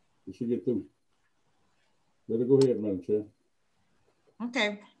through. Let her go ahead, Madam Chair.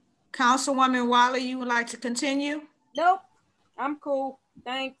 Okay, Councilwoman Watley, you would like to continue? Nope, I'm cool.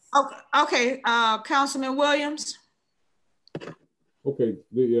 Thanks. Okay, Councilman Williams. Okay,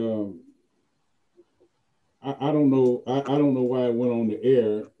 I don't know. I don't know why it went on the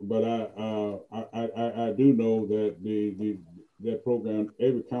air, but I do know that that program,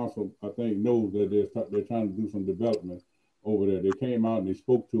 every council I think knows that they're trying to do some development over there. They came out and they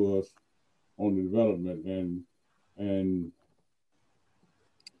spoke to us on the development, and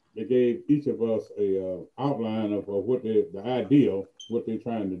they gave each of us a outline of what the ideal, what they're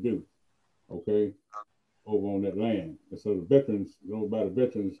trying to do. Okay, over on that land, and so the veterans, by the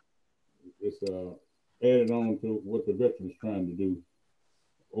veterans, it's added on to what the veterans trying to do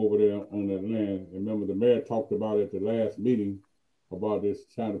over there on that land. And remember, the mayor talked about it at the last meeting about this,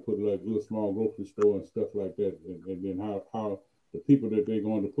 trying to put like a little small grocery store and stuff like that, and then how the people that they're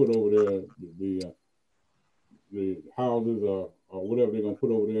going to put over there, the houses or whatever they're going to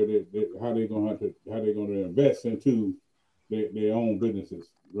put over there, how they're going to invest into their own businesses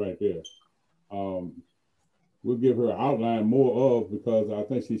right there. We'll give her an outline more of, because I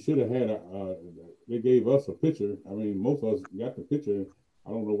think she should have had they gave us a picture. I mean, most of us got the picture. I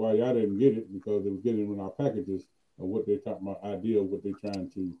don't know why y'all didn't get it, because it was getting in our packages of what they're talking about, idea of what they're trying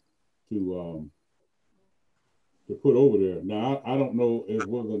to put over there. Now, I don't know if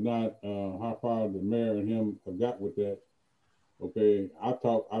whether or not how far the mayor and him have got with that. Okay, I've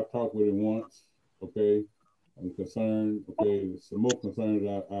talked with him once. Okay, I'm concerned. Okay, some more concerns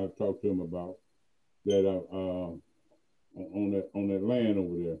I've talked to him about that on that land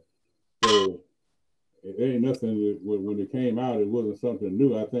over there. So it ain't nothing that, when it came out, it wasn't something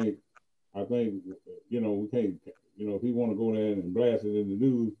new. I think we can't, if he want to go there and blast it in the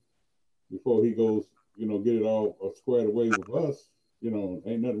news before he goes, get it all squared away with us,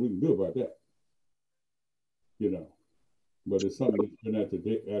 ain't nothing we can do about that. But it's something that's been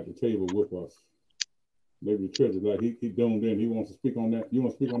at the table with us. Maybe the treasurer, like he zoned in, he wants to speak on that. You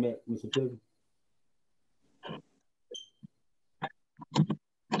want to speak on that, Mr. Treasurer?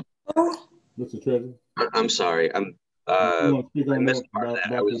 Mr. Treasurer? I'm sorry. You want to speak on that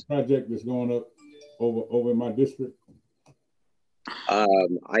about the project that's going up over in my district?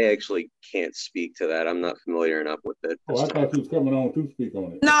 I actually can't speak to that. I'm not familiar enough with it. Oh, I thought you was coming on to speak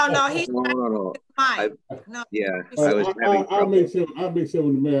on it. No, he's no. I'll make sure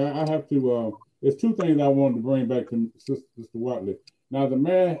with the mayor. I have to. There's two things I wanted to bring back to Sister Watley. Now, the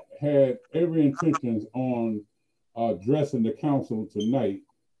mayor had every intentions on addressing the council tonight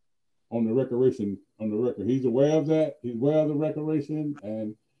on the recreation, on the record. He's aware of that. He's aware of the recreation,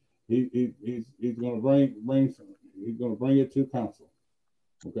 and he's going to he's going to bring it to council.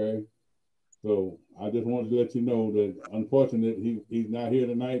 Okay. So I just wanted to let you know that unfortunately he's not here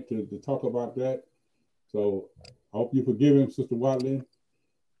tonight to talk about that. So I hope you forgive him, Sister Watley,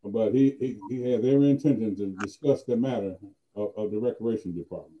 but he has every intention to discuss the matter of the recreation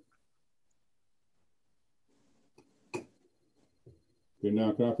department. Okay,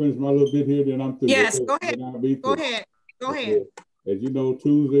 now can I finish my little bit here? Then I'm through. Yes, go ahead. Go ahead. As you know,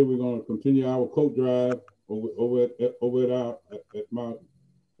 Tuesday we're going to continue our coat drive over at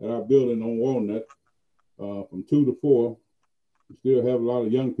our building on Walnut from 2 to 4. We still have a lot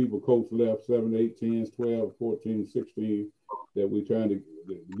of young people coats left, 7, 8, 10, 12, 14, 16 that we're trying to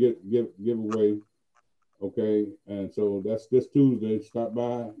give away. Okay, and so that's this Tuesday. Stop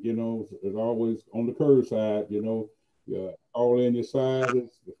by, as always on the curbside, all in your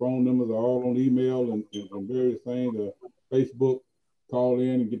sizes. The phone numbers are all on email and various things. Facebook, call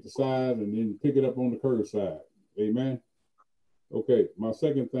in and get the size and then pick it up on the curbside. Amen. Okay, my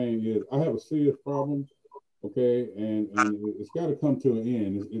second thing is I have a serious problem. Okay, and it's got to come to an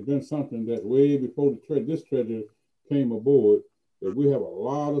end. It's been something that way before this treasurer came aboard, that we have a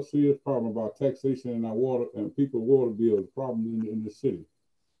lot of serious problem about taxation in our water and people's water bills, problems in the city.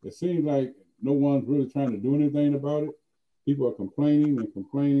 It seems like no one's really trying to do anything about it. People are complaining,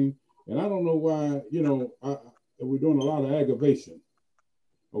 and I don't know why. We're doing a lot of aggravation.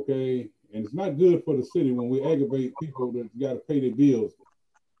 Okay, and it's not good for the city when we aggravate people that got to pay their bills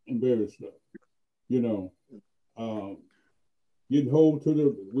and various stuff. Getting hold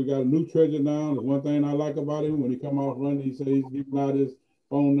to we got a new treasurer now. The one thing I like about him, when he come off running, he says he's giving out his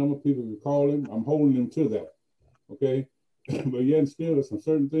phone number. People can call him. I'm holding him to that. Okay, but yet still, there's some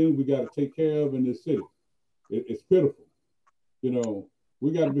certain things we got to take care of in this city. It's pitiful.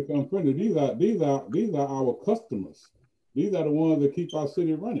 We got to become friendly. These are our customers. These are the ones that keep our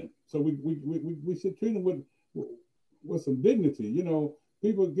city running. So we should treat them with some dignity.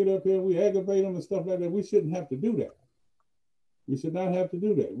 People get up here, we aggravate them and stuff like that. We shouldn't have to do that. We should not have to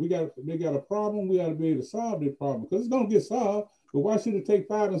do that. They got a problem. We got to be able to solve their problem, because it's going to get solved. But why should it take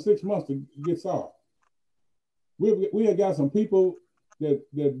 5 and 6 months to get solved? We have got some people that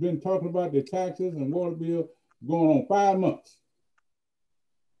been talking about their taxes and water bill going on 5 months.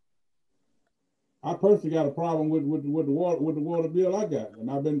 I personally got a problem with the water bill I got, and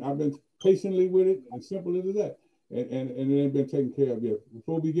I've been patiently with it, and simple as that, and it ain't been taken care of yet. We're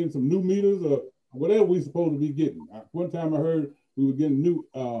supposed to be getting some new meters or whatever we're supposed to be getting. One time I heard we were getting new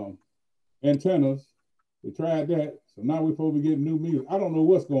antennas. We tried that, so now we're supposed to be getting new meters. I don't know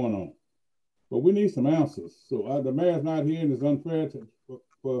what's going on, but we need some answers. So the mayor's not here, and it's unfair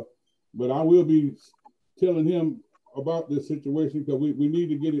but I will be telling him about this situation because we need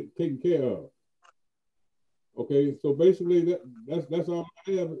to get it taken care of. Okay, so basically that's all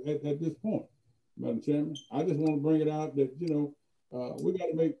I have at this point, Madam Chairman. I just want to bring it out that we got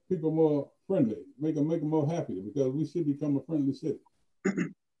to make people more friendly, make them more happy because we should become a friendly city.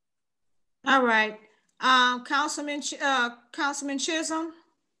 All right, Councilman Chisholm.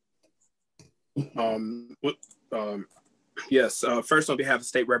 Yes. First, on behalf of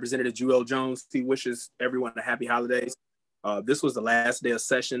State Representative Jewel Jones, he wishes everyone a happy holidays. This was the last day of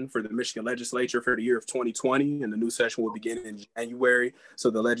session for the Michigan legislature for the year of 2020, and the new session will begin in January. So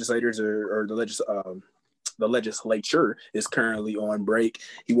the legislators the legislature is currently on break.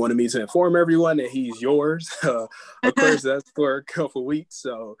 He wanted me to inform everyone that he's yours. Of course, that's for a couple weeks.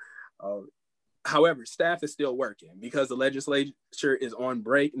 So, however, staff is still working because the legislature is on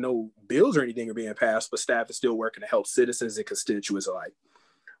break. No bills or anything are being passed, but staff is still working to help citizens and constituents alike.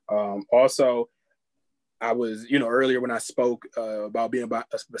 Also, I was, earlier when I spoke about being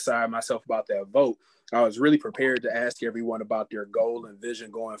beside myself about that vote, I was really prepared to ask everyone about their goal and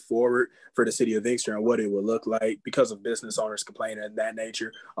vision going forward for the city of Inkster and what it would look like because of business owners complaining of that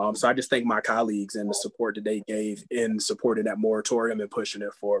nature. So I just thank my colleagues and the support that they gave in supporting that moratorium and pushing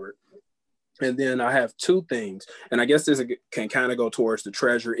it forward. And then I have two things, and I guess this can kind of go towards the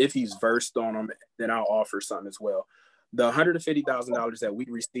treasurer. If he's versed on them, then I'll offer some as well. The $150,000 that we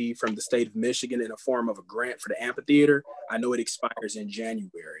received from the state of Michigan in the form of a grant for the amphitheater, I know it expires in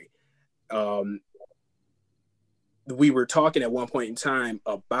January. We were talking at one point in time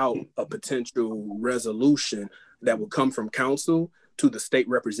about a potential resolution that would come from council to the state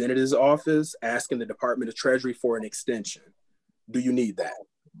representative's office asking the Department of Treasury for an extension. Do you need that?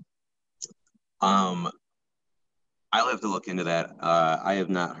 I'll have to look into that. I have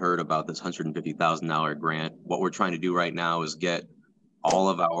not heard about this $150,000 grant. What we're trying to do right now is get all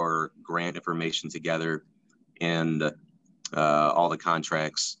of our grant information together and all the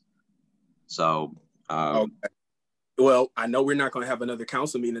contracts. So, okay. Well, I know we're not going to have another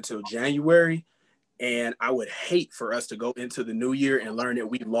council meeting until January, and I would hate for us to go into the new year and learn that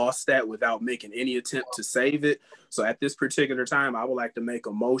we lost that without making any attempt to save it. So at this particular time, I would like to make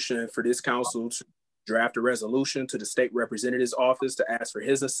a motion for this council to draft a resolution to the state representative's office to ask for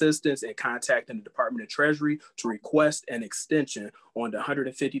his assistance in contacting the Department of Treasury to request an extension on the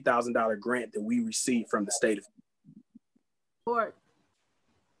 $150,000 grant that we received from the state of. Support.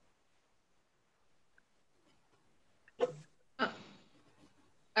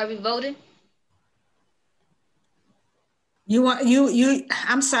 Are we voting?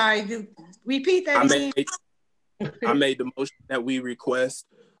 I'm sorry, repeat that again. I made the motion that we request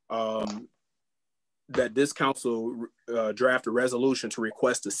that this council draft a resolution to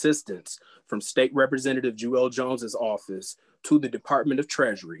request assistance from State Representative Jewel Jones's office to the Department of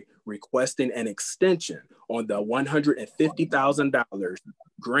Treasury, requesting an extension on the $150,000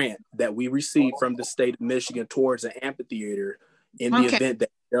 grant that we received from the state of Michigan towards an amphitheater in the event that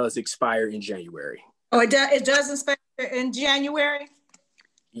it does expire in January. Oh, it does expire in January?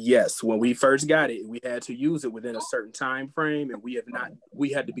 Yes, when we first got it, we had to use it within a certain time frame, and we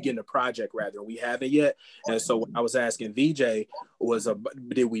had to begin the project rather. We haven't yet. And so I was asking VJ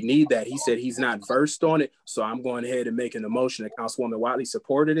did we need that? He said he's not versed on it. So I'm going ahead and making a motion that Councilwoman Watley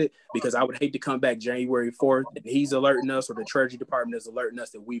supported it because I would hate to come back January 4th and he's alerting us or the Treasury Department is alerting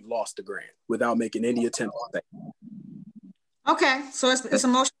us that we've lost the grant without making any attempt to say. Okay, so it's a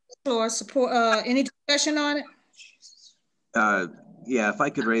motion for support. Any discussion on it? Yeah, if I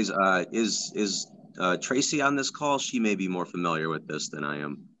could raise, is Tracy on this call? She may be more familiar with this than I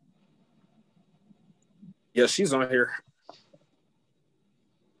am. Yeah, she's on here.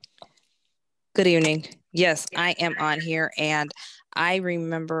 Good evening. Yes, I am on here, and I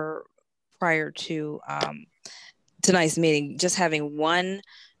remember prior to tonight's meeting just having one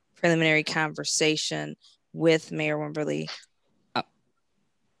preliminary conversation with Mayor Wimberly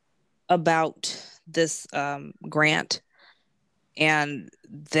about this grant. And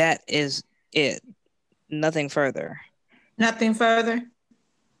that is it. Nothing further. Nothing further?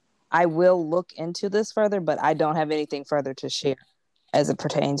 I will look into this further, but I don't have anything further to share as it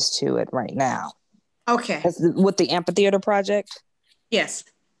pertains to it right now. Okay. With the amphitheater project? Yes.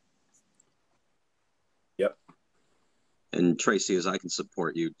 Yep. And Tracy, as I can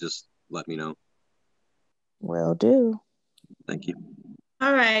support you, just let me know. Will do. Thank you.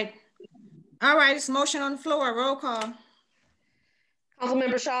 All right. All right, it's motion on the floor. Roll call.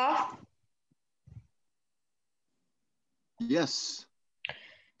 Councilmember Shaw, Yes.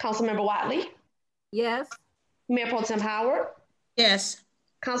 Councilmember Watley, Yes. Mayor Pro Tem Howard, Yes.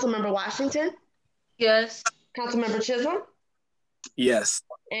 Councilmember Washington, Yes. Councilmember Chisholm, Yes.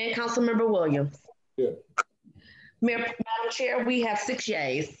 and Councilmember Williams. Yeah. Madam Chair, we have 6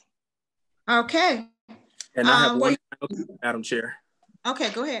 yeas. Okay. And I have one final thing, Madam Chair. Okay,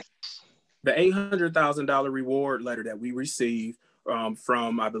 go ahead. The $800,000 reward letter that we received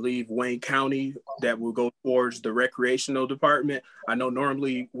from, I believe, Wayne County that will go towards the recreational department. I know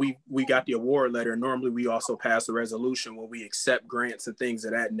normally we got the award letter. Normally we also pass a resolution where we accept grants and things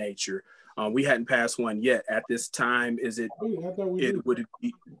of that nature. We hadn't passed one yet. At this time, is it? Would it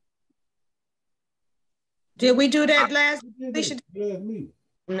be? Did we do that last?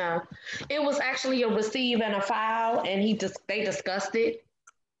 No, it was actually a receive and a file, and they discussed it.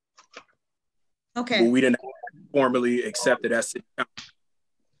 Okay. Well, we didn't formally accept it as city council.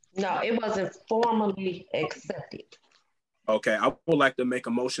 No, it wasn't formally accepted. Okay, I would like to make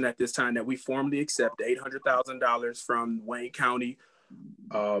a motion at this time that we formally accept the $800,000 from Wayne County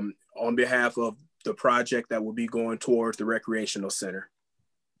on behalf of the project that will be going towards the recreational center.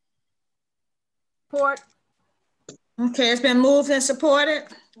 Support. Okay, it's been moved and supported.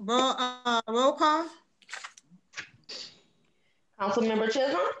 Roll call. Councilmember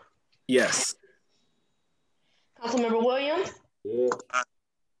Chisholm? Yes. Councilmember Williams? Yeah.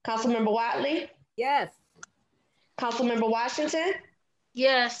 Councilmember Watley? Yes. Councilmember Washington?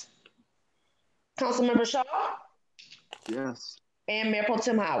 Yes. Councilmember Shaw? Yes. And Mayor Pro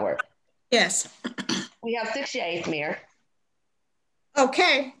Tem Howard? Yes. We have 6 yeas, Mayor.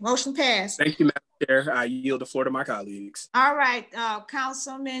 Okay, motion passed. Thank you, Madam Chair. I yield the floor to my colleagues. All right,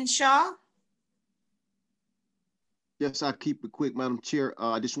 Councilman Shaw. Yes, I'll keep it quick, Madam Chair.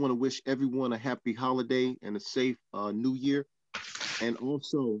 I just want to wish everyone a happy holiday and a safe new year. And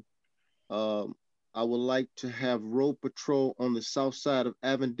also, I would like to have road patrol on the south side of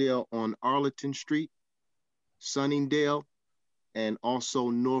Avondale on Arlington Street, Sunningdale, and also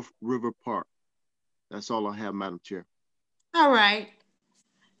North River Park. That's all I have, Madam Chair. All right.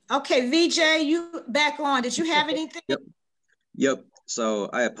 Okay, VJ, you back on. Did you have anything? Yep. So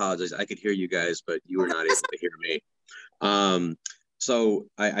I apologize. I could hear you guys, but you were not able to hear me. So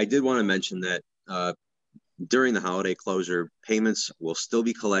I did want to mention that during the holiday closure, payments will still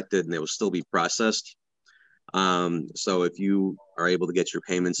be collected and they will still be processed. So if you are able to get your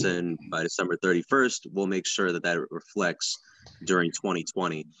payments in by December 31st, we'll make sure that that reflects during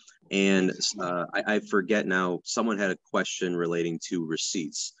 2020. And I forget now, someone had a question relating to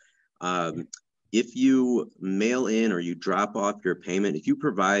receipts. If you mail in or you drop off your payment, if you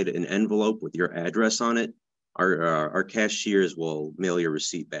provide an envelope with your address on it, our cashiers will mail your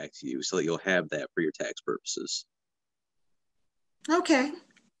receipt back to you so that you'll have that for your tax purposes. Okay.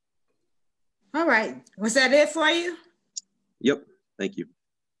 All right. Was that it for you? Yep. Thank you.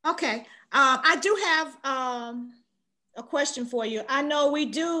 Okay. I do have a question for you. I know we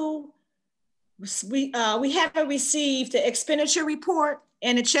haven't received the expenditure report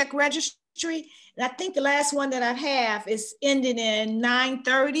and the check registry. And I think the last one that I have is ending in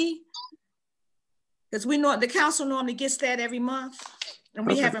 9/30. Because we know the council normally gets that every month, and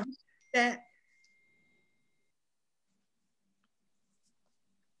we haven't that.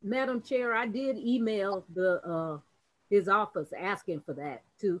 Madam Chair, I did email his office asking for that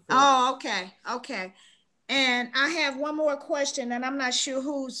too. Oh, okay, okay. And I have one more question, and I'm not sure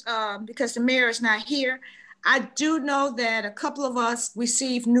who's because the mayor is not here. I do know that a couple of us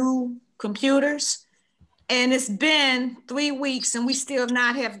received new computers. And it's been 3 weeks and we still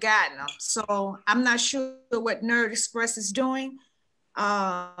not have gotten them. So I'm not sure what Nerd Express is doing.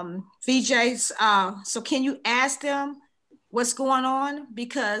 VJs, so can you ask them what's going on?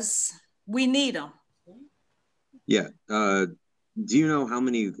 Because we need them. Yeah. Do you know how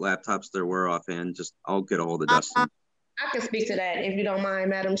many laptops there were offhand? Just I'll get a hold of Dustin. I can speak to that if you don't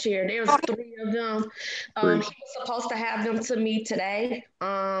mind, Madam Chair. There's 3 of them. He was supposed to have them to me today.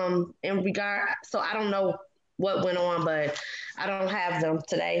 So I don't know what went on, but I don't have them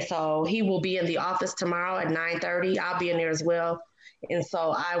today. So he will be in the office tomorrow at 9:30. I'll be in there as well. And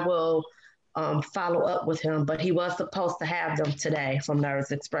so I will follow up with him, but he was supposed to have them today from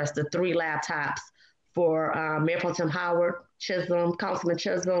Nerds Express, the 3 laptops for Mayor Pro Tem Howard, Chisholm, Councilman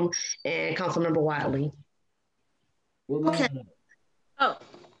Chisholm, and Councilmember Watley. Okay. Oh,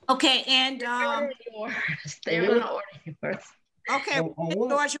 okay. And they're gonna order yours. Okay,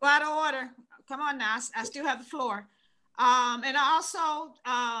 George, you out of order. Come on now, I still have the floor. And also,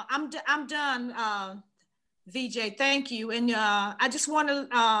 I'm done VJ, thank you. And I just want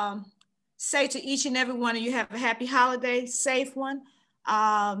to say to each and every one of you, have a happy holiday, safe one.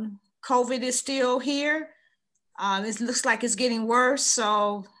 COVID is still here. It looks like it's getting worse.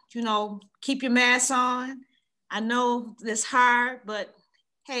 So, you know, keep your mask on. I know it's hard, but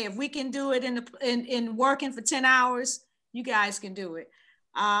hey, if we can do it in working for 10 hours, you guys can do it.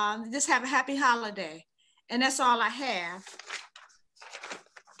 Just have a happy holiday. And that's all I have.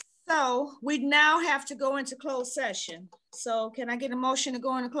 So we now have to go into closed session. So can I get a motion to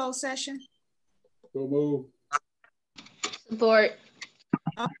go into closed session? So move. Support.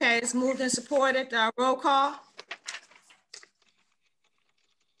 Okay, it's moved and supported. Roll call.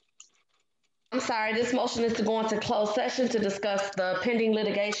 I'm sorry, this motion is to go into closed session to discuss the pending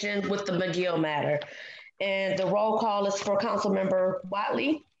litigation with the McGill matter. And the roll call is for Councilmember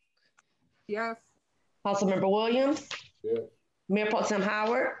Watley. Yes. Councilmember Williams. Yes. Mayor Pro Tem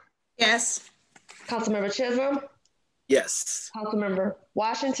Howard. Yes. Councilmember Chisholm. Yes. Councilmember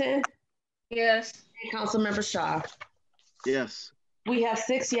Washington. Yes. And Councilmember Shaw. Yes. We have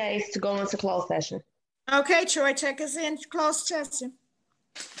 6 yeas to go into closed session. Okay, Troy, take us in closed session.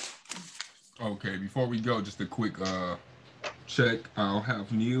 Okay, before we go, just a quick check. I'll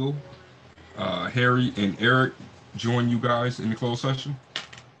have Neil, Harry, and Eric join you guys in the closed session.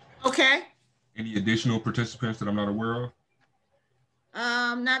 Okay. Any additional participants that I'm not aware of?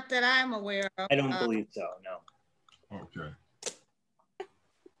 Not that I'm aware of. I don't believe so, no. Okay.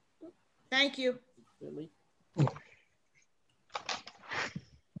 Thank you.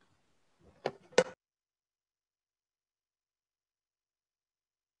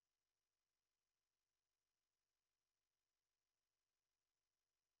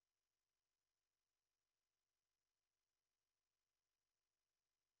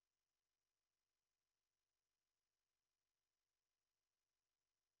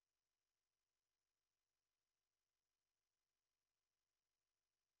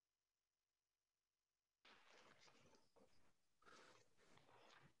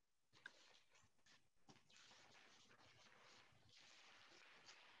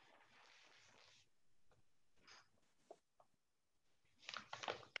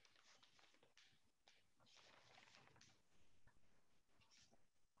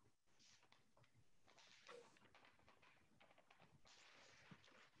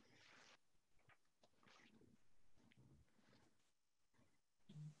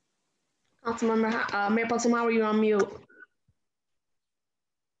 Councilmember, Mayor Pro Tem Howard, you're on mute.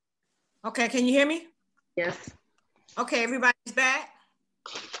 Okay, can you hear me? Yes. Okay, everybody's back.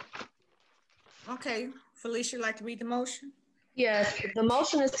 Okay, Felicia, like to read the motion? Yes, the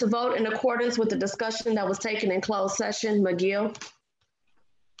motion is to vote in accordance with the discussion that was taken in closed session. McGill.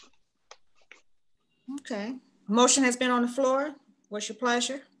 Okay, motion has been on the floor. What's your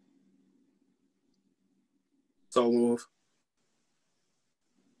pleasure? So move.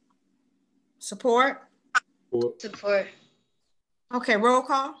 Support? Support. Okay, roll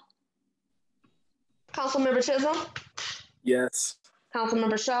call. Councilmember Chisholm. Yes.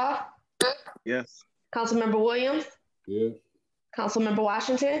 Councilmember Shaw. Yes. Councilmember Williams. Yes. Councilmember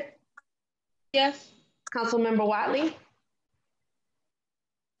Washington. Yes. Councilmember Watley.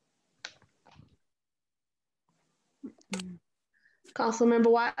 Councilmember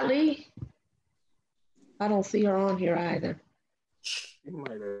Watley. I don't see her on here either. You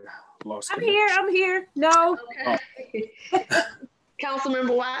might have lost. I'm here. I'm here. No. Okay.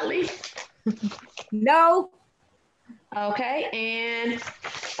 Councilmember Watley. No. Okay, and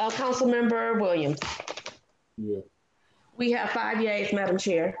Councilmember Williams. Yeah. We have 5 yeas, Madam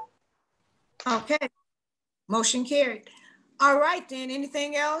Chair. Okay, motion carried. All right, then,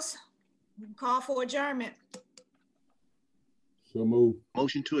 anything else? We can call for adjournment. So move.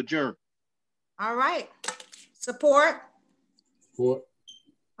 Motion to adjourn. All right, support? Support.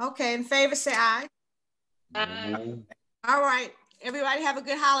 Okay, in favor, say aye. Aye. All right, everybody have a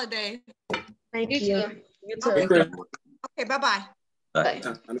good holiday. Thank you. You too. Okay, bye-bye. Bye.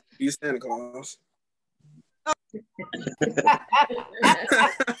 You Santa Claus.